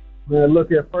 Man,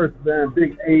 look at first, man.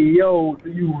 Big AO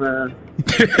to you, man.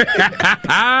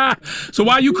 So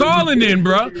why you calling then,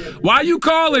 bro? Why you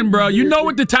calling, bro? You know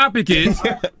what the topic is.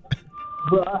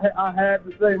 Bro, I had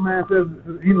to say, man, since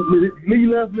Lee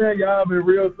left, man, y'all been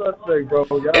real suspect, bro.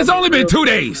 It's only been 2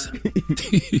 days.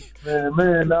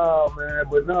 man, look,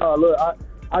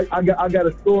 I got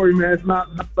a story, man. It's not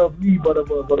of me, but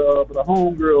of a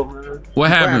homegirl, man.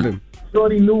 What happened?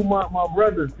 Shorty knew my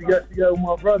brother. She got together with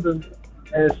my brother.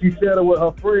 And she shared it with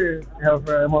her friends. My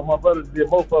brother did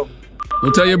both of them.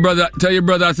 Well, tell your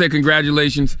brother I said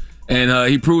congratulations. And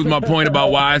he proves my point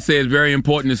about why I say it's very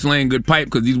important to slang good pipe,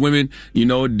 because these women,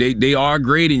 they are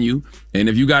grading you. And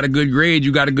if you got a good grade,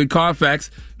 you got a good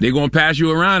Carfax, they're going to pass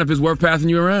you around if it's worth passing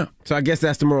you around. So I guess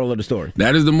that's the moral of the story.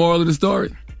 That is the moral of the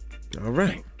story. All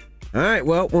right. All right,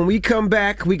 well, when we come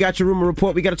back, we got your rumor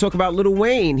report. We got to talk about Lil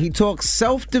Wayne. He talks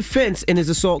self-defense in his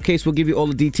assault case. We'll give you all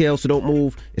the details, so don't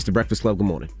move. It's The Breakfast Club. Good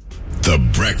morning. The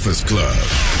Breakfast Club.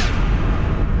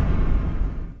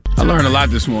 I learned a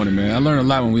lot this morning, man. I learned a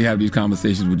lot when we have these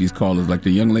conversations with these callers. Like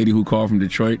the young lady who called from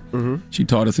Detroit, she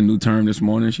taught us a new term this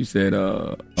morning. She said,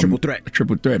 triple threat.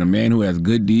 Triple threat. A man who has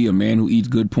good D, a man who eats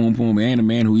good poom poom, and a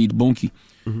man who eats bunky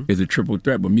is a triple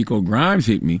threat. But Miko Grimes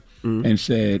hit me and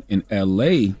said in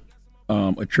L.A.,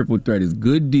 a triple threat is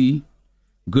good D,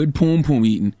 good poom poom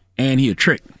eating, and he a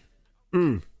trick.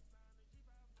 Okay.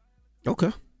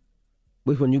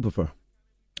 Which one you prefer?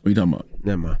 What are you talking about?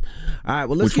 Never mind. All right.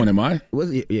 Well, let's Which one am I?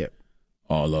 Yeah.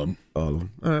 All of them. All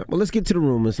right. Well, let's get to the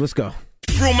rumors. Let's go.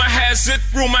 Rumor has it.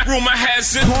 Rumor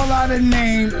has it. Call out a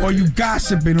name, or you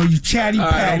gossiping, or you chatty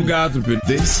patty. I'm gossiping.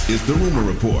 This is the Rumor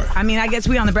Report. I mean, I guess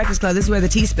we on The Breakfast Club. This is where the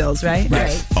tea spills, right?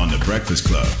 Right. On The Breakfast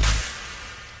Club.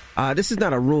 This is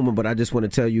not a rumor, but I just want to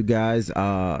tell you guys.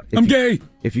 I'm gay.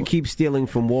 If you keep stealing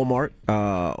from Walmart,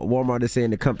 Walmart is saying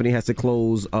the company has to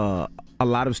close a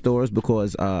lot of stores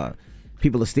because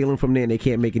people are stealing from there and they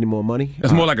can't make any more money.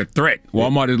 That's more like a threat.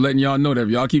 Walmart is letting y'all know that if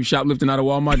y'all keep shoplifting out of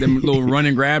Walmart, them little run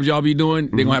and grabs y'all be doing,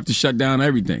 they're going to have to shut down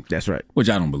everything. That's right.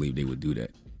 Which I don't believe they would do that.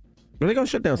 Well, they're going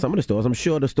to shut down some of the stores. I'm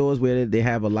sure the stores where they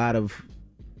have a lot of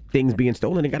things being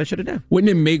stolen, they got to shut it down. Wouldn't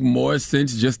it make more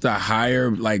sense just to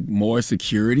hire like more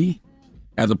security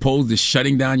as opposed to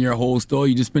shutting down your whole store?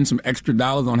 You just spend some extra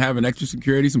dollars on having extra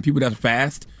security, some people that's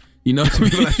fast. You know,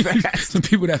 some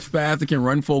people that's fast that can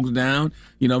run folks down.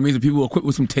 You know what I mean? Some people equipped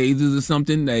with some tasers or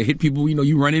something that hit people, you know,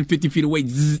 you run in 50 feet away.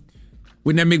 Zzz.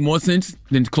 Wouldn't that make more sense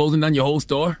than closing down your whole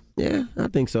store? Yeah, I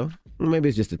think so. Maybe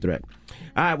it's just a threat.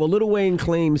 All right, well, Lil Wayne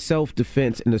claims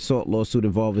self-defense in the assault lawsuit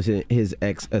involving his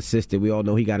ex-assistant. We all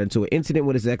know he got into an incident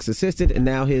with his ex-assistant, and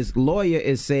now his lawyer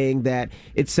is saying that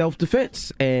it's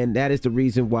self-defense, and that is the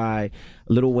reason why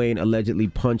Lil Wayne allegedly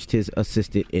punched his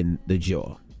assistant in the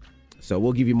jaw. So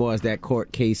we'll give you more as that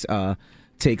court case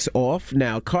takes off.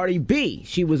 Now, Cardi B,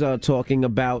 she was talking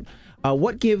about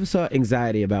what gives her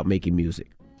anxiety about making music.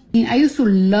 I used to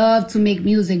love to make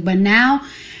music, but now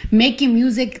making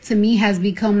music to me has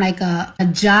become like a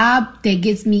job that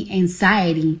gives me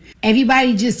anxiety.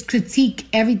 Everybody just critique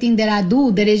everything that I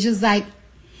do, that it's just like,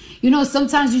 you know,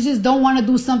 sometimes you just don't want to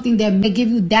do something that may give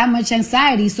you that much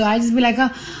anxiety. So I just be like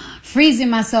freezing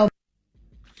myself.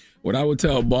 What I would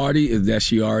tell Barty is that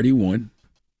she already won,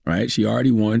 right? She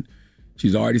already won.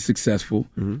 She's already successful.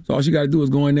 Mm-hmm. So all she got to do is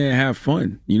go in there and have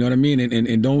fun. You know what I mean?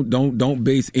 And don't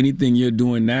base anything you're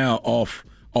doing now off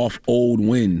old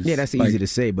wins. Yeah, that's easy to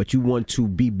say, but you want to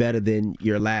be better than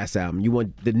your last album. You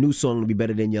want the new song to be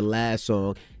better than your last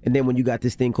song. And then when you got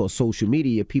this thing called social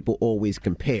media, people always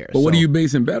compare. But what are you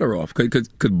basing better off? Because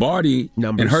Barty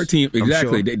numbers, and her team,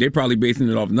 exactly, sure. they're probably basing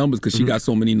it off numbers because she got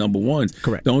so many number ones.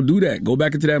 Correct. Don't do that. Go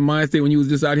back into that mind state when you was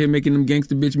just out here making them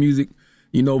gangster bitch music.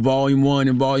 You know, Volume 1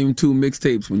 and Volume 2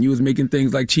 mixtapes when you was making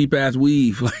things like Cheap Ass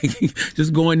Weave. Like,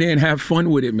 just go in there and have fun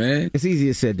with it, man. It's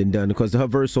easier said than done because her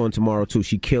verse on Tomorrow, too,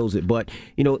 she kills it. But,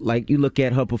 you know, like you look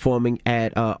at her performing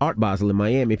at Art Basel in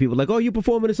Miami, people are like, oh, you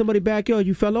performing in somebody's backyard,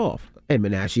 you fell off. And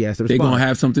now she has to respond. They're going to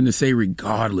have something to say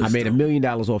regardless. I made $1 million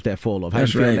off that fall off. How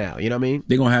That's you feel right. now? You know what I mean?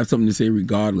 They're going to have something to say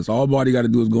regardless. All Barty got to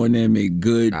do is go in there and make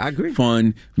good,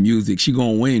 fun music. She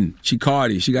going to win. She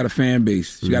Cardi. She got a fan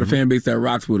base. She got a fan base that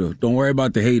rocks with her. Don't worry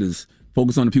about the haters.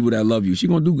 Focus on the people that love you. She's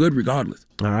going to do good regardless.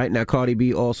 All right. Now, Cardi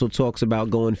B also talks about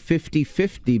going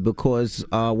 50-50 because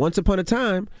once upon a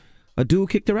time, a dude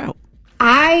kicked her out.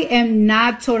 I am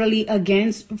not totally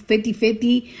against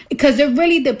 50-50 because it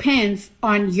really depends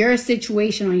on your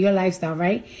situation, on your lifestyle,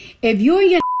 right? If you and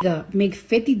your nigga make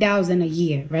 $50,000 a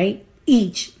year, right,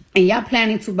 each, and y'all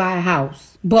planning to buy a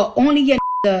house, but only your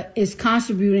nigga is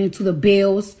contributing to the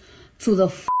bills, to the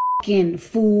fucking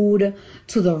food,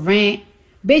 to the rent,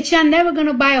 bitch, y'all never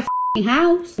gonna buy a fucking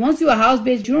house. Once you a house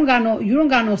bitch, you don't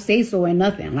got no say so and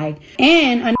nothing. Like,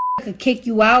 and a nigga could kick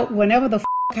you out whenever the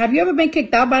have you ever been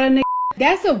kicked out by a nigga?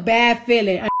 That's a bad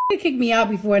feeling. A nigga kicked me out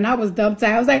before and I was dumped.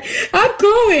 I was like, I'm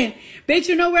going. Bitch,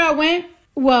 you know where I went?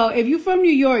 Well, if you from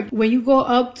New York, when you go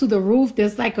up to the roof,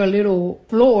 there's like a little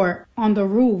floor on the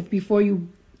roof before you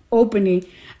open it.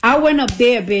 I went up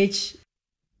there, bitch.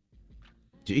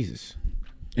 Jesus.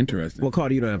 Interesting. Well,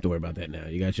 Cardi, you don't have to worry about that now.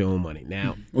 You got your own money.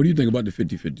 Now, what do you think about the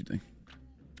 50-50 thing?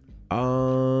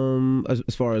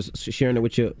 As far as sharing it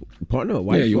with your partner or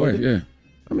wife? Yeah, your wife, yeah.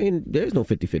 I mean, there's no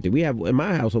 50-50. We have, in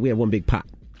my household, we have one big pot.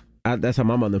 That's how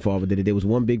my mother and father did it. There was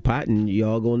one big pot, and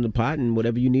y'all go in the pot, and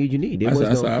whatever you need, you need. That's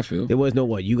how I feel. There was no,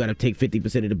 what, you got to take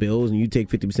 50% of the bills, and you take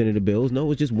 50% of the bills. No,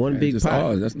 it's just one big just pot.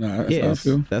 Ours. That's how I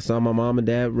feel. That's how my mom and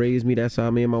dad raised me. That's how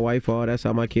me and my wife are. That's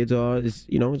how my kids are. It's,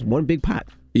 it's one big pot.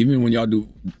 Even when y'all do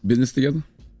business together?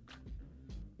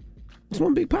 It's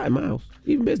one big pot in my house.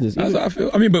 Even business. That's how I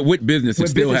feel. I mean, but with business, you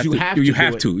still have to. You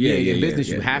have to. Yeah. In business,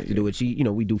 you have to do it.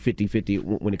 We do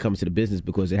 50-50 when it comes to the business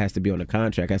because it has to be on a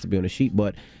contract, has to be on a sheet.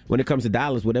 But when it comes to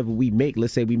dollars, whatever we make,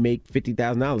 let's say we make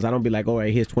 $50,000, I don't be like, all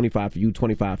right, here's 25 for you,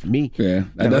 25 for me. Yeah,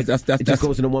 it just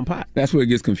goes into one pot. That's where it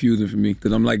gets confusing for me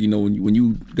because I'm like, when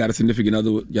you got a significant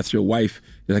other, that's your wife.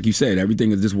 Like you said,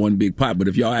 everything is just one big pot. But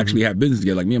if y'all actually have business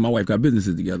together, like me and my wife got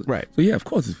businesses together, right? So yeah, of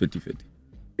course it's 50-50.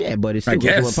 Yeah, but it's still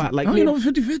goes to one pot. Like, I don't know, it's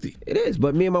 50-50. It is,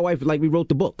 but me and my wife, like, we wrote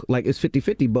the book. Like, it's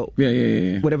 50-50, but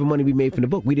whatever money we made from the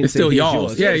book, we didn't it's say still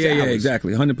yours. Yeah,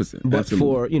 exactly, 100%. But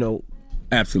Absolutely. for,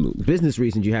 absolutely business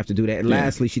reasons, you have to do that. And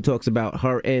lastly, she talks about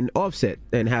her and Offset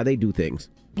and how they do things.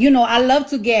 I love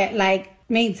to get, like,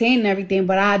 maintain everything,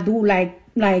 but I do,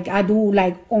 I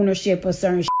do ownership of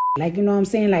certain shit. Like, you know what I'm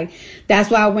saying? Like, that's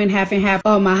why I went half and half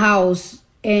of my house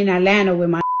in Atlanta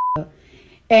with my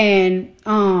and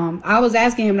I was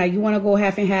asking him, like, you want to go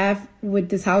half and half with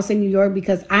this house in New York?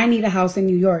 Because I need a house in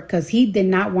New York, because he did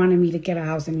not want me to get a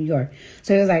house in New York.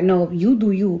 So he was like, no, you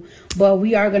do you. But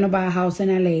we are going to buy a house in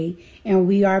LA, and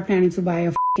we are planning to buy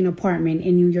a fucking apartment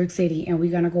in New York City, and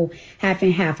we're going to go half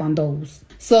and half on those.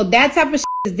 So that type of shit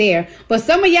is there. But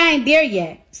some of y'all ain't there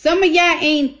yet. Some of y'all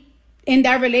ain't in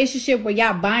that relationship where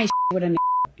y'all buying with a nigga.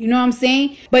 You know what I'm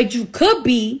saying? But you could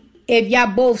be if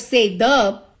y'all both saved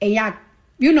up and y'all,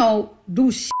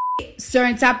 do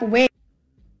certain type of way.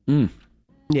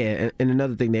 Yeah, and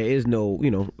another thing, there is no,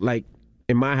 like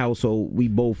in my household, we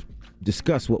both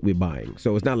discuss what we're buying.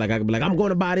 So it's not like I can be like, I'm going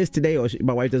to buy this today, or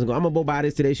my wife doesn't go, I'm going to go buy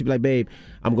this today. She'd be like, babe,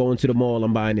 I'm going to the mall,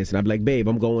 I'm buying this. And I'd be like, babe,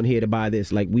 I'm going here to buy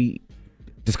this. Like, we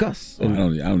discuss. I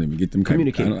don't even get them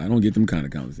communicate. I don't get them kind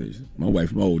of conversations. My wife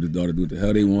and my oldest daughter do what the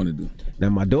hell they want to do. Now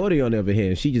my daughter, on the other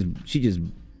hand, she just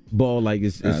ball like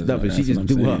it's stuff, and she just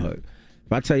do her.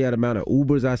 If I tell you the amount of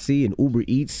Ubers I see and Uber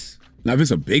Eats. Now, if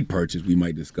it's a big purchase, we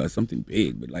might discuss something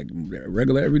big, but like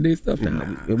regular everyday stuff.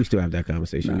 We still have that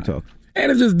conversation. We talk.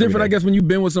 And it's just different, I guess, when you've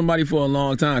been with somebody for a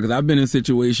long time. Because I've been in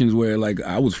situations where, like,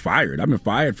 I was fired. I've been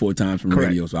fired 4 times from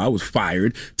radio, so I was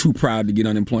fired, too proud to get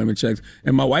unemployment checks.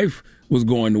 And my wife was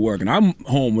going to work, and I'm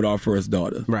home with our first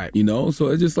daughter. Right. So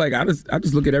it's just like I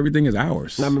just look at everything as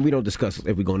ours. I mean, we don't discuss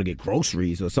if we're going to get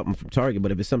groceries or something from Target,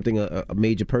 but if it's something a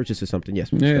major purchase or something,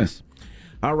 yes, we discuss.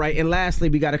 All right, and lastly,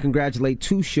 we got to congratulate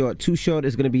Too Short. Too Short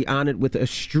is going to be honored with a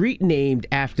street named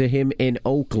after him in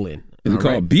Oakland. Is it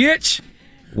called Bitch?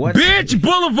 What? Bitch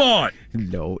Boulevard.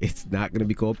 No, it's not going to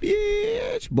be called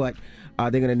Bitch, but they're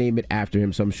going to name it after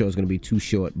him, so I'm sure it's going to be Too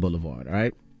Short Boulevard, all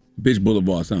right? Bitch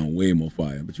Boulevard sounds way more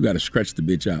fire, but you got to stretch the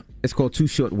bitch out. It's called Too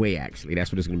Short Way, actually.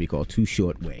 That's what it's going to be called, Too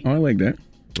Short Way. Oh, I like that.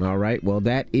 All right, well,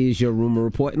 that is your rumor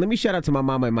report. And let me shout out to my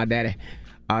mama and my daddy.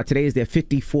 Today is their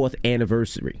 54th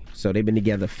anniversary. So they've been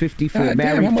together 54,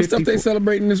 married. How much 54. stuff they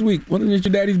celebrating this week? Wasn't it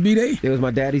your daddy's B-Day? It was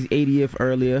my daddy's 80th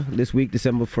earlier this week,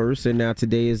 December 1st, and now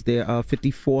today is their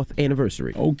 54th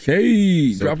anniversary.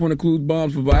 Okay. So, drop one of the clues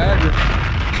bombs for Viagra.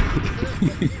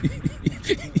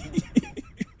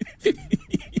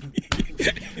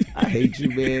 I hate you,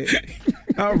 man.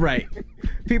 All right.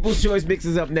 People's Choice Mix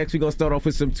is up next. We're going to start off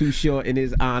with some Too Short in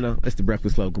his honor. It's The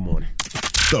Breakfast Club. Good morning.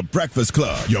 The Breakfast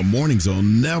Club. Your mornings will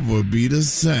never be the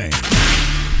same.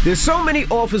 There's so many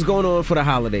offers going on for the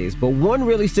holidays, but one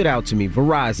really stood out to me,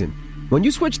 Verizon. When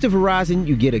you switch to Verizon,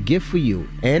 you get a gift for you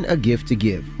and a gift to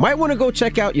give. Might want to go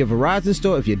check out your Verizon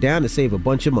store if you're down to save a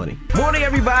bunch of money. Morning,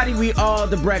 everybody. We are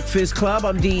The Breakfast Club.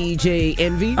 I'm DJ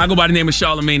Envy. I go by the name of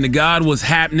Charlamagne the God. What's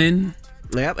happening?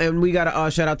 Yep, and we got a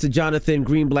shout out to Jonathan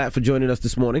Greenblatt for joining us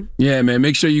this morning. Yeah, man.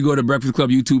 Make sure you go to Breakfast Club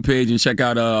YouTube page and check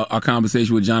out our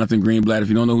conversation with Jonathan Greenblatt. If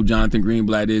you don't know who Jonathan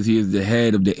Greenblatt is, he is the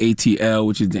head of the ATL,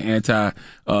 which is the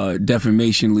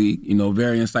Anti-Defamation League.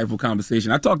 Very insightful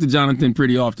conversation. I talk to Jonathan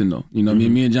pretty often, though.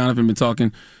 Me and Jonathan been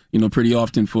talking, pretty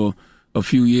often for a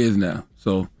few years now.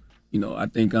 So, I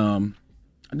think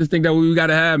I just think that we got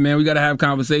to have, man. We got to have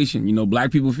conversation.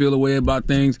 Black people feel a way about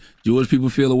things. Jewish people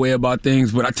feel a way about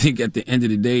things. But I think at the end of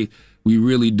the day, we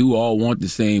really do all want the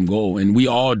same goal. And we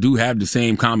all do have the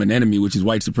same common enemy, which is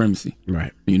white supremacy.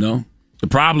 Right. The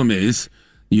problem is,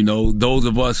 those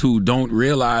of us who don't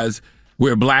realize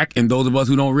we're black and those of us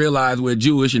who don't realize we're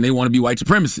Jewish and they want to be white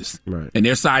supremacists. Right. And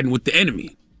they're siding with the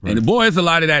enemy. Right. And boy, it's a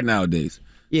lot of that nowadays.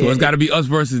 Yeah, so it's got to be us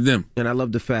versus them. And I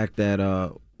love the fact that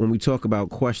when we talk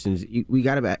about questions, we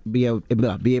got to be able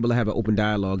to have an open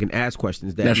dialogue and ask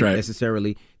questions that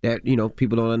necessarily that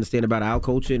people don't understand about our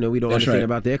culture and we don't understand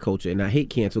about their culture. And I hate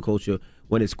cancel culture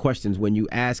when it's questions when you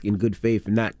ask in good faith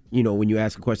and not when you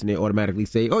ask a question they automatically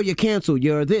say, oh, you're canceled,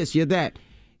 you're this, you're that,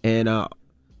 and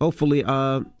hopefully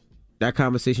that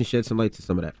conversation sheds some light to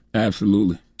some of that.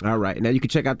 Absolutely. All right. Now you can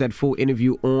check out that full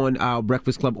interview on our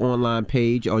Breakfast Club online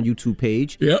page, on YouTube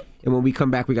page. Yep. And when we come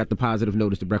back, we got the positive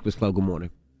notice. The Breakfast Club. Good morning.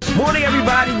 Morning,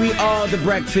 everybody. We are The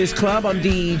Breakfast Club. I'm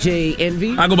DJ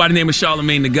Envy. I go by the name of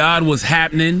Charlamagne the God. What's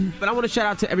happening? But I want to shout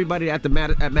out to everybody at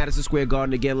Madison Square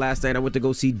Garden again. Last night I went to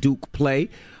go see Duke play.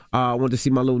 I went to see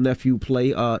my little nephew play.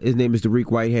 His name is Derek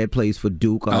Whitehead, plays for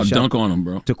Duke. I'll dunk on him,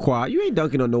 bro. To Quad. You ain't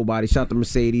dunking on nobody. Shout out to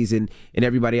Mercedes and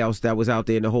everybody else that was out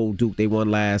there in the whole Duke. They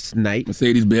won last night.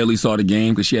 Mercedes barely saw the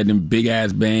game because she had them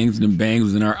big-ass bangs. Them bangs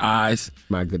was in her eyes.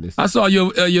 My goodness. I saw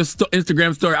your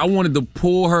Instagram story. I wanted to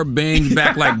pull her bangs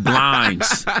back like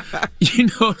blinds. You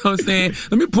know what I'm saying?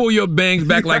 Let me pull your bangs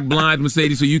back like blinds,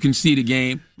 Mercedes, so you can see the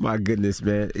game. My goodness,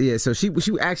 man. Yeah, so she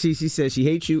said she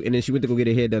hates you, and then she went to go get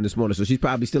her hair done this morning. So she's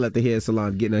probably still at the hair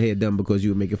salon getting her hair done because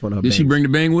you were making fun of her bangs. Did she bring the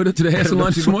bang with her to the hair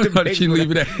salon this morning, or did she leave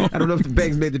it at home? I don't know if the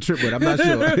bangs made the trip with her. I'm not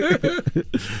sure.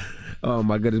 Oh,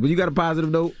 my goodness. But you got a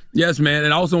positive note? Yes, man.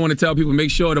 And I also want to tell people,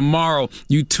 make sure tomorrow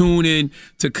you tune in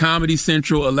to Comedy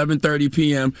Central, 11:30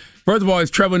 p.m. First of all, it's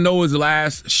Trevor Noah's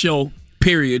last show,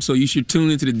 period. So you should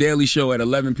tune into The Daily Show at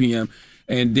 11 p.m.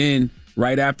 And then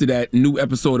right after that, new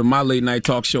episode of my late night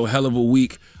talk show, Hell of a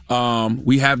Week.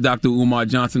 We have Dr. Umar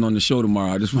Johnson on the show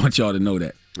tomorrow. I just want y'all to know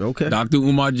that. Okay. Dr.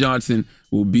 Umar Johnson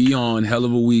will be on Hell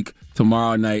of a Week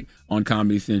tomorrow night on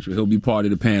Comedy Central. He'll be part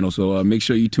of the panel, so make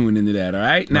sure you tune into that, all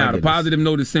right? Now, the positive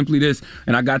note is simply this,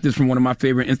 and I got this from one of my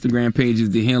favorite Instagram pages,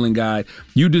 The Healing Guide.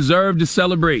 You deserve to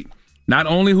celebrate not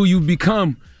only who you've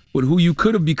become, but who you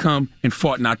could have become and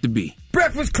fought not to be.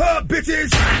 Breakfast Club,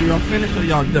 bitches! Y'all finished or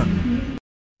y'all done?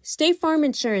 State Farm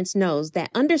Insurance knows that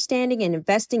understanding and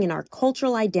investing in our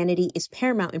cultural identity is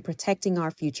paramount in protecting our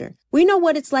future. We know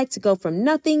what it's like to go from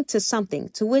nothing to something,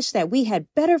 to wish that we had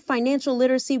better financial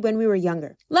literacy when we were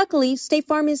younger. Luckily, State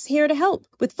Farm is here to help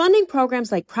with funding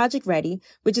programs like Project Ready,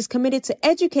 which is committed to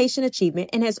education achievement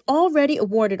and has already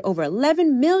awarded over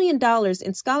 $11 million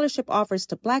in scholarship offers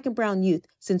to Black and Brown youth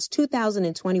since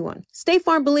 2021. State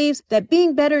Farm believes that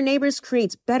being better neighbors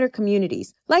creates better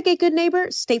communities. Like a good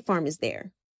neighbor, State Farm is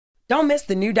there. Don't miss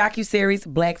the new docuseries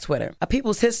Black Twitter, A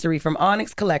People's History from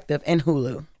Onyx Collective and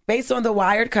Hulu. Based on the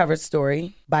Wired cover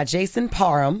story by Jason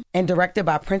Parham and directed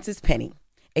by Princess Penny.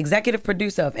 Executive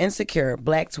producer of Insecure,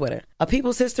 Black Twitter. A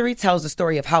People's History tells the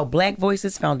story of how Black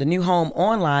voices found a new home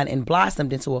online and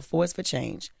blossomed into a force for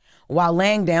change, while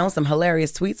laying down some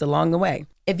hilarious tweets along the way.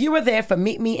 If you were there for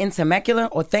Meet Me in Temecula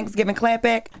or Thanksgiving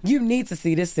Clapback, you need to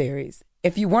see this series.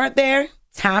 If you weren't there,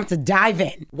 time to dive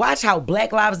in. Watch how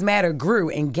Black Lives Matter grew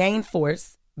and gained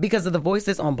force because of the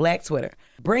voices on Black Twitter,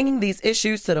 bringing these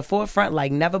issues to the forefront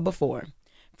like never before.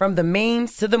 From the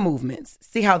memes to the movements,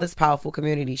 see how this powerful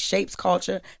community shapes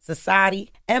culture,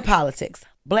 society, and politics.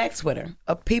 Black Twitter,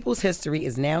 A People's History,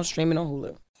 is now streaming on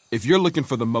Hulu. If you're looking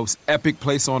for the most epic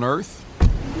place on earth,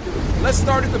 let's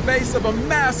start at the base of a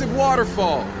massive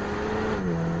waterfall.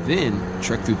 Then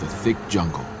trek through the thick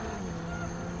jungle.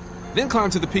 Then climb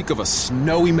to the peak of a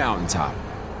snowy mountaintop.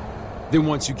 Then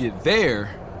once you get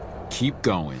there, keep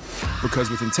going. Because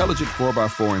with intelligent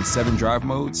 4x4 and 7 drive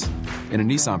modes and a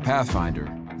Nissan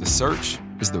Pathfinder, the search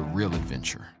is the real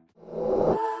adventure.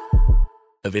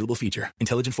 Available feature.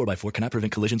 Intelligent 4x4 cannot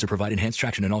prevent collisions or provide enhanced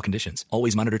traction in all conditions.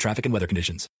 Always monitor traffic and weather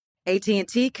conditions.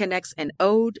 AT&T connects an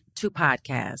ode to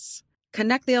podcasts.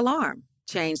 Connect the alarm.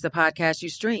 Change the podcast you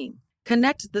stream.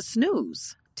 Connect the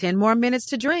snooze. 10 more minutes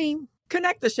to dream.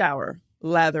 Connect the shower.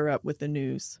 Lather up with the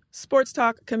news, sports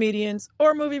talk, comedians,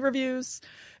 or movie reviews.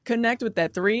 Connect with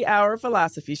that 3-hour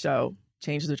philosophy show.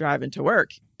 Change the drive into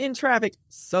work in traffic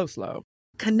so slow.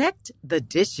 Connect the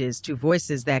dishes to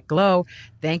voices that glow.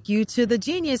 Thank you to the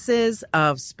geniuses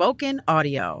of spoken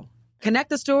audio. Connect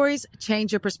the stories,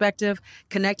 change your perspective.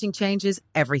 Connecting changes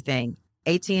everything.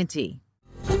 AT&T.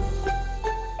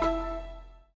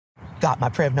 Got my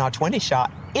Prevnar 20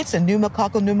 shot. It's a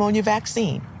pneumococcal pneumonia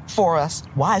vaccine. For us,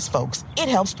 wise folks, it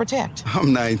helps protect.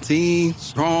 I'm 19,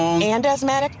 strong. And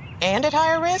asthmatic, and at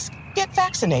higher risk. Get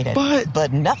vaccinated.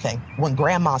 But nothing when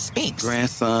grandma speaks.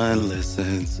 Grandson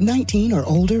listens. 19 or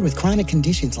older with chronic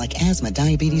conditions like asthma,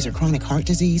 diabetes, or chronic heart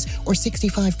disease, or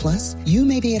 65 plus, you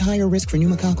may be at higher risk for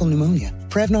pneumococcal pneumonia.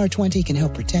 Prevnar 20 can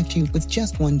help protect you with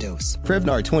just one dose.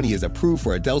 Prevnar 20 is approved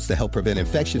for adults to help prevent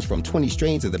infections from 20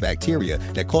 strains of the bacteria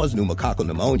that cause pneumococcal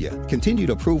pneumonia. Continued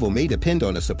approval may depend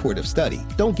on a supportive study.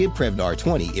 Don't give Prevnar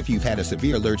 20 if you've had a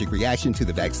severe allergic reaction to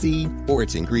the vaccine or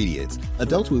its ingredients.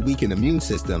 Adults with weakened immune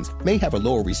systems may have a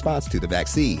lower response to the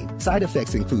vaccine. Side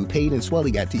effects include pain and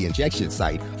swelling at the injection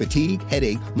site, fatigue,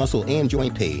 headache, muscle, and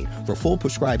joint pain. For full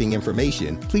prescribing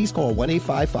information, please call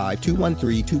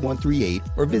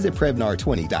 1-855-213-2138 or visit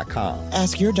Prevnar20.com.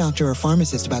 Ask your doctor or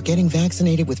pharmacist about getting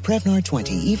vaccinated with Prevnar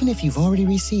 20, even if you've already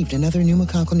received another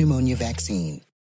pneumococcal pneumonia vaccine.